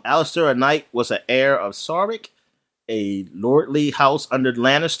 Alistair, a knight, was an heir of Soric, a lordly house under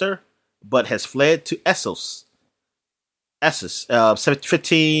Lannister, but has fled to Essos.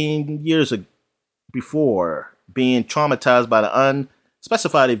 15 years before, being traumatized by the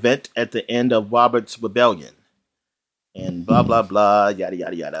unspecified event at the end of Robert's rebellion. And blah, blah, blah, yada,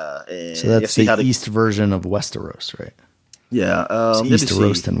 yada, yada. And so that's the East version of Westeros, right? Yeah.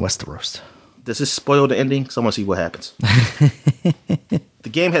 Easteros and Westeros. Does this spoil the ending? So I want to see what happens. The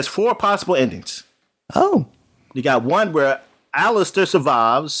game has 4 possible endings. Oh. You got one where Alistair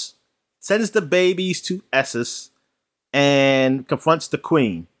survives, sends the babies to Essos, and confronts the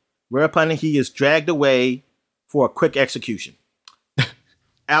queen, whereupon he is dragged away for a quick execution.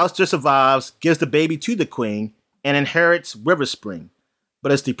 Alistair survives, gives the baby to the queen, and inherits Riverspring,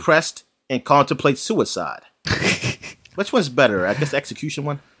 but is depressed and contemplates suicide. Which one's better? I guess the execution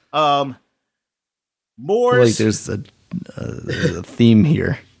one. Mors, there's a theme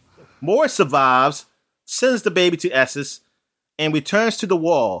here. Mors survives, sends the baby to Essos, and returns to the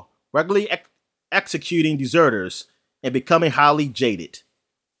wall, regularly executing deserters and becoming highly jaded.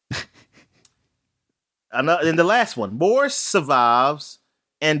 And the last one, Mors survives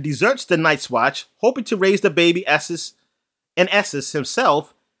and deserts the Night's Watch, hoping to raise the baby Essos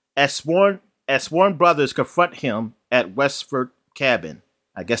himself as sworn brothers confront him at Westford Cabin.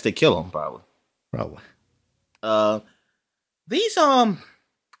 I guess they kill him, probably. These no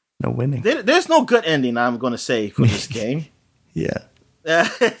winning. There's no good ending, I'm going to say, for this game. Yeah.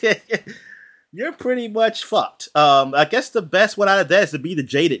 You're pretty much fucked. I guess the best one out of that is to be the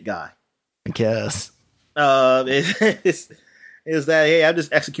jaded guy. I guess. Is that, hey, I'm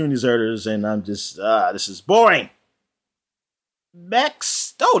just executing deserters and I'm just, this is boring.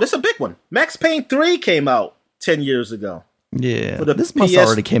 This is a big one. Max Payne 3 came out 10 years ago. Yeah. This must have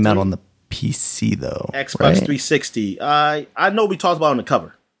already came out on the PC, though. Xbox 360. I know we talked about it on the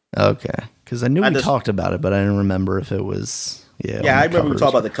cover. Okay. Because I knew we talked about it, but I didn't remember if it was, Yeah, I remember we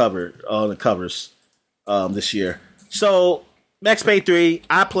talked about the covers this year. So, Max Payne 3,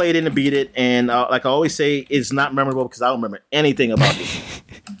 I played it and beat it, and like I always say, it's not memorable because I don't remember anything about this.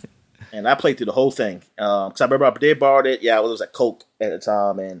 And I played through the whole thing. Because I remember I did borrow it. Yeah, it was at Coke at the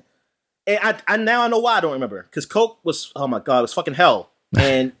time. And I now I know why I don't remember. Because Coke was, oh my God, it was fucking hell.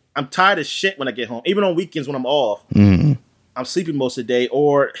 And I'm tired of shit when I get home. Even on weekends when I'm off. Mm-hmm. I'm sleeping most of the day.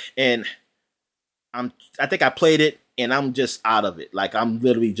 I think I played it and I'm just out of it. Like I'm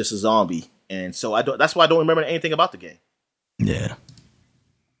literally just a zombie. And so that's why I don't remember anything about the game. Yeah.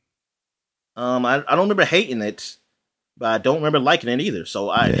 I don't remember hating it, but I don't remember liking it either.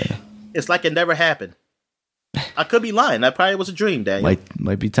 So it's like it never happened. I could be lying. That probably was a dream, Daniel.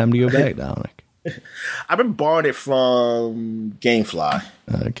 Might be time to go back, Dominic. I've been borrowing it from GameFly.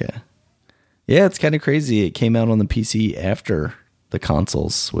 Okay. Yeah, it's kind of crazy. It came out on the PC after the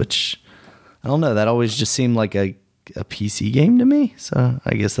consoles, which I don't know. That always just seemed like a PC game to me. So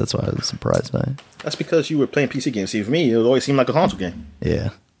I guess that's why I was surprised by it. That's because you were playing PC games. See, for me, it always seemed like a console game. Yeah.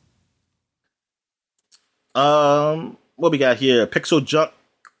 What we got here? Pixel Junk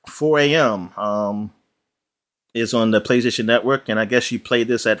 4 a.m. Is on the PlayStation Network, and I guess you played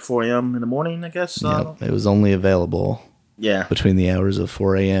this at 4 a.m. in the morning, I guess? Yep, it was only available between the hours of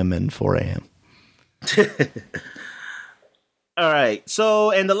 4 a.m. and 4 a.m. All All right. So,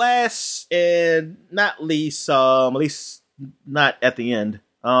 and the last and not least, at least not at the end,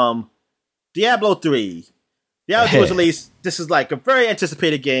 Diablo 3. Diablo 3 was released. This is like a very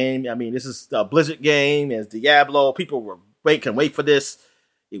anticipated game. I mean, this is a Blizzard game. It's Diablo. People can wait for this.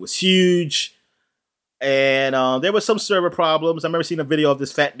 It was huge. And there was some server problems. I remember seeing a video of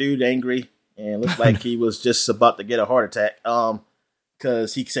this fat dude angry. And it looked like he was just about to get a heart attack.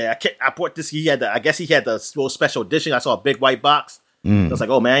 Because he said, I bought this. I guess he had the special edition. I saw a big white box. I was like,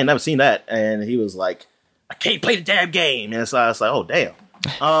 oh man, I ain't never seen that. And he was like, I can't play the damn game. And so I was like, oh damn.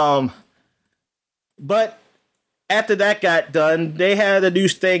 But after that got done, they had a new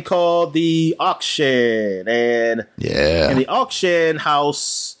thing called the auction. And the auction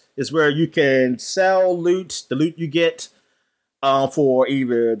house is where you can sell loot, the loot you get for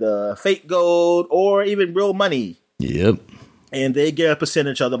either the fake gold or even real money. Yep. And they get a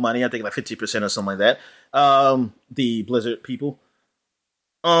percentage of the money. I think like 50% or something like that. The Blizzard people.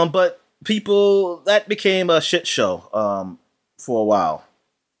 But people, that became a shit show for a while.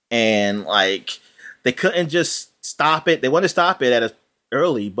 And like, they couldn't just stop it. They wanted to stop it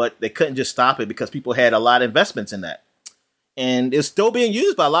early, but they couldn't just stop it because people had a lot of investments in that. And it's still being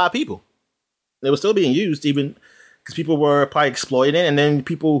used by a lot of people. It was still being used even because people were probably exploiting it. And then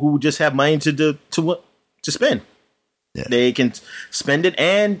people who just have money to spend. Yeah. They can spend it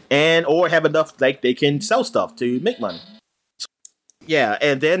and or have enough, like they can sell stuff to make money. So, yeah,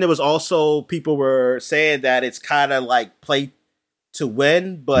 and then there was also people were saying that it's kind of like play to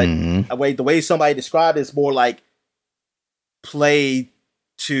win, but the way somebody described it is more like play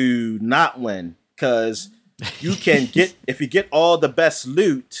to not win, because you can get if you get all the best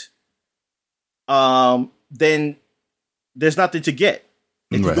loot, then there's nothing to get.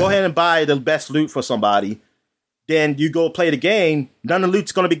 If you go ahead and buy the best loot for somebody, then you go play the game, none of the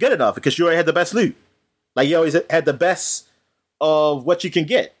loot's going to be good enough because you already had the best loot. Like, you always had the best of what you can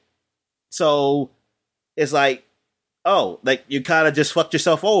get. So it's like, oh, like you kind of just fucked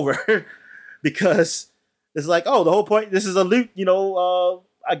yourself over because it's like, oh, the whole point, this is a loot,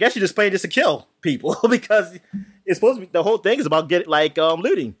 I guess you're just playing just to kill people because it's supposed to be, the whole thing is about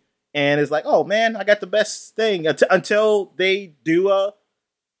looting. And it's like, oh man, I got the best thing until they do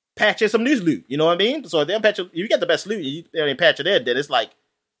patch in some new loot. You know what I mean? So if they patch, you get the best loot, they patch it in, then it's like,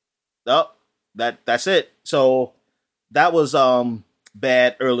 oh, that's it. So that was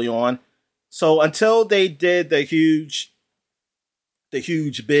bad early on. So until they did the huge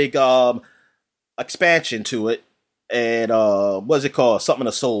big expansion to it, and what's it called? Something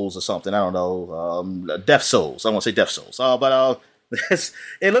of Souls or something. I don't know. Death Souls. I won't say Death Souls. But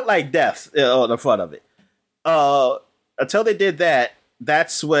it looked like death on the front of it. Until they did that,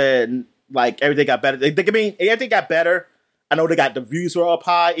 that's when like everything got better. Everything got better. I know the views were up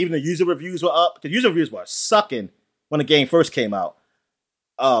high. Even the user reviews were up. The user reviews were sucking when the game first came out.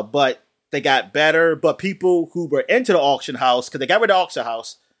 But they got better. But people who were into the auction house, because they got rid of the auction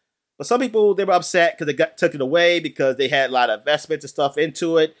house, but some people, they were upset because they took it away because they had a lot of investments and stuff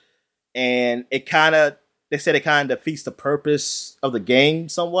into it. And they said it kind of defeats the purpose of the game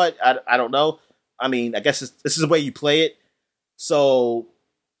somewhat. I don't know. I mean, I guess this is the way you play it. So,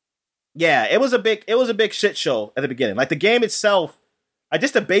 yeah, it was a big shit show at the beginning. Like the game itself,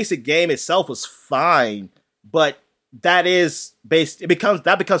 just the basic game itself was fine, but that becomes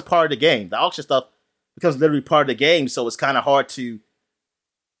part of the game. The auction stuff becomes literally part of the game, so it's kind of hard to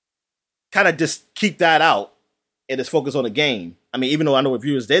kind of just keep that out and just focus on the game. I mean, even though I know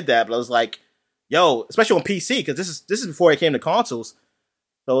reviewers did that, but I was like, yo, especially on PC, because this is before it came to consoles.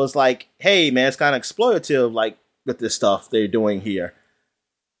 So it's like, hey man, it's kind of exploitative, like with this stuff they're doing here.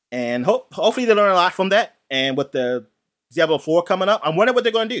 And hopefully they learn a lot from that. And with the Diablo 4 coming up, I'm wondering what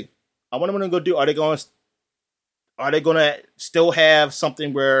they're going to do. I wonder what they're going to do. Are they going to still have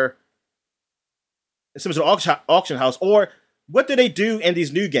something where it's similar to auction house, or what do they do in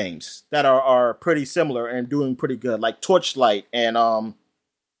these new games that are pretty similar and doing pretty good, like Torchlight and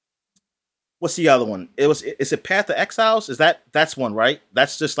what's the other one? Is it Path of Exiles? That's one, right?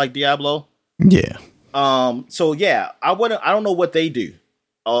 That's just like Diablo. Yeah. So yeah, I don't know what they do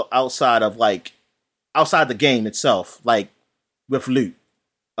outside the game itself, like with loot.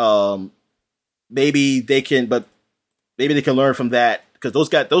 Maybe they can learn from that, because those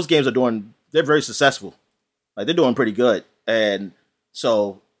games they're very successful. Like they're doing pretty good. And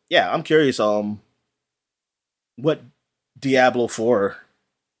so yeah, I'm curious what Diablo 4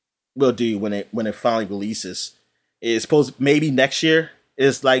 will do when it finally releases. It's supposed maybe next year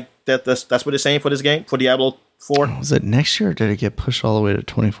is like that. That's what they're saying for this game, for Diablo 4. Was it next year, or did it get pushed all the way to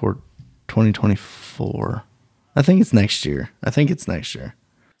 2024? I think it's next year.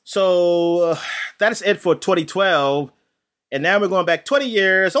 So that is it for 2012. And now we're going back 20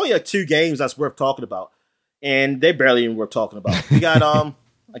 years. Only 2 games that's worth talking about. And they barely even worth talking about. We got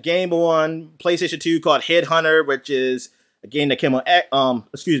a game on PlayStation 2 called Headhunter, which is a game that came on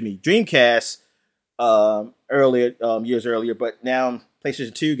Dreamcast years earlier, but now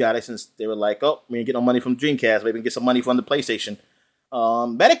PlayStation 2 got it since they were like, oh, we didn't get no money from Dreamcast, maybe we can get some money from the PlayStation.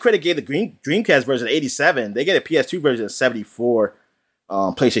 Metacritic gave the Dreamcast version 87. They get a PS2 version of 74.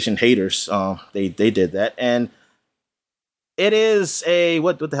 PlayStation haters, they did that, and it is a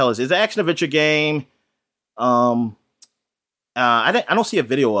what the hell is it? It's an action adventure game. I don't see a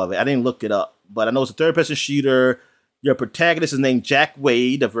video of it. I didn't look it up, but I know it's a third-person shooter. Your protagonist is named Jack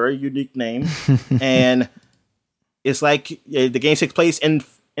Wade, a very unique name, and it's like the game takes place in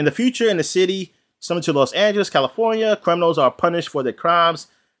the future in the city, similar to Los Angeles, California. Criminals are punished for their crimes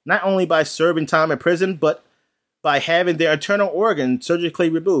not only by serving time in prison, but by having their internal organs surgically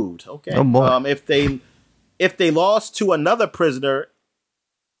removed. Okay, oh boy. If they lost to another prisoner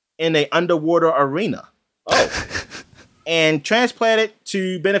in a underwater arena, and transplanted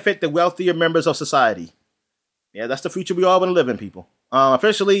to benefit the wealthier members of society. Yeah, that's the future we all want to live in, people.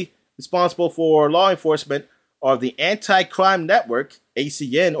 Officially responsible for law enforcement are the Anti-Crime Network,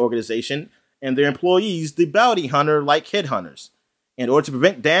 ACN organization, and their employees, the bounty hunter like headhunters. In order to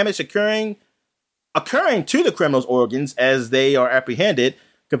prevent damage occurring to the criminals' organs as they are apprehended,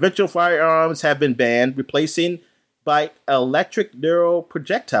 conventional firearms have been banned, replacing by electric neural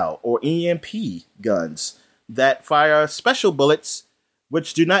projectile, or EMP, guns that fire special bullets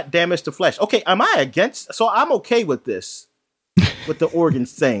which do not damage the flesh. Okay, am I against? So I'm okay with this, with the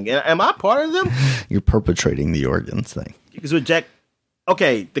organs thing. Am I part of them? You're perpetrating the organs thing. Because with Jack,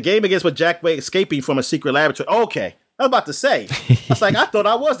 okay, the game begins with Jack Wade escaping from a secret laboratory. Okay, I was about to say. I was like, I thought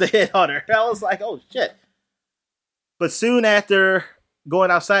I was the headhunter. I was like, oh shit. But soon after going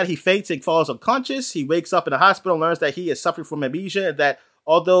outside, he faints and falls unconscious. He wakes up in the hospital and learns that he is suffering from amnesia, and that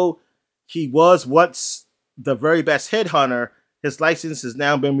although he was once the very best headhunter, his license has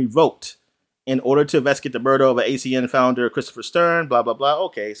now been revoked in order to investigate the murder of an ACN founder, Christopher Stern, blah, blah, blah.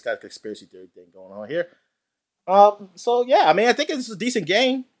 Okay, it's got a conspiracy theory thing going on here. So, yeah, I mean, I think it's a decent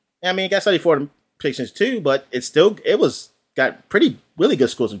game. I mean, it got 74 PlayStation 2, but got really good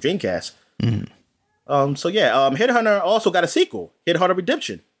scores on Dreamcast. Mm. So, yeah, Headhunter also got a sequel, Headhunter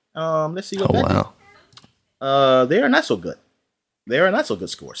Redemption. Let's see what that is. They are not so good. They are not so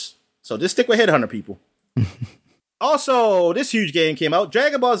good scores. So just stick with Headhunter, people. Also, this huge game came out.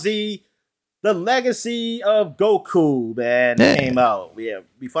 Dragon Ball Z, The Legacy of Goku, man, came out.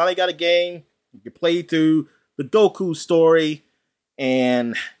 We finally got a game. You can play through the Goku story,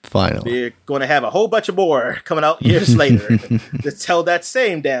 and finally, we're going to have a whole bunch of more coming out years later to tell that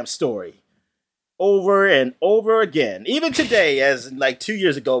same damn story over and over again. Even today, as like 2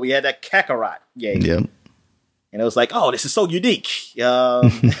 years ago, we had that Kakarot game. Yep. And it was like, oh, this is so unique.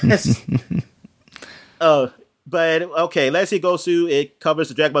 But okay, Legacy of Goku, it covers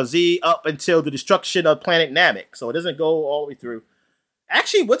the Dragon Ball Z up until the destruction of planet Namek. So it doesn't go all the way through.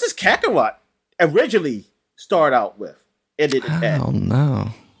 Actually, what does Kakarot originally start out with? I don't know.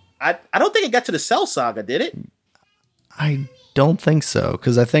 I don't think it got to the Cell Saga, did it? I don't think so,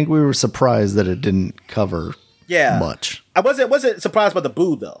 because I think we were surprised that it didn't cover much. I wasn't surprised by the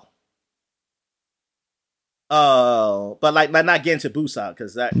Boo, though. But like not getting to Boo Saga,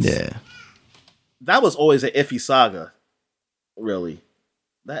 because that was always an iffy saga, really.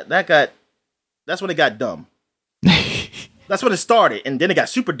 That's when it got dumb. That's when it started, and then it got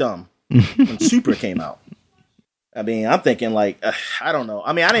super dumb when Super came out. I mean, I'm thinking like, I don't know.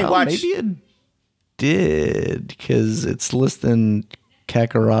 I mean, I didn't watch. Maybe it did, because it's listing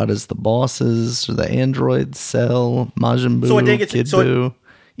Kakarot as the bosses, or the androids, Cell, Majin Buu, so it didn't get to, Kid Buu,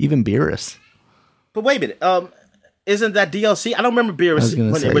 even Beerus. But wait a minute, isn't that DLC? I don't remember Beerus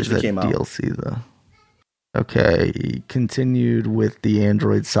when it originally came out. DLC though. Okay, continued with the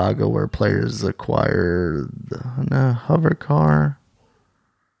Android Saga, where players acquire the hover car.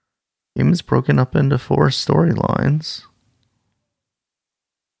 Game is broken up into 4 storylines.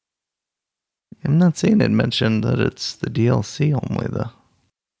 I'm not seeing it mentioned that it's the DLC only, though.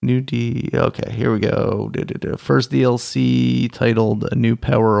 Okay, here we go. First DLC, titled A New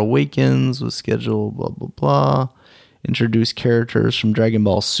Power Awakens, was scheduled, blah, blah, blah. Introduced characters from Dragon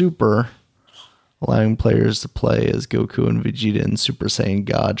Ball Super, allowing players to play as Goku and Vegeta in Super Saiyan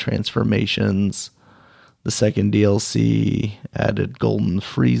God transformations. The second DLC added Golden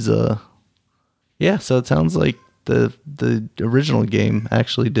Frieza. Yeah, so it sounds like the original game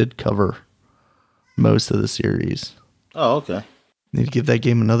actually did cover most of the series. Oh, okay. Need to give that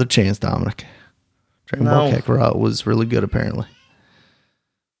game another chance, Dominic. Dragon Ball Kakarot was really good, apparently.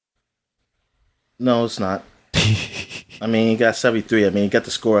 No, it's not. I mean, you got 73. I mean, you got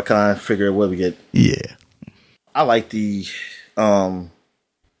the score. I kind of figure what we get. Yeah. I like the, I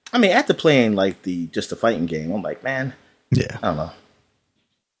mean, after playing like just the fighting game, I'm like, man, yeah, I don't know.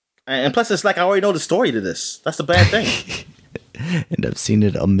 And plus, it's like I already know the story to this. That's the bad thing. And I've seen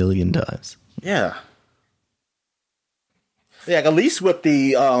it a million times. Yeah. Yeah, at least with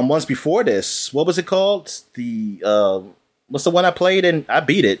the ones before this, what was it called? What's the one I played and I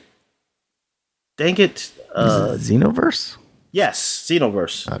beat it? Dang it. Is it Xenoverse? Yes,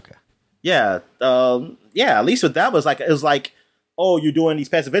 Xenoverse. Okay. Yeah. Yeah, at least with that it was like, oh, you're doing these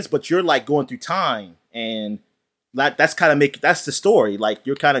past events, but you're like going through time, and that's the story. Like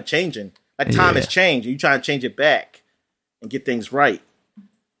you're kind of changing. Like time has changed. You're trying to change it back and get things right.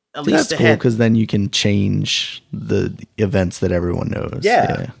 At least that's cool because then you can change the events that everyone knows.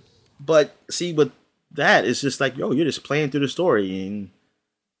 Yeah. But see, with that, it's just like, yo, you're just playing through the story and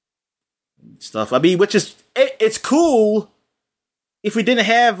stuff. I mean, which is it's cool if we didn't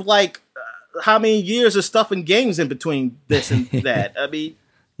have like how many years of stuff and games in between this and that. I mean,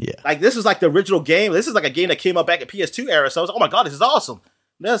 yeah, like this is like the original game. This is like a game that came out back in PS2 era. So I was like, oh my god, this is awesome.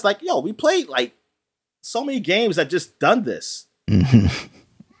 And then it's like, yo, we played like so many games that just done this. Mm-hmm.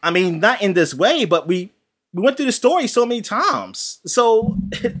 I mean, not in this way, but we went through the story so many times. So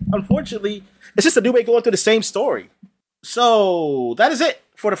unfortunately, it's just a new way going through the same story. So that is it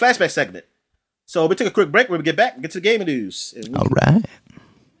for the flashback segment. So we took a quick break. When we get back, get to the gaming news. All right.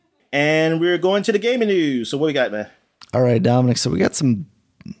 And we're going to the gaming news. So what we got, man? All right, Dominic. So we got some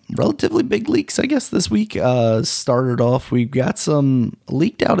relatively big leaks, I guess, this week. Started off, we've got some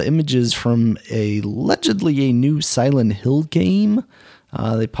leaked out images from allegedly a new Silent Hill game.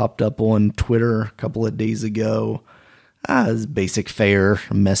 They popped up on Twitter a couple of days ago. It's basic fare,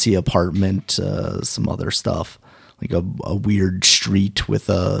 messy apartment, some other stuff. Like a weird street with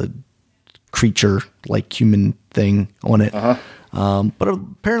a creature like human thing on it. But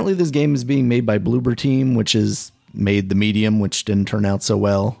apparently this game is being made by Bloober Team, which has made The Medium, which didn't turn out so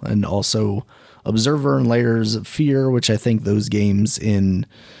well, and also Observer and Layers of Fear, which I think those games in,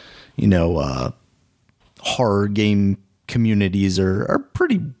 horror game communities are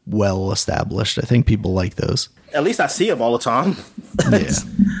pretty well established. I think people like those. At least I see them all the time. Yeah.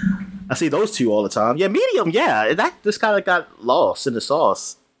 I see those two all the time. Yeah, Medium, yeah. That just kind of got lost in the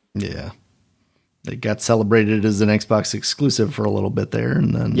sauce. Yeah. It got celebrated as an Xbox exclusive for a little bit there,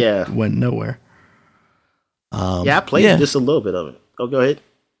 and then went nowhere. I played just a little bit of it. Oh, go ahead.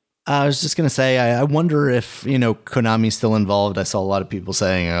 I was just going to say, I wonder if, Konami's still involved. I saw a lot of people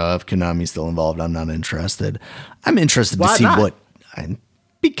saying, if Konami's still involved, I'm not interested. I'm interested to see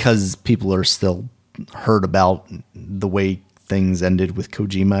because people are still hurt about the way things ended with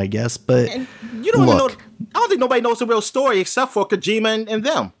Kojima, I guess. But and you don't even know. I don't think nobody knows the real story except for Kojima and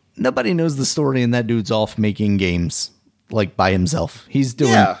them. Nobody knows the story, and that dude's off making games like by himself. He's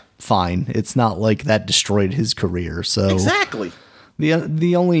doing fine. It's not like that destroyed his career. So exactly.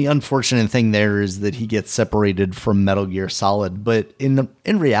 The only unfortunate thing there is that he gets separated from Metal Gear Solid, but in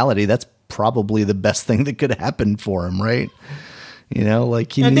reality, that's probably the best thing that could happen for him, right?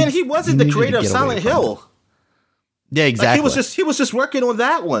 Then he wasn't the creator of Silent Hill. Yeah, exactly. Like he was just working on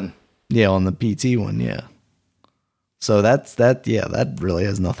that one. Yeah, on the PT one, yeah. So that really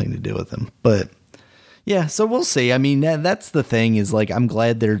has nothing to do with him. But yeah, so we'll see. I mean, that's the thing is like, I'm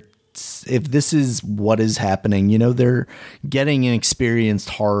glad if this is what is happening, they're getting an experienced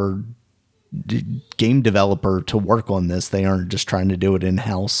horror game developer to work on this. They aren't just trying to do it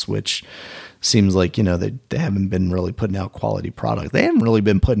in-house, which seems like, they haven't been really putting out quality product. They haven't really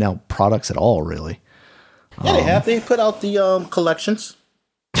been putting out products at all, really. Yeah, they have. They put out the collections.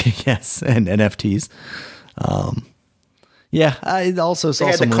 Yes, and NFTs. Yeah, I also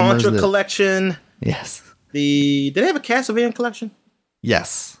saw some rumors. They had the Contra collection. Yes. Did they have a Castlevania collection?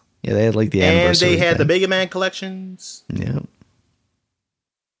 Yes. Yeah, they had like the anniversary and they had thing. the Mega Man collections. Yeah.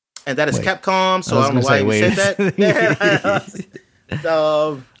 And that is Capcom, so I don't know why you said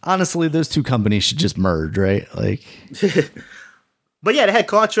that. Honestly, those two companies should just merge, right? Like, but yeah, they had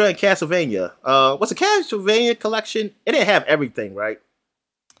Contra and Castlevania. What's the Castlevania collection? It didn't have everything, right?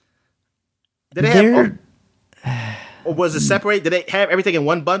 Did they have? Or was it separate? Did they have everything in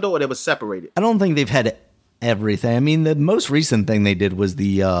one bundle, or it was separated? I don't think they've had everything. I mean, the most recent thing they did was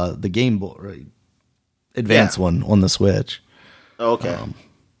the Game Boy Advance one on the Switch. Okay,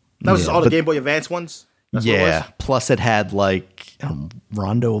 that was all the Game Boy Advance ones. That's plus it had like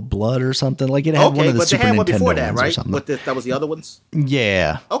Rondo of Blood or something. Like it had one of the Super Nintendo before that, right? That was the other ones.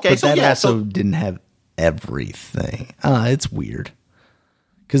 Yeah. Okay, but that also didn't have everything. It's weird.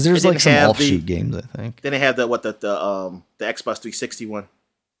 Because there's like some offshoot games, I think. Then they have the Xbox 360 one.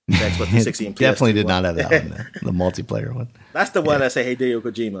 The Xbox 360 and PS2 definitely did not have that one. The multiplayer one. That's the one that say Hideo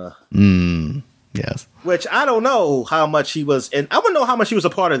Kojima. Yes. Which I don't know how much he was, and I would know how much he was a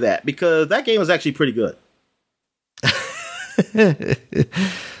part of that because that game was actually pretty good.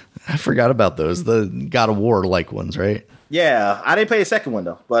 I forgot about those. The God of War like ones, right? Yeah, I didn't play the second one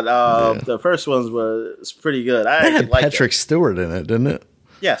though, but the first one was pretty good. I had Patrick Stewart in it, didn't it?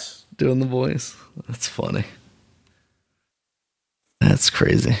 Yes, doing the voice. That's funny. That's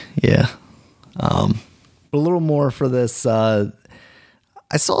crazy. Yeah. A little more for this.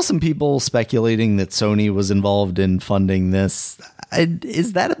 I saw some people speculating that Sony was involved in funding this.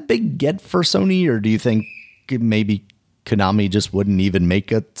 Is that a big get for Sony, or do you think maybe Konami just wouldn't even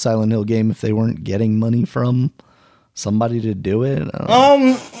make a Silent Hill game if they weren't getting money from somebody to do it?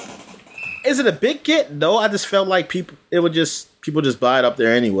 Is it a big get? No, I just felt like people just buy it up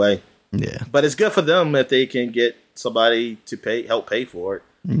there anyway. Yeah, but it's good for them if they can get somebody to help pay for it.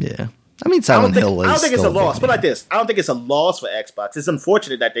 Yeah, I mean, Silent Hill is. I don't think it's a loss. But like this, I don't think it's a loss for Xbox. It's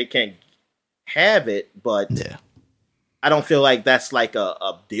unfortunate that they can't have it, but yeah, I don't feel like that's like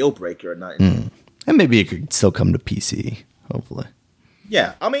a deal breaker or nothing. And maybe it could still come to PC, hopefully.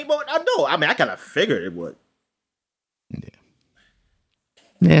 Yeah, I mean, but I kind of figured it would.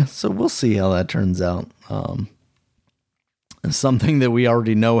 Yeah, so we'll see how that turns out. Something that we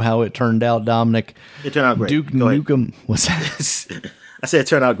already know how it turned out, Dominic. It turned out great. Duke Nukem. What's that? I said it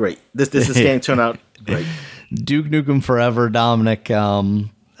turned out great. This game turned out great. Duke Nukem Forever, Dominic.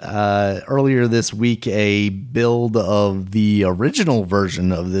 Earlier this week, a build of the original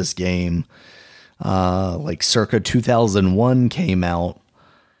version of this game, like circa 2001, came out,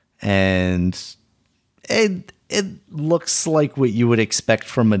 and it looks like what you would expect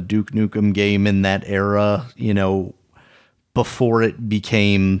from a Duke Nukem game in that era, you know, before it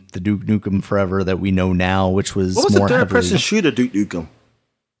became the Duke Nukem Forever that we know now, which was what was more the third-person shooter Duke Nukem?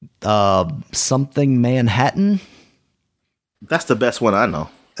 Something Manhattan. That's the best one I know.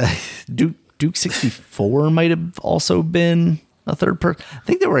 Duke 64 might have also been a third person. I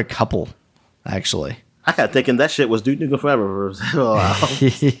think there were a couple, actually. I got thinking that shit was Duke Nukem Forever for a while.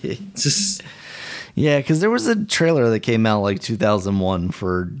 Yeah, because there was a trailer that came out like 2001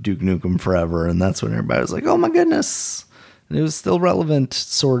 for Duke Nukem Forever, and that's when everybody was like, oh my goodness. And it was still relevant,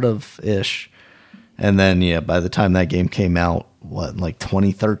 sort of ish. And then, yeah, by the time that game came out, like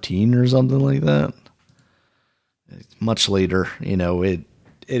 2013 or something like that? Much later, you know, it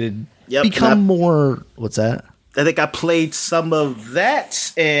had become more. What's that? I think I played some of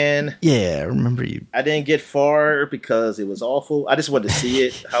that, and yeah, I remember I didn't get far because it was awful. I just wanted to see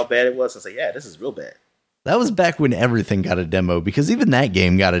it, how bad it was. I was like, yeah, this is real bad. That was back when everything got a demo, because even that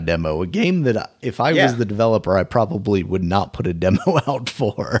game got a demo. A game that if I was the developer, I probably would not put a demo out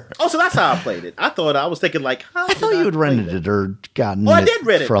for. Oh, so that's how I played it. I was thinking like, I thought you had rented it or gotten it. Oh, I did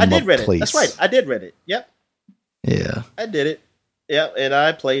rent it. From I did rent place. it. That's right. I did rent it. Yep. Yeah. I did it. Yep. And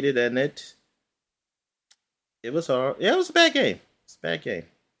I played it, and it was hard. Yeah, it was a bad game. It's a bad game.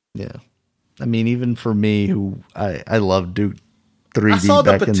 Yeah. I mean, even for me, who I love Duke 3D. I saw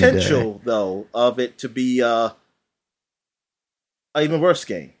the back potential in the day, though of it to be an even worse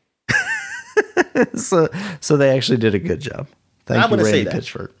game. so they actually did a good job. Thank you, Randy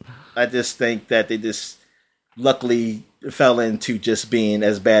Pitchford. I just think that they just luckily fell into just being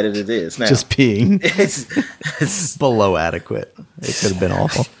as bad as it is now. Just being it's below adequate. It could have been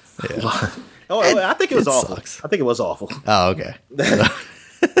awful. Yeah. I think it was awful. Sucks. I think it was awful. Oh, okay. But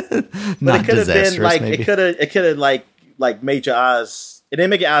Not it could have been like maybe. it could have like made your eyes. It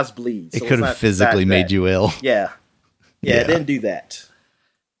didn't make your eyes bleed. So it could have physically made you ill. Yeah, it didn't do that.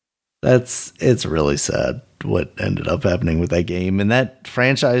 It's really sad what ended up happening with that game, and that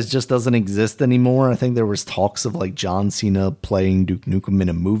franchise just doesn't exist anymore. I think there was talks of like John Cena playing Duke Nukem in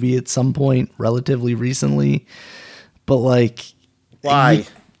a movie at some point relatively recently, but like why?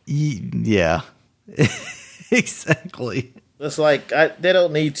 Yeah, exactly. It's like they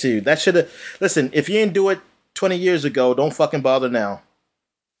don't need to. That should have. Listen, if you didn't do it 20 years ago, don't fucking bother now.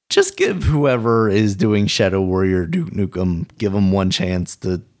 Just give whoever is doing Shadow Warrior Duke Nukem, give them one chance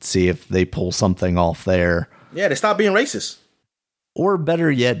to see if they pull something off there. Yeah, they stop being racist. Or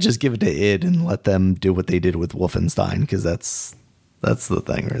better yet, just give it to id and let them do what they did with Wolfenstein, because that's the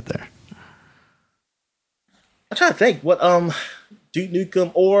thing right there. I'm trying to think what Duke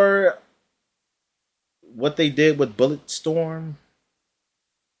Nukem or what they did with Bulletstorm.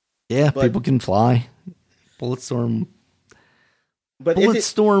 Yeah, people can fly. Bulletstorm. But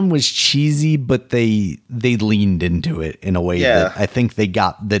Bulletstorm was cheesy, but they leaned into it in a way that I think they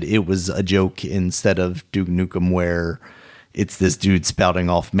got that it was a joke instead of Duke Nukem, where it's this dude spouting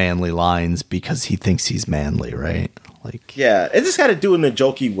off manly lines because he thinks he's manly, right? Like, yeah, it just got to do it in a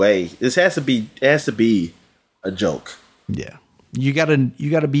jokey way. It has to be a joke. Yeah. You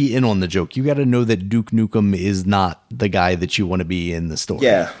gotta be in on the joke. You gotta know that Duke Nukem is not the guy that you want to be in the story.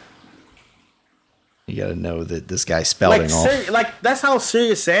 Yeah. You gotta know that this guy's spouting off. Like that's how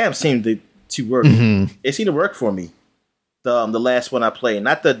Serious Sam seemed to work. Mm-hmm. It seemed to work for me. The last one I played,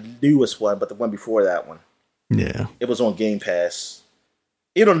 not the newest one, but the one before that one. Yeah, it was on Game Pass.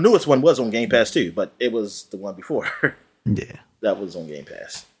 The newest one was on Game Pass too, but it was the one before. Yeah, that was on Game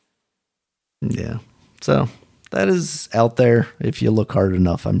Pass. Yeah, so that is out there. If you look hard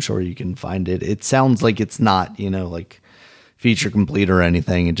enough, I'm sure you can find it. It sounds like it's not, like feature complete or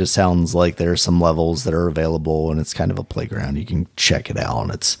anything. It just sounds like there are some levels that are available and it's kind of a playground. You can check it out.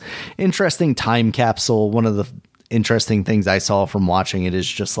 And it's interesting time capsule. One of the interesting things I saw from watching it is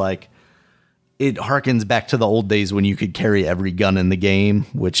just like, it harkens back to the old days when you could carry every gun in the game,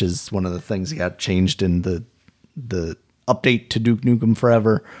 which is one of the things that got changed in the update to Duke Nukem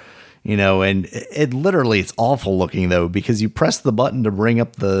Forever. And it literally, it's awful looking though, because you press the button to bring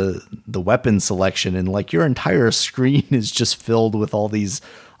up the weapon selection and like your entire screen is just filled with all these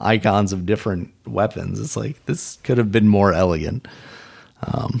icons of different weapons. It's like, this could have been more elegant.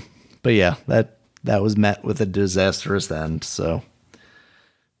 But yeah, that was met with a disastrous end. So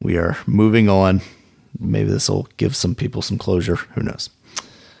we are moving on. Maybe this will give some people some closure. Who knows?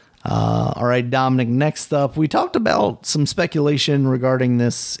 All right, Dominic, next up, we talked about some speculation regarding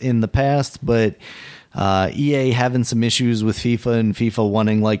this in the past, but EA having some issues with FIFA and FIFA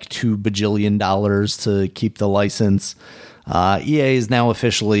wanting like $2 bajillion to keep the license. EA has now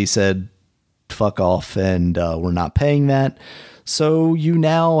officially said, fuck off, and we're not paying that. So you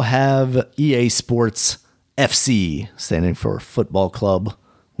now have EA Sports FC, standing for Football Club,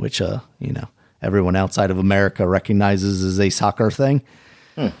 which, everyone outside of America recognizes as a soccer thing.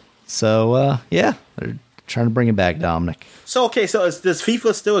 So, yeah, they're trying to bring it back, Dominic. So, okay, does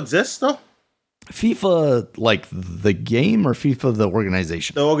FIFA still exist, though? FIFA, like the game, or FIFA the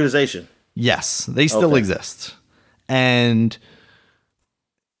organization? The organization. Yes, they still exist. And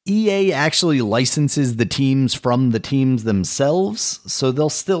EA actually licenses the teams from the teams themselves, so they'll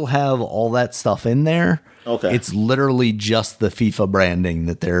still have all that stuff in there. Okay. It's literally just the FIFA branding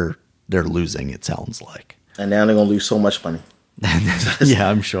that they're losing, it sounds like. And now they're going to lose so much money. Yeah,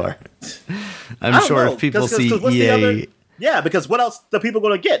 I'm sure. I'm sure if people see EA... because what else are people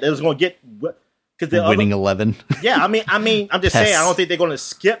going to get? They're going to get... Winning 11. Yeah, I mean, I'm just saying, I don't think they're going to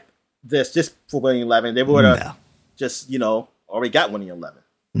skip this just for Winning 11. They would have just, already got Winning 11.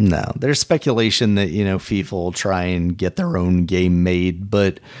 No, there's speculation that, FIFA will try and get their own game made,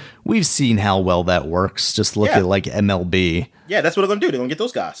 but we've seen how well that works. Just look at like MLB. Yeah, that's what they're going to do. They're going to get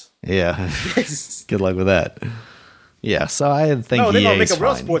those guys. Yeah. Good luck with that. Yeah, so I think they're going to make a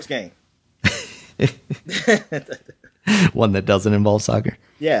real real sports game. One that doesn't involve soccer.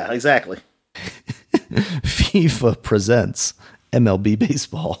 Yeah, exactly. FIFA presents MLB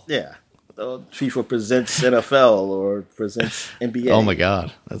baseball. Yeah. FIFA presents NFL or presents NBA. Oh my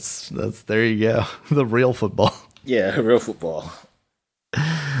God. That's there you go. The real football. Yeah, real football.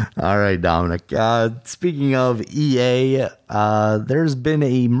 All right, Dominic. Speaking of EA, there's been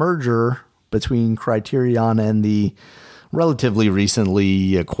a merger between Criterion and the relatively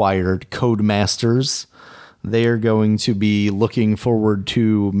recently acquired Codemasters. They are going to be looking forward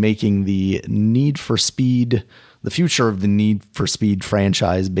to making the future of the Need for Speed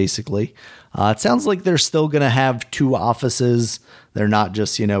franchise, basically. It sounds like they're still going to have 2 offices. They're not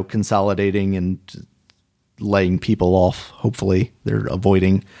just, consolidating and laying people off. Hopefully, they're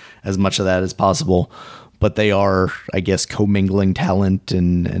avoiding as much of that as possible. But they are, I guess, commingling talent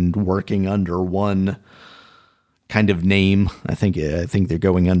and working under one kind of name. I think they're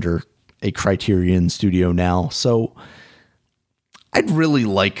going under a Criterion studio now. So I'd really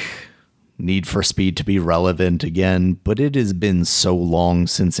like Need for Speed to be relevant again, but it has been so long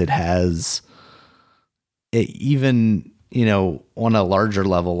since it has. Even, on a larger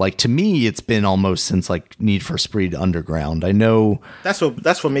level, like to me, it's been almost since like Need for Speed Underground. I know that's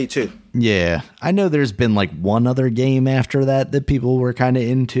for me too. Yeah, I know there's been like one other game after that people were kind of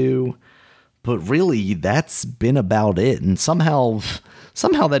into, but really that's been about it. And somehow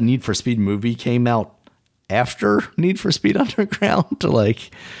that Need for Speed movie came out after Need for Speed Underground.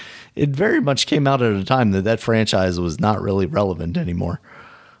 Like, it very much came out at a time that franchise was not really relevant anymore.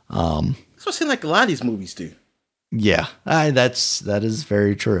 That's what it seems like a lot of these movies do. Yeah, that is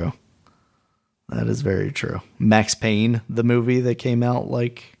very true. That is very true. Max Payne, the movie that came out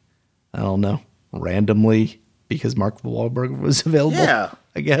like, I don't know, randomly because Mark Wahlberg was available. Yeah,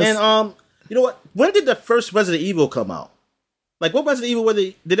 I guess. And you know what? When did the first Resident Evil come out? Like, what Resident Evil were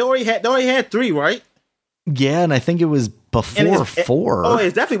they? They already had 3, right? Yeah, and I think it was before 4. Oh,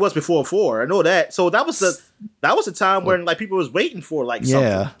 it definitely was before 4. I know that. So that was the time when like people was waiting for like something.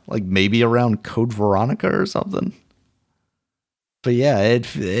 Yeah, like maybe around Code Veronica or something. But yeah,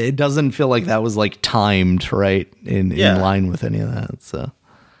 it doesn't feel like that was like timed right in line with any of that. So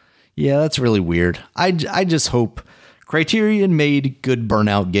yeah, that's really weird. I just hope Criterion made good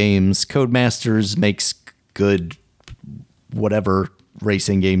Burnout games. Codemasters makes good whatever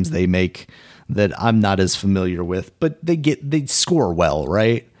racing games they make that I'm not as familiar with, but they score well,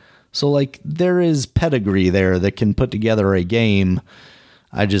 right? So like there is pedigree there that can put together a game.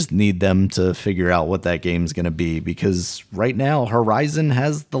 I just need them to figure out what that game's going to be, because right now Horizon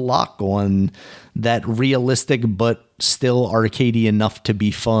has the lock on that realistic but still arcadey enough to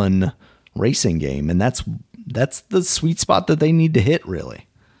be fun racing game, and that's the sweet spot that they need to hit, really.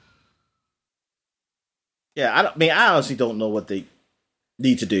 Yeah, I honestly don't know what they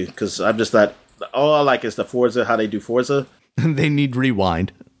need to do, because I'm just not. All I like is the Forza, how they do Forza. They need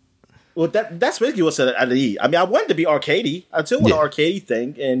Rewind. Well, that's basically what's at the. I mean, I wanted to be arcadey. I still want an arcadey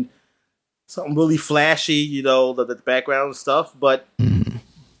thing and something really flashy, you know, the background and stuff. But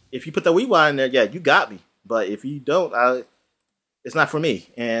if you put the Rewind in there, yeah, you got me. But if you don't, it's not for me.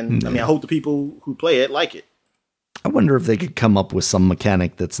 And I mean, I hope the people who play it like it. I wonder if they could come up with some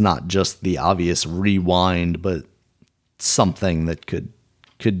mechanic that's not just the obvious rewind, but something that could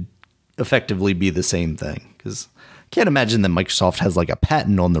effectively be the same thing. Because can't imagine that Microsoft has like a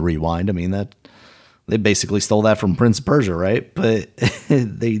patent on the rewind. I mean, that they basically stole that from Prince of Persia, right? But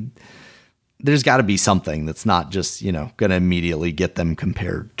there's got to be something that's not just, you know, going to immediately get them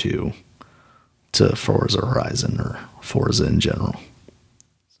compared to Forza Horizon or Forza in general.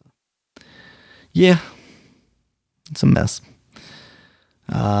 So, yeah, it's a mess.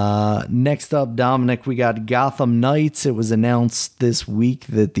 Next up, Dominic, we got Gotham Knights. It was announced this week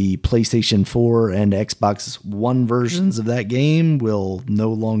that the PlayStation 4 and Xbox One versions of that game will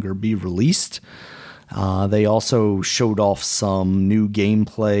no longer be released. They also showed off some new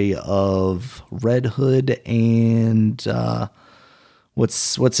gameplay of Red Hood and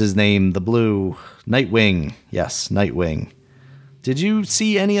what's his name? The blue Nightwing. Yes, Nightwing. Did you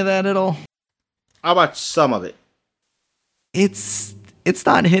see any of that at all? I watched some of it. It's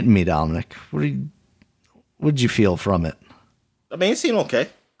not hitting me, Dominic. What did you feel from it? I mean, it seemed okay.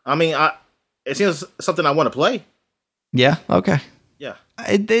 I mean, it seems something I want to play. Yeah. Okay. Yeah.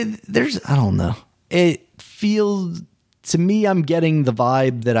 I don't know. It feels to me, I'm getting the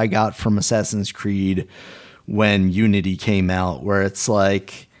vibe that I got from Assassin's Creed when Unity came out, where it's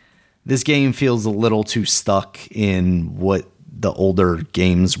like this game feels a little too stuck in what the older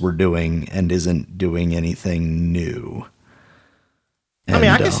games were doing and isn't doing anything new. I mean,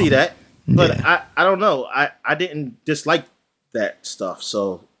 I can see that, but yeah. I don't know. I didn't dislike that stuff,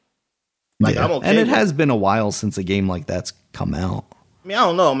 so like I'm okay. And it has been a while since a game like that's come out. I mean, I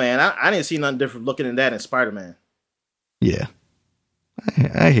don't know, man. I didn't see nothing different looking at that in Spider-Man. Yeah,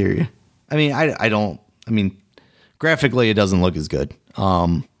 I hear you. I mean, I don't. I mean, graphically, it doesn't look as good.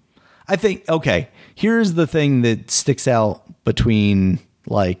 I think here's the thing that sticks out between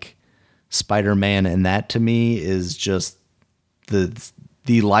like Spider-Man and that to me is just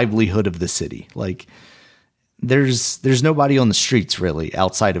the livelihood of the city. Like there's nobody on the streets really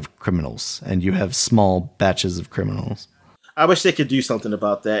outside of criminals, and you have small batches of criminals. I wish they could do something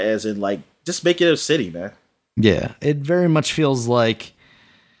about that, as in like just make it a city, man. Yeah, it very much feels like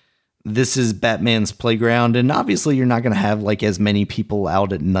this is Batman's playground, and obviously you're not going to have like as many people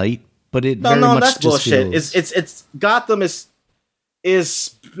out at night, but it very much that's just bullshit. Feels... It's Gotham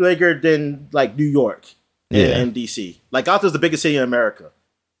is bigger than like New York. And DC. Like, Gotham's the biggest city in America.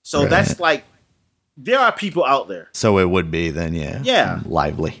 So that's like, there are people out there. So it would be then, yeah. Yeah.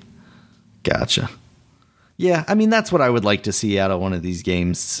 Lively. Gotcha. Yeah, I mean, that's what I would like to see out of one of these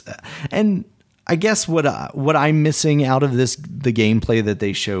games. And I guess what I'm missing out of the gameplay that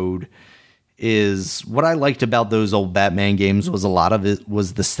they showed is what I liked about those old Batman games was a lot of it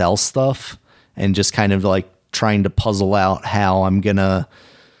was the stealth stuff and just kind of like trying to puzzle out how I'm going to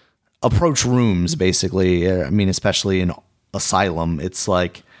approach rooms, basically. I mean, especially in Asylum, it's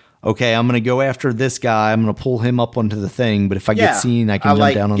like, okay, I'm going to go after this guy. I'm going to pull him up onto the thing, but if I get seen, I can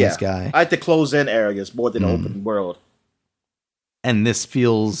jump down on this guy. I like to close in areas more than open world. And this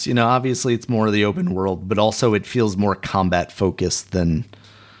feels, obviously it's more of the open world, but also it feels more combat focused than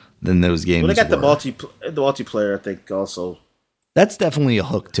those games. Well, they got the multiplayer, I think, also. That's definitely a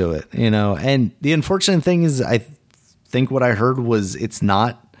hook to it, And the unfortunate thing is, I think what I heard was it's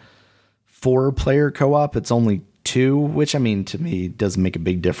not 4-player co-op. It's only 2, which I mean to me doesn't make a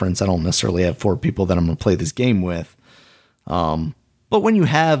big difference. I don't necessarily have 4 people that I'm going to play this game with. But when you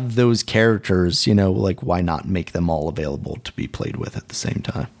have those characters, like why not make them all available to be played with at the same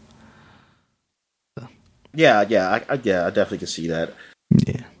time? So. I definitely can see that.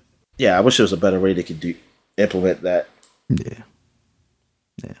 Yeah. I wish there was a better way they could implement that. Yeah.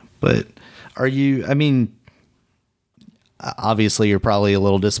 But obviously you're probably a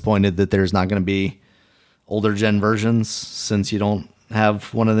little disappointed that there's not going to be older gen versions since you don't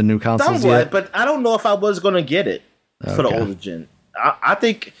have one of the new consoles yet. But I don't know if I was going to get it for the older gen. I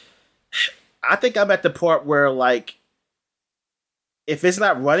think I'm at the part where, like, if it's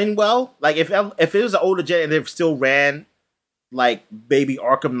not running well, like if it was an older gen and it still ran like Baby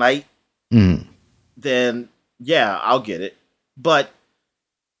Arkham Knight, then yeah, I'll get it. But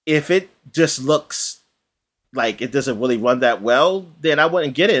if it just looks like it doesn't really run that well, then I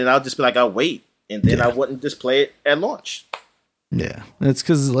wouldn't get it, and I'll just be like, I'll wait, and then I wouldn't just play it at launch. Yeah, it's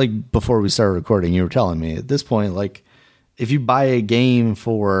because, like, before we started recording, you were telling me at this point, like, if you buy a game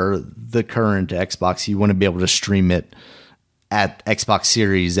for the current Xbox, you want to be able to stream it at Xbox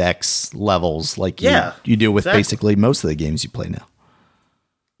Series X levels, like you do with basically most of the games you play now.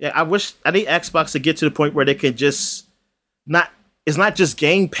 Yeah, I need Xbox to get to the point where they can just it's not just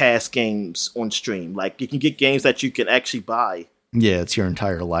Game Pass games on stream. Like, you can get games that you can actually buy. Yeah, it's your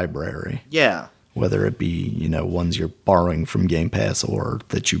entire library. Yeah. Whether it be, ones you're borrowing from Game Pass or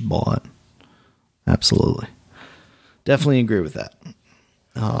that you bought. Absolutely. Definitely agree with that.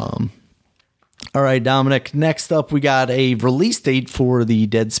 All right, Dominic. Next up, we got a release date for the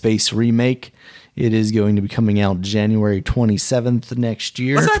Dead Space remake. It is going to be coming out January 27th next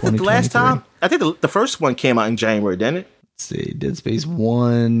year. Was that the last time? I think the first one came out in January, didn't it? Let's see. Dead Space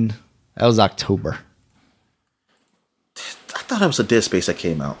 1. That was October. I thought it was a Dead Space that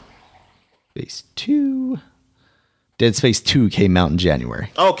came out. Space 2. Dead Space 2 came out in January.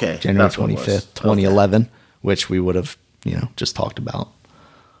 Okay. January 25th, 2011, which we would have, just talked about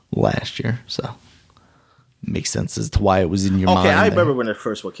last year. So makes sense as to why it was in your mind. Okay, I remember when the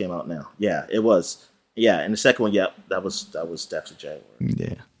first one came out now. Yeah, it was. Yeah, and the second one, that was definitely January.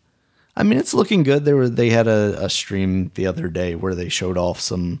 Yeah. I mean, it's looking good. They had a stream the other day where they showed off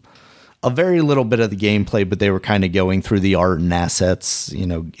a very little bit of the gameplay, but they were kind of going through the art and assets,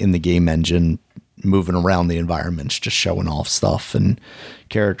 in the game engine, moving around the environments, just showing off stuff and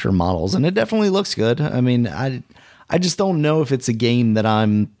character models. And it definitely looks good. I mean, I just don't know if it's a game that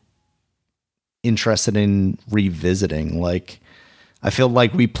I'm interested in revisiting. Like, I feel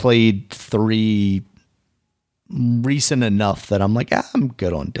like we played 3 recent enough that I'm like, I'm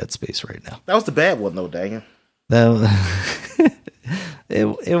good on Dead Space right now. That was the bad one, though, dang it.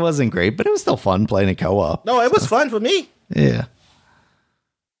 It wasn't great, but it was still fun playing a co-op. No, it was fun for me. Yeah.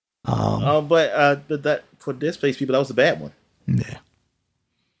 But that for Dead Space people, that was the bad one. Yeah.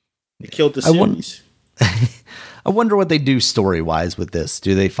 It killed the series. I wonder what they do story-wise with this.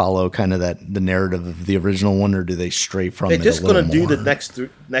 Do they follow kind of the narrative of the original one, or do they stray from it? They're just going to do the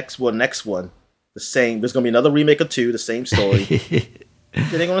next one the same. There's going to be another remake of 2, the same story. Then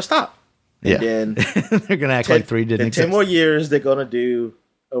they're going to stop. Yeah. And then they're going to act like 3 didn't exist. 10 more years, they're going to do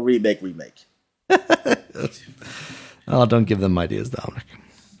a remake. Oh, don't give them ideas, Dominic.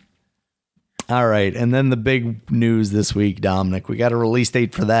 All right. And then the big news this week, Dominic, we got a release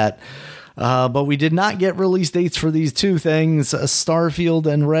date for that. But we did not get release dates for these 2 things, Starfield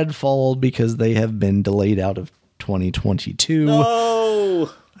and Redfall, because they have been delayed out of 2022. No!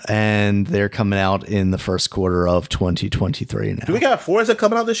 And they're coming out in the first quarter of 2023 now. Do we got Forza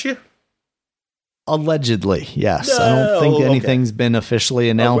coming out this year? Allegedly, yes. No! I don't think anything's been officially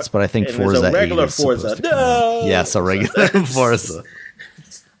announced, but I think Forza 8 is regular Forza. No! Yes, a regular Forza.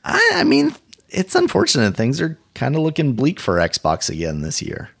 I mean, it's unfortunate. Things are kind of looking bleak for Xbox again this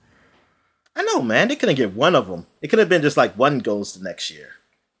year. I know, man. They couldn't get one of them. It could have been just like one goes to next year.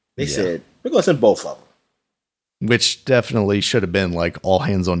 They said, we're going to send both of them. Which definitely should have been like all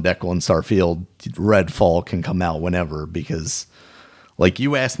hands on deck on Starfield. Redfall can come out whenever, because like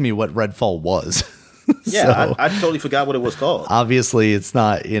you asked me what Redfall was. Yeah, so, I totally forgot what it was called. Obviously, it's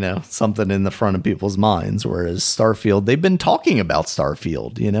not, something in the front of people's minds, whereas Starfield, they've been talking about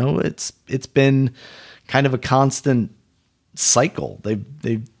Starfield, it's been kind of a constant cycle.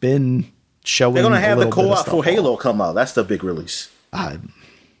 They've been showing. They're going to have the co-op for Halo come out. That's the big release.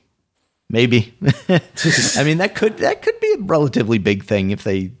 Maybe. I mean, that could be a relatively big thing if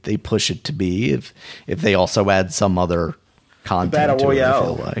they push it to be, if they also add some other content Battle to Royale. it, I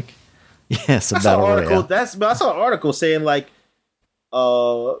feel like. Yes, a Battle Royale. I saw an article saying like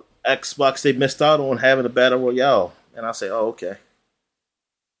Xbox, they missed out on having a Battle Royale. And I say, oh, okay.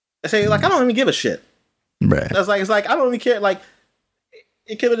 I say, like, I don't even give a shit. Right. It's like I don't even care. Like,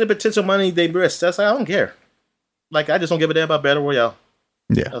 it could be the potential money they risk. That's like, I don't care. Like, I just don't give a damn about Battle Royale.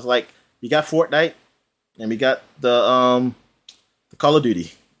 Yeah. I was like, you got Fortnite, and we got the Call of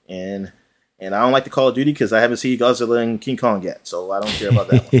Duty, and I don't like the Call of Duty because I haven't seen Godzilla and King Kong yet, so I don't care about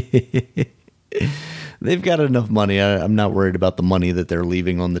that one. They've got enough money. I'm not worried about the money that they're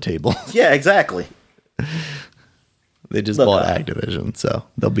leaving on the table. Yeah, exactly. They just bought Activision, so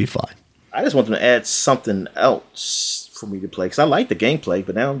they'll be fine. I just want them to add something else for me to play because I like the gameplay,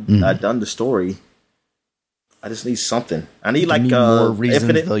 but now I've done the story. I just need something. I need more reasons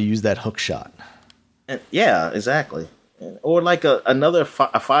Infinite. They'll use that hook shot. And, yeah, exactly. Or like another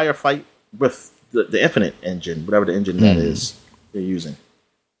firefight with the Infinite engine, whatever the engine that is they're using.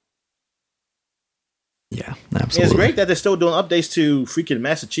 Yeah, absolutely. It's great that they're still doing updates to freaking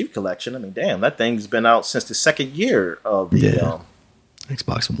Master Chief Collection. I mean, damn, that thing's been out since the second year of the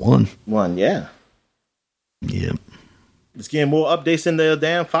Xbox One. Yeah. Yep. It's getting more updates than the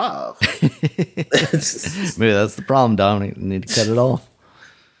damn 5. Maybe that's the problem, Dominic. You need to cut it off.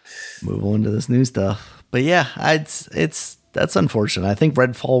 Move on to this new stuff. But yeah, that's unfortunate. I think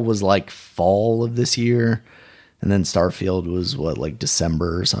Redfall was like fall of this year, and then Starfield was like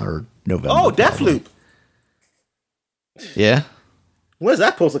December or November. Oh, Deathloop. Yeah. When is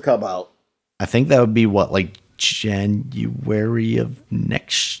that supposed to come out? I think that would be like January of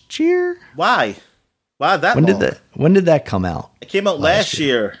next year. Why that when did that come out? It came out last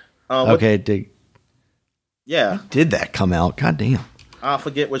year. Okay, yeah. When did that come out? God damn. I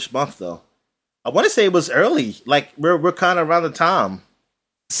forget which month though. I want to say it was early. Like we're kind of around the time.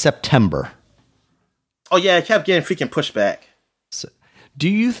 September. Oh yeah, it kept getting freaking pushed back. So, do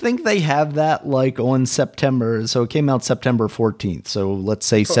you think they have that like on September? So it came out September 14th. So let's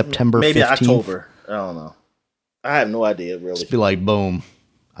say September 15th. Maybe October. I don't know. I have no idea really. Just be like, boom.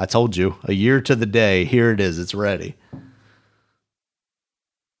 I told you, a year to the day. Here it is. It's ready. I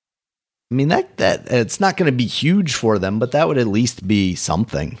mean, that it's not going to be huge for them, but that would at least be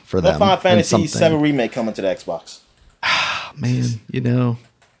something for them. Final Fantasy VII Remake coming to the Xbox. Man,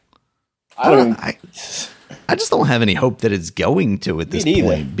 I just don't have any hope that it's going to at this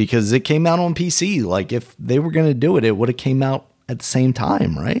point because it came out on PC. Like, if they were going to do it, it would have came out at the same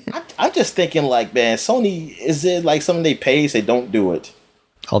time, right? I'm just thinking, like, man, Sony, is it like something they pay so they don't do it?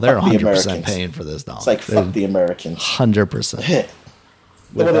 Oh, they're 100% paying for this, Dom. It's like, fuck the Americans. 100%.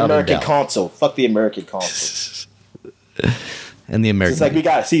 The American console. Fuck the American console. And the American. It's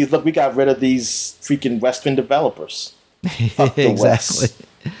like we got rid of these freaking Western developers. Fuck the exactly. West.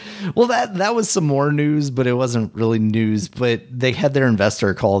 Well, that was some more news, but it wasn't really news. But they had their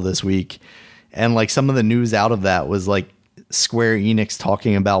investor call this week, and like some of the news out of that was like Square Enix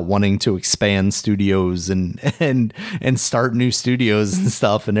talking about wanting to expand studios and start new studios and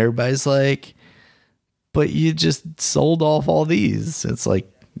stuff, and everybody's like, but you just sold off all these. It's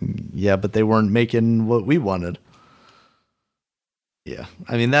like, yeah, but they weren't making what we wanted. Yeah.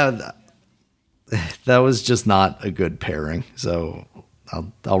 I mean, that was just not a good pairing. So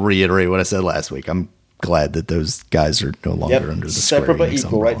I'll reiterate what I said last week. I'm glad that those guys are no longer under the separate but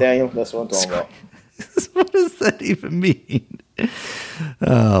equal, umbrella. Right, Daniel? That's what I'm talking about. What does that even mean?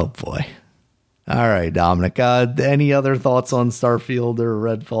 Oh boy. All right, Dominic. Any other thoughts on Starfield or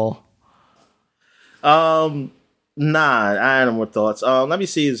Redfall? Nah, I had no more thoughts. Let me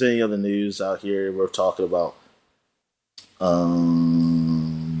see if there's any other news out here we're talking about.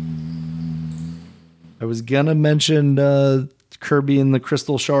 I was gonna mention Kirby and the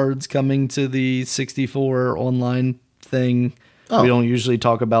Crystal Shards coming to the 64 online thing. We don't usually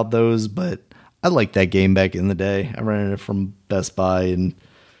talk about those, but I liked that game back in the day. I rented it from Best Buy and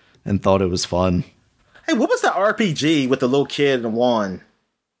thought it was fun. Hey, what was that RPG with the little kid and the wand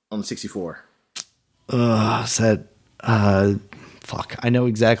on the 64? Fuck. I know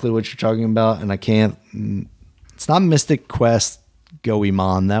exactly what you're talking about, and I can't. It's not Mystic Quest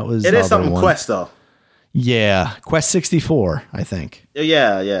Goemon. That was it. Is something one. Quest though. Yeah, Quest 64, I think.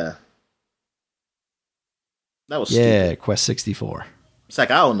 Yeah. That was stupid. Quest 64. It's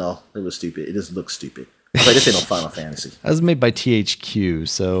like, I don't know. It was stupid. It just looks stupid. Like, this ain't no Final Fantasy. That was made by THQ,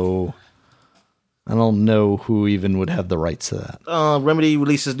 so I don't know who even would have the rights to that. Remedy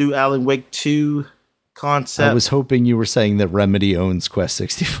releases new Alan Wake 2 concept. I was hoping you were saying that Remedy owns Quest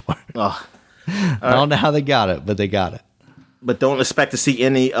 64. I don't know how they got it, but they got it. But don't expect to see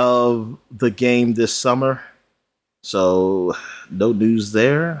any of the game this summer. So, no news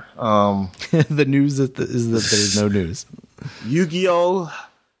there. The news is that there's no news. Yu-Gi-Oh!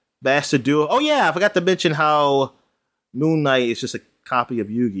 Master Duel. Oh, yeah, I forgot to mention how Moon Knight is just a copy of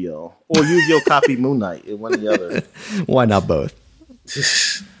Yu-Gi-Oh! Or Yu-Gi-Oh! Copy Moon Knight. One or the other. Why not both?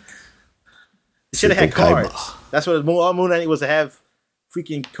 Should have had cards. That's what all Moon Knight was, to have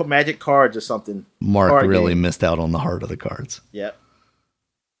freaking magic cards or something. Mark really missed out on the heart of the cards. Yep.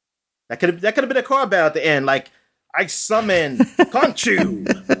 That could have been a card battle at the end. Like, I summon Conchu.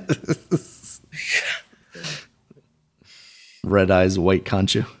 Red Eyes, White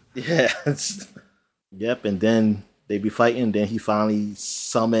Conchu. Yeah. Yep, and then they be fighting. Then he finally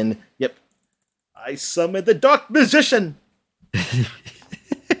summoned. Yep, I summoned the Dark Magician.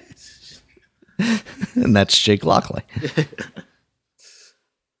 And that's Jake Lockley.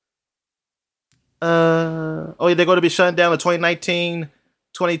 They're going to be shutting down the 2019,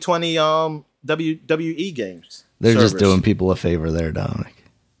 2020 WWE games. They're just doing people a favor there, Dominic.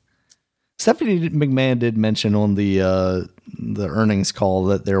 Stephanie McMahon did mention on the earnings call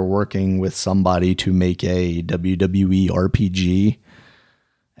that they're working with somebody to make a WWE RPG,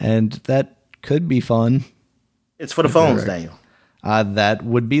 and that could be fun. It's for the phones, Daniel. That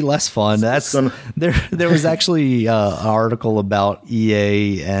would be less fun. There was actually an article about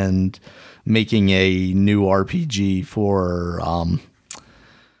EA and making a new RPG for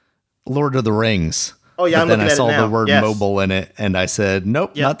Lord of the Rings. Oh yeah, but then I saw the word mobile in it, and I said,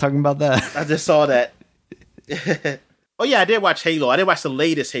 "Nope, not talking about that." I just saw that. Oh yeah, I did watch Halo. I did watch the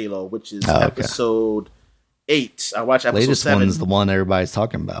latest Halo, which is episode 8. I watched episode 7. Latest one's the one everybody's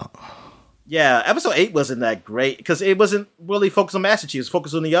talking about. Yeah, episode 8 wasn't that great because it wasn't really focused on Master Chief. It was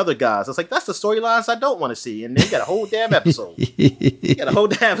focused on the other guys. I was like, that's the storylines I don't want to see. And then you got a whole damn episode. Even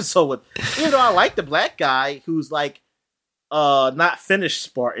though I like the black guy who's like not finished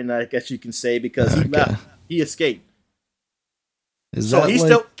Spartan, I guess you can say, because he left. He escaped. Is that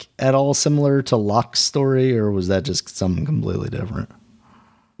still at all similar to Locke's story, or was that just something completely different?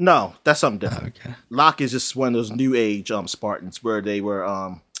 No, that's something different. Okay. Locke is just one of those new age Spartans where they were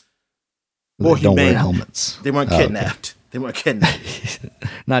more humane. Don't wear helmets. They weren't kidnapped. They weren't kidnapped.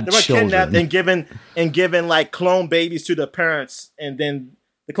 Not they were children. Kidnapped and given like clone babies to the parents, and then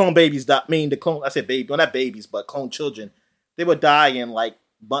the clone babies I said baby, well, not babies, but clone children. They would die in like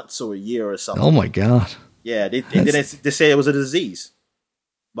months or a year or something. Oh my god. Yeah, they say it was a disease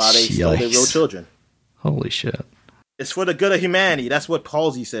while they stole their real children. Holy shit. It's for the good of humanity. That's what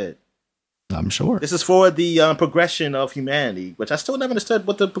Halsey said. I'm sure. This is for the progression of humanity, which I still never understood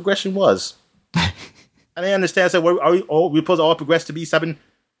what the progression was. I didn't understand. So are we supposed to all progress to be 7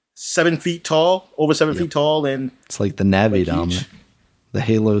 feet tall, over 7 feet tall? And it's like the Navi, Dominic. The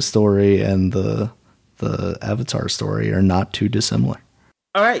Halo story and the Avatar story are not too dissimilar.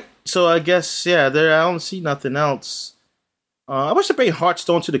 All right. So I guess, I don't see nothing else. I wish they bring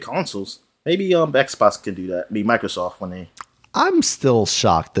Hearthstone to the consoles. Maybe Xbox can do that. Maybe Microsoft when they... I'm still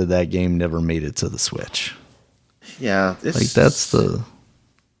shocked that game never made it to the Switch. Yeah. That's the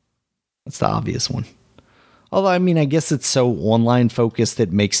obvious one. Although, I mean, I guess it's so online focused,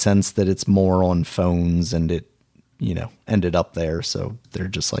 it makes sense that it's more on phones and it, ended up there. So they're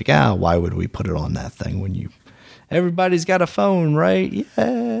just like, why would we put it on that thing when everybody's got a phone, right?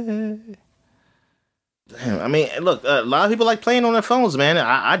 Yeah. Damn, I mean, look, a lot of people like playing on their phones, man.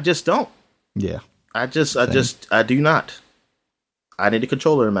 I just don't. Yeah. I do not. I need a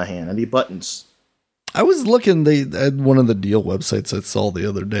controller in my hand. I need buttons. I was looking, they had one of the deal websites I saw the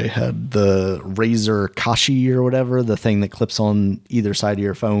other day had the Razer Kashi or whatever, the thing that clips on either side of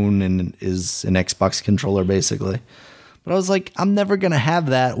your phone and is an Xbox controller basically. But I was like, I'm never going to have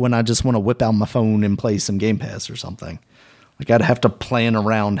that when I just want to whip out my phone and play some Game Pass or something. Like I'd have to plan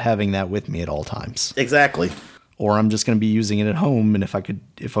around having that with me at all times. Exactly. Or I'm just going to be using it at home. And if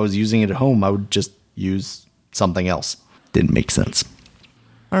I was using it at home, I would just use something else. Didn't make sense.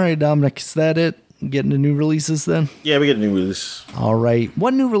 All right, Dominic, is that it? Getting the new releases then? Yeah, we get a new release. All right.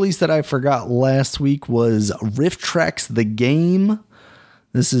 One new release that I forgot last week was RiffTrax the Game.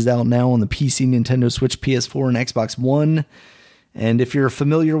 This is out now on the PC, Nintendo Switch, PS4, and Xbox One. And if you're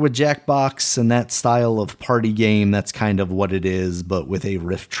familiar with Jackbox and that style of party game, that's kind of what it is, but with a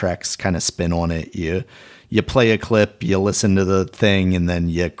RiffTrax kind of spin on it. You play a clip, you listen to the thing, and then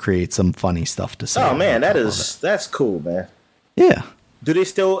you create some funny stuff to say. Oh man, that's cool, man. Yeah. Do they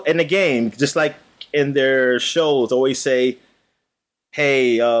still in the game, just like in their shows, always say,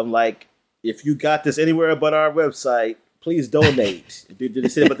 "Hey, if you got this anywhere but our website, please donate." Do they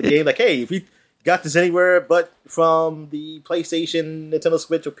say about the game, like, "Hey, if you got this anywhere but from the PlayStation, Nintendo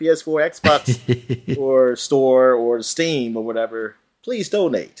Switch, or PS4, Xbox, or store, or Steam, or whatever, please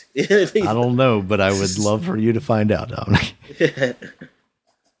donate." I don't know, but I would love for you to find out, Dominic.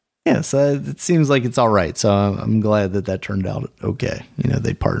 Yeah, so it seems like it's all right. So I'm glad that turned out okay.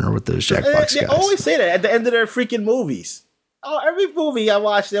 They partner with those Jackbox guys. They always say that at the end of their freaking movies. Oh, every movie I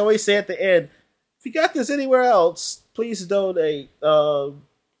watch, they always say at the end, "If you got this anywhere else, please donate." I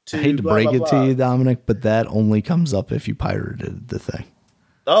hate to break it to you, Dominic, but that only comes up if you pirated the thing.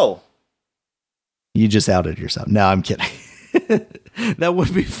 Oh. You just outed yourself. No, I'm kidding. That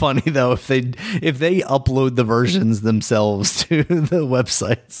would be funny though if they upload the versions themselves to the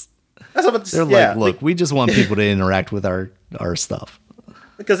websites. They're like, look, we just want people to interact with our stuff.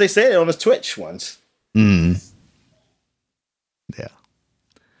 Because they say it on the Twitch ones. Yeah.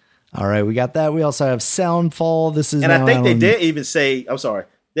 All right, we got that. We also have Soundfall. This is, and I think they did even say, I'm sorry.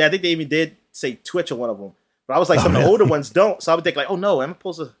 Yeah, I think they even did say Twitch on one of them. But I was like, some of the older ones don't. So I would think like, oh no, am I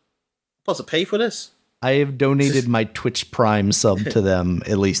supposed to pay for this? I have donated my Twitch Prime sub to them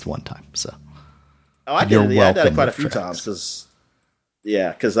at least one time. So, I did. Yeah, I did it quite a few times because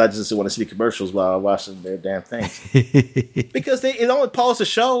I just want to see the commercials while I'm watching their damn thing. Because it only pauses the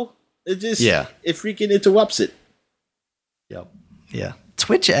show. It just it freaking interrupts it. Yep. Yeah.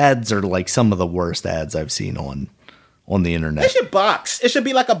 Twitch ads are like some of the worst ads I've seen on the internet. It should box. It should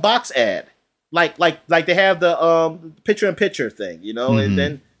be like a box ad, like they have the picture-in-picture thing, you know, and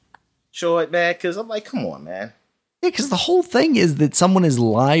then show it, man. Because I'm like, come on, man. Yeah, because the whole thing is that someone is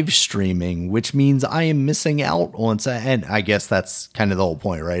live streaming, which means I am missing out on, and I guess that's kind of the whole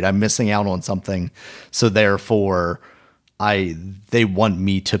point, right? I'm missing out on something, so therefore, they want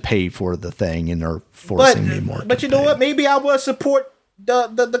me to pay for the thing and are forcing me more. But you know what? Maybe I will support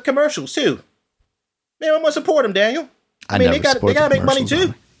the commercials too. Maybe I'm gonna support them, Daniel. I mean, they gotta make money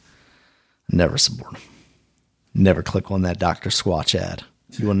too. Never support them. Never click on that Dr. Squatch ad.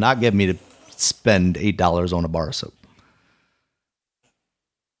 You will not get me to spend $8 on a bar of soap.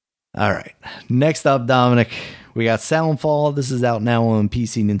 All right. Next up, Dominic, we got Soundfall. This is out now on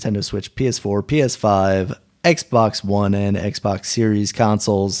PC, Nintendo Switch, PS4, PS5, Xbox One, and Xbox Series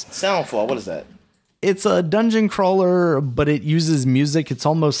consoles. Soundfall, what is that? It's a dungeon crawler, but it uses music. It's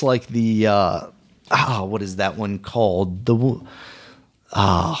almost like the what is that one called? Why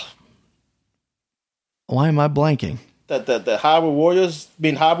am I blanking? The Hyrule Warriors,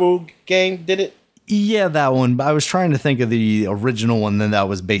 Hyrule game did it? Yeah, that one. I was trying to think of the original one that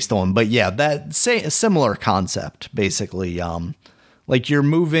was based on. But yeah, that a similar concept, basically. Like you're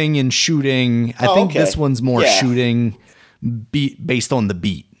moving and shooting. I think this one's more shooting based on the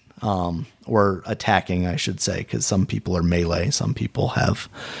beat. Or attacking, I should say, because some people are melee, some people have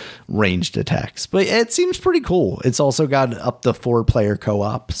ranged attacks. But it seems pretty cool. It's also got up to 4-player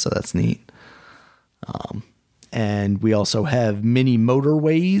co-op, so that's neat. And we also have Mini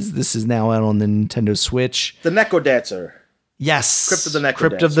Motorways. This is now out on the Nintendo Switch. The Necrodancer. Yes. Crypt of the Necrodancer.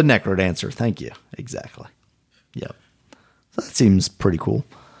 Crypt of the Necrodancer. Thank you. Exactly. Yep. So that seems pretty cool.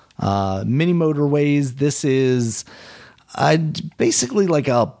 Mini Motorways. This is basically like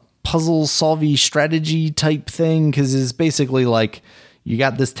a puzzle solving strategy type thing, because it's basically like you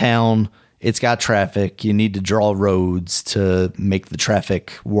got this town, it's got traffic, you need to draw roads to make the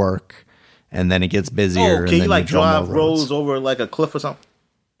traffic work, and then it gets busier. Can you like drive roads over like a cliff or something?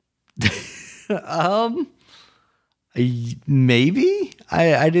 Maybe.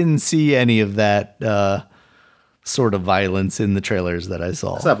 I didn't see any of that sort of violence in the trailers that I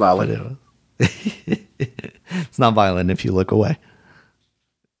saw. It's not violent. It's not violent if you look away.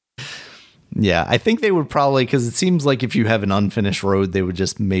 Yeah, I think they would probably, because it seems like if you have an unfinished road, they would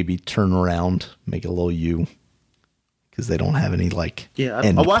just maybe turn around, make a little U, because they don't have any like. Yeah,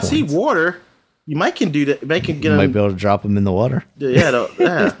 I see water. You might can do that. Might be able to drop them in the water.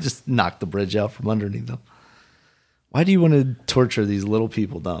 Yeah. Just knock the bridge out from underneath them. Why do you want to torture these little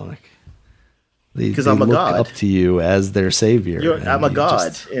people, Dominic? Because I'm a god. Up to you as their savior. I'm a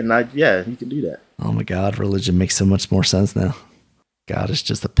god, and you can do that. Oh my God, religion makes so much more sense now. God is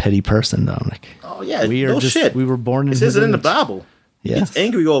just a petty person, Dominic. Oh yeah, shit. We were born in. It says it in the Bible. Yeah, he's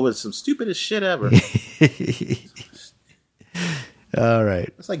angry over some stupidest shit ever. All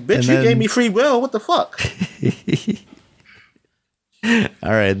right, it's like, bitch, you gave me free will. What the fuck?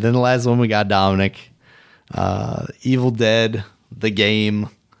 All right, then the last one we got, Dominic. Evil Dead, the game.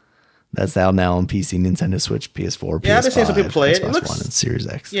 That's out now on PC, Nintendo Switch, PS4, PS5. Yeah, I've been seeing some people play it. Xbox One and Series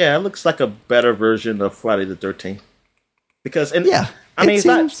X. Yeah, it looks like a better version of Friday the 13th. Because it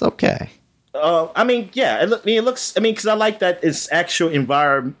seems okay. It looks. Because I like that it's actual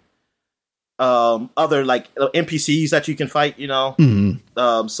environment. Other like NPCs that you can fight. You know.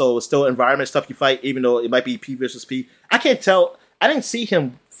 Mm-hmm. So it's still environment stuff you fight, even though it might be P versus P. I can't tell. I didn't see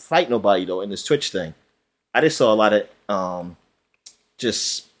him fight nobody though in this Twitch thing. I just saw a lot of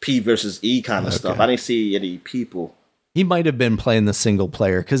just P versus E kind of stuff. I didn't see any people. He might have been playing the single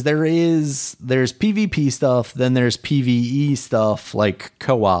player, because there's PvP stuff, then there's PvE stuff like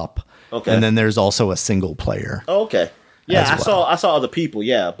co-op, and then there's also a single player. Oh, okay, yeah, I saw other people,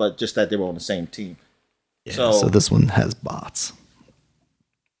 but just that they were on the same team. Yeah, so this one has bots.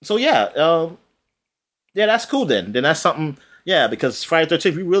 So that's cool then. Then that's something, because Friday the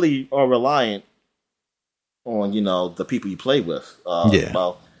 13th we really are reliant on the people you play with.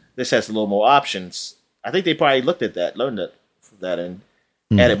 Well, this has a little more options. I think they probably looked at that, learned that, and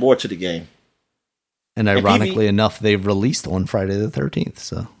added more to the game. And ironically enough, they've released on Friday the 13th.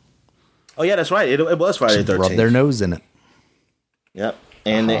 So, oh yeah, that's right. It was Friday the 13th. Rub their nose in it. Yep,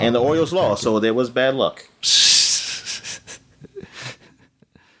 and the Orioles lost, so there was bad luck.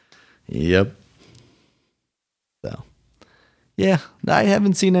 Yep. So, yeah, I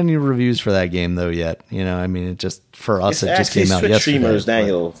haven't seen any reviews for that game though yet. I mean, it just came out yesterday. Streamers,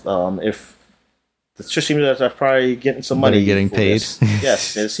 Daniel. If the streamers are probably getting some money, getting paid.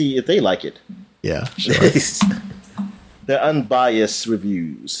 Yes, and see if they like it. Yeah, sure. They're unbiased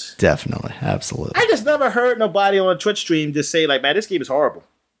reviews. Definitely, absolutely. I just never heard nobody on a Twitch stream just say like, "Man, this game is horrible."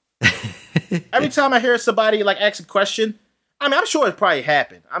 Every time I hear somebody like ask a question, I mean, I'm sure it probably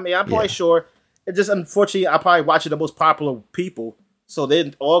happened. I mean, I'm probably sure. It just, unfortunately, I probably watching the most popular people, so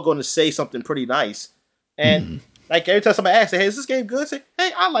they're all going to say something pretty nice. And like every time somebody asks, "Hey, is this game good?" I say,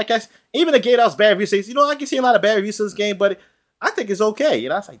 "Hey, I like it." Even the game that was bad reviews says, "I can see a lot of bad reviews of this game, but I think it's okay."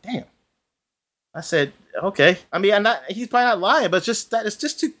 I was like, "Damn." I said, "Okay." I mean, he's probably not lying, but it's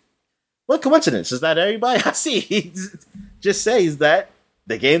just too. What coincidence is that? Everybody I see he just says that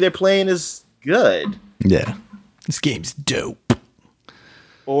the game they're playing is good. Yeah, this game's dope.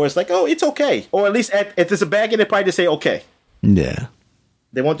 Or it's like, oh, it's okay. Or at least if it's a bad game, they probably just say okay. Yeah.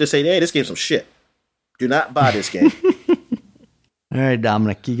 They won't just say, hey, this game's some shit. Do not buy this game. All right,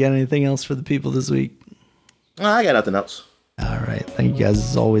 Dominic, you got anything else for the people this week? I got nothing else. All right. Thank you guys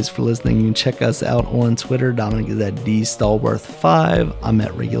as always for listening. You can check us out on Twitter. Dominic is at DStallworth5. I'm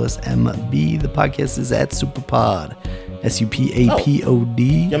at Regulus MB. The podcast is at Superpod.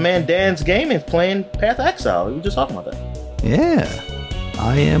 SUPAPOD. Your man Dan's Gaming is playing Path of Exile. We were just talking about that. Yeah.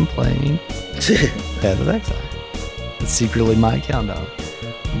 I am playing Path of Exile. It's secretly my account now.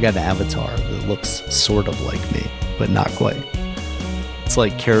 I've got an avatar that looks sort of like me, but not quite. It's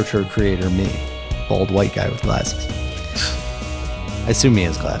like character creator me. Bald white guy with glasses. I assume he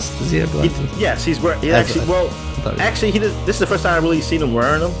has glasses. Does he have glasses? Yes, he's wearing. This is the first time I've really seen him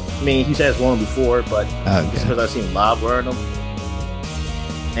wearing them. I mean, he has one before, but this is the first time I've seen him live wearing them.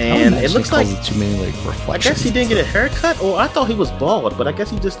 And it looks like too many reflections. I guess he didn't get a haircut, or I thought he was bald, but I guess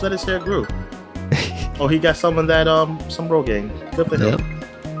he just let his hair grow. Or he got some of that some Rogaine. Good for him.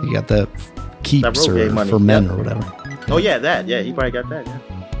 You got the keeps for men or whatever. Oh yeah, that. Yeah, he probably got that. Yeah.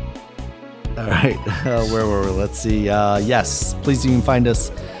 All right, where were we? Let's see. Yes, please, you can find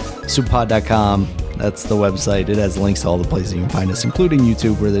us superpod.com. That's the website. It has links to all the places you can find us, including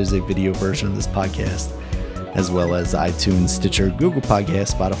YouTube, where there's a video version of this podcast, as well as iTunes, Stitcher, Google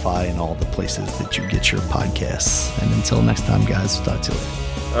Podcasts, Spotify, and all the places that you get your podcasts. And until next time, guys, we'll talk to you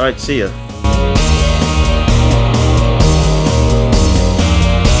later. All right, see ya.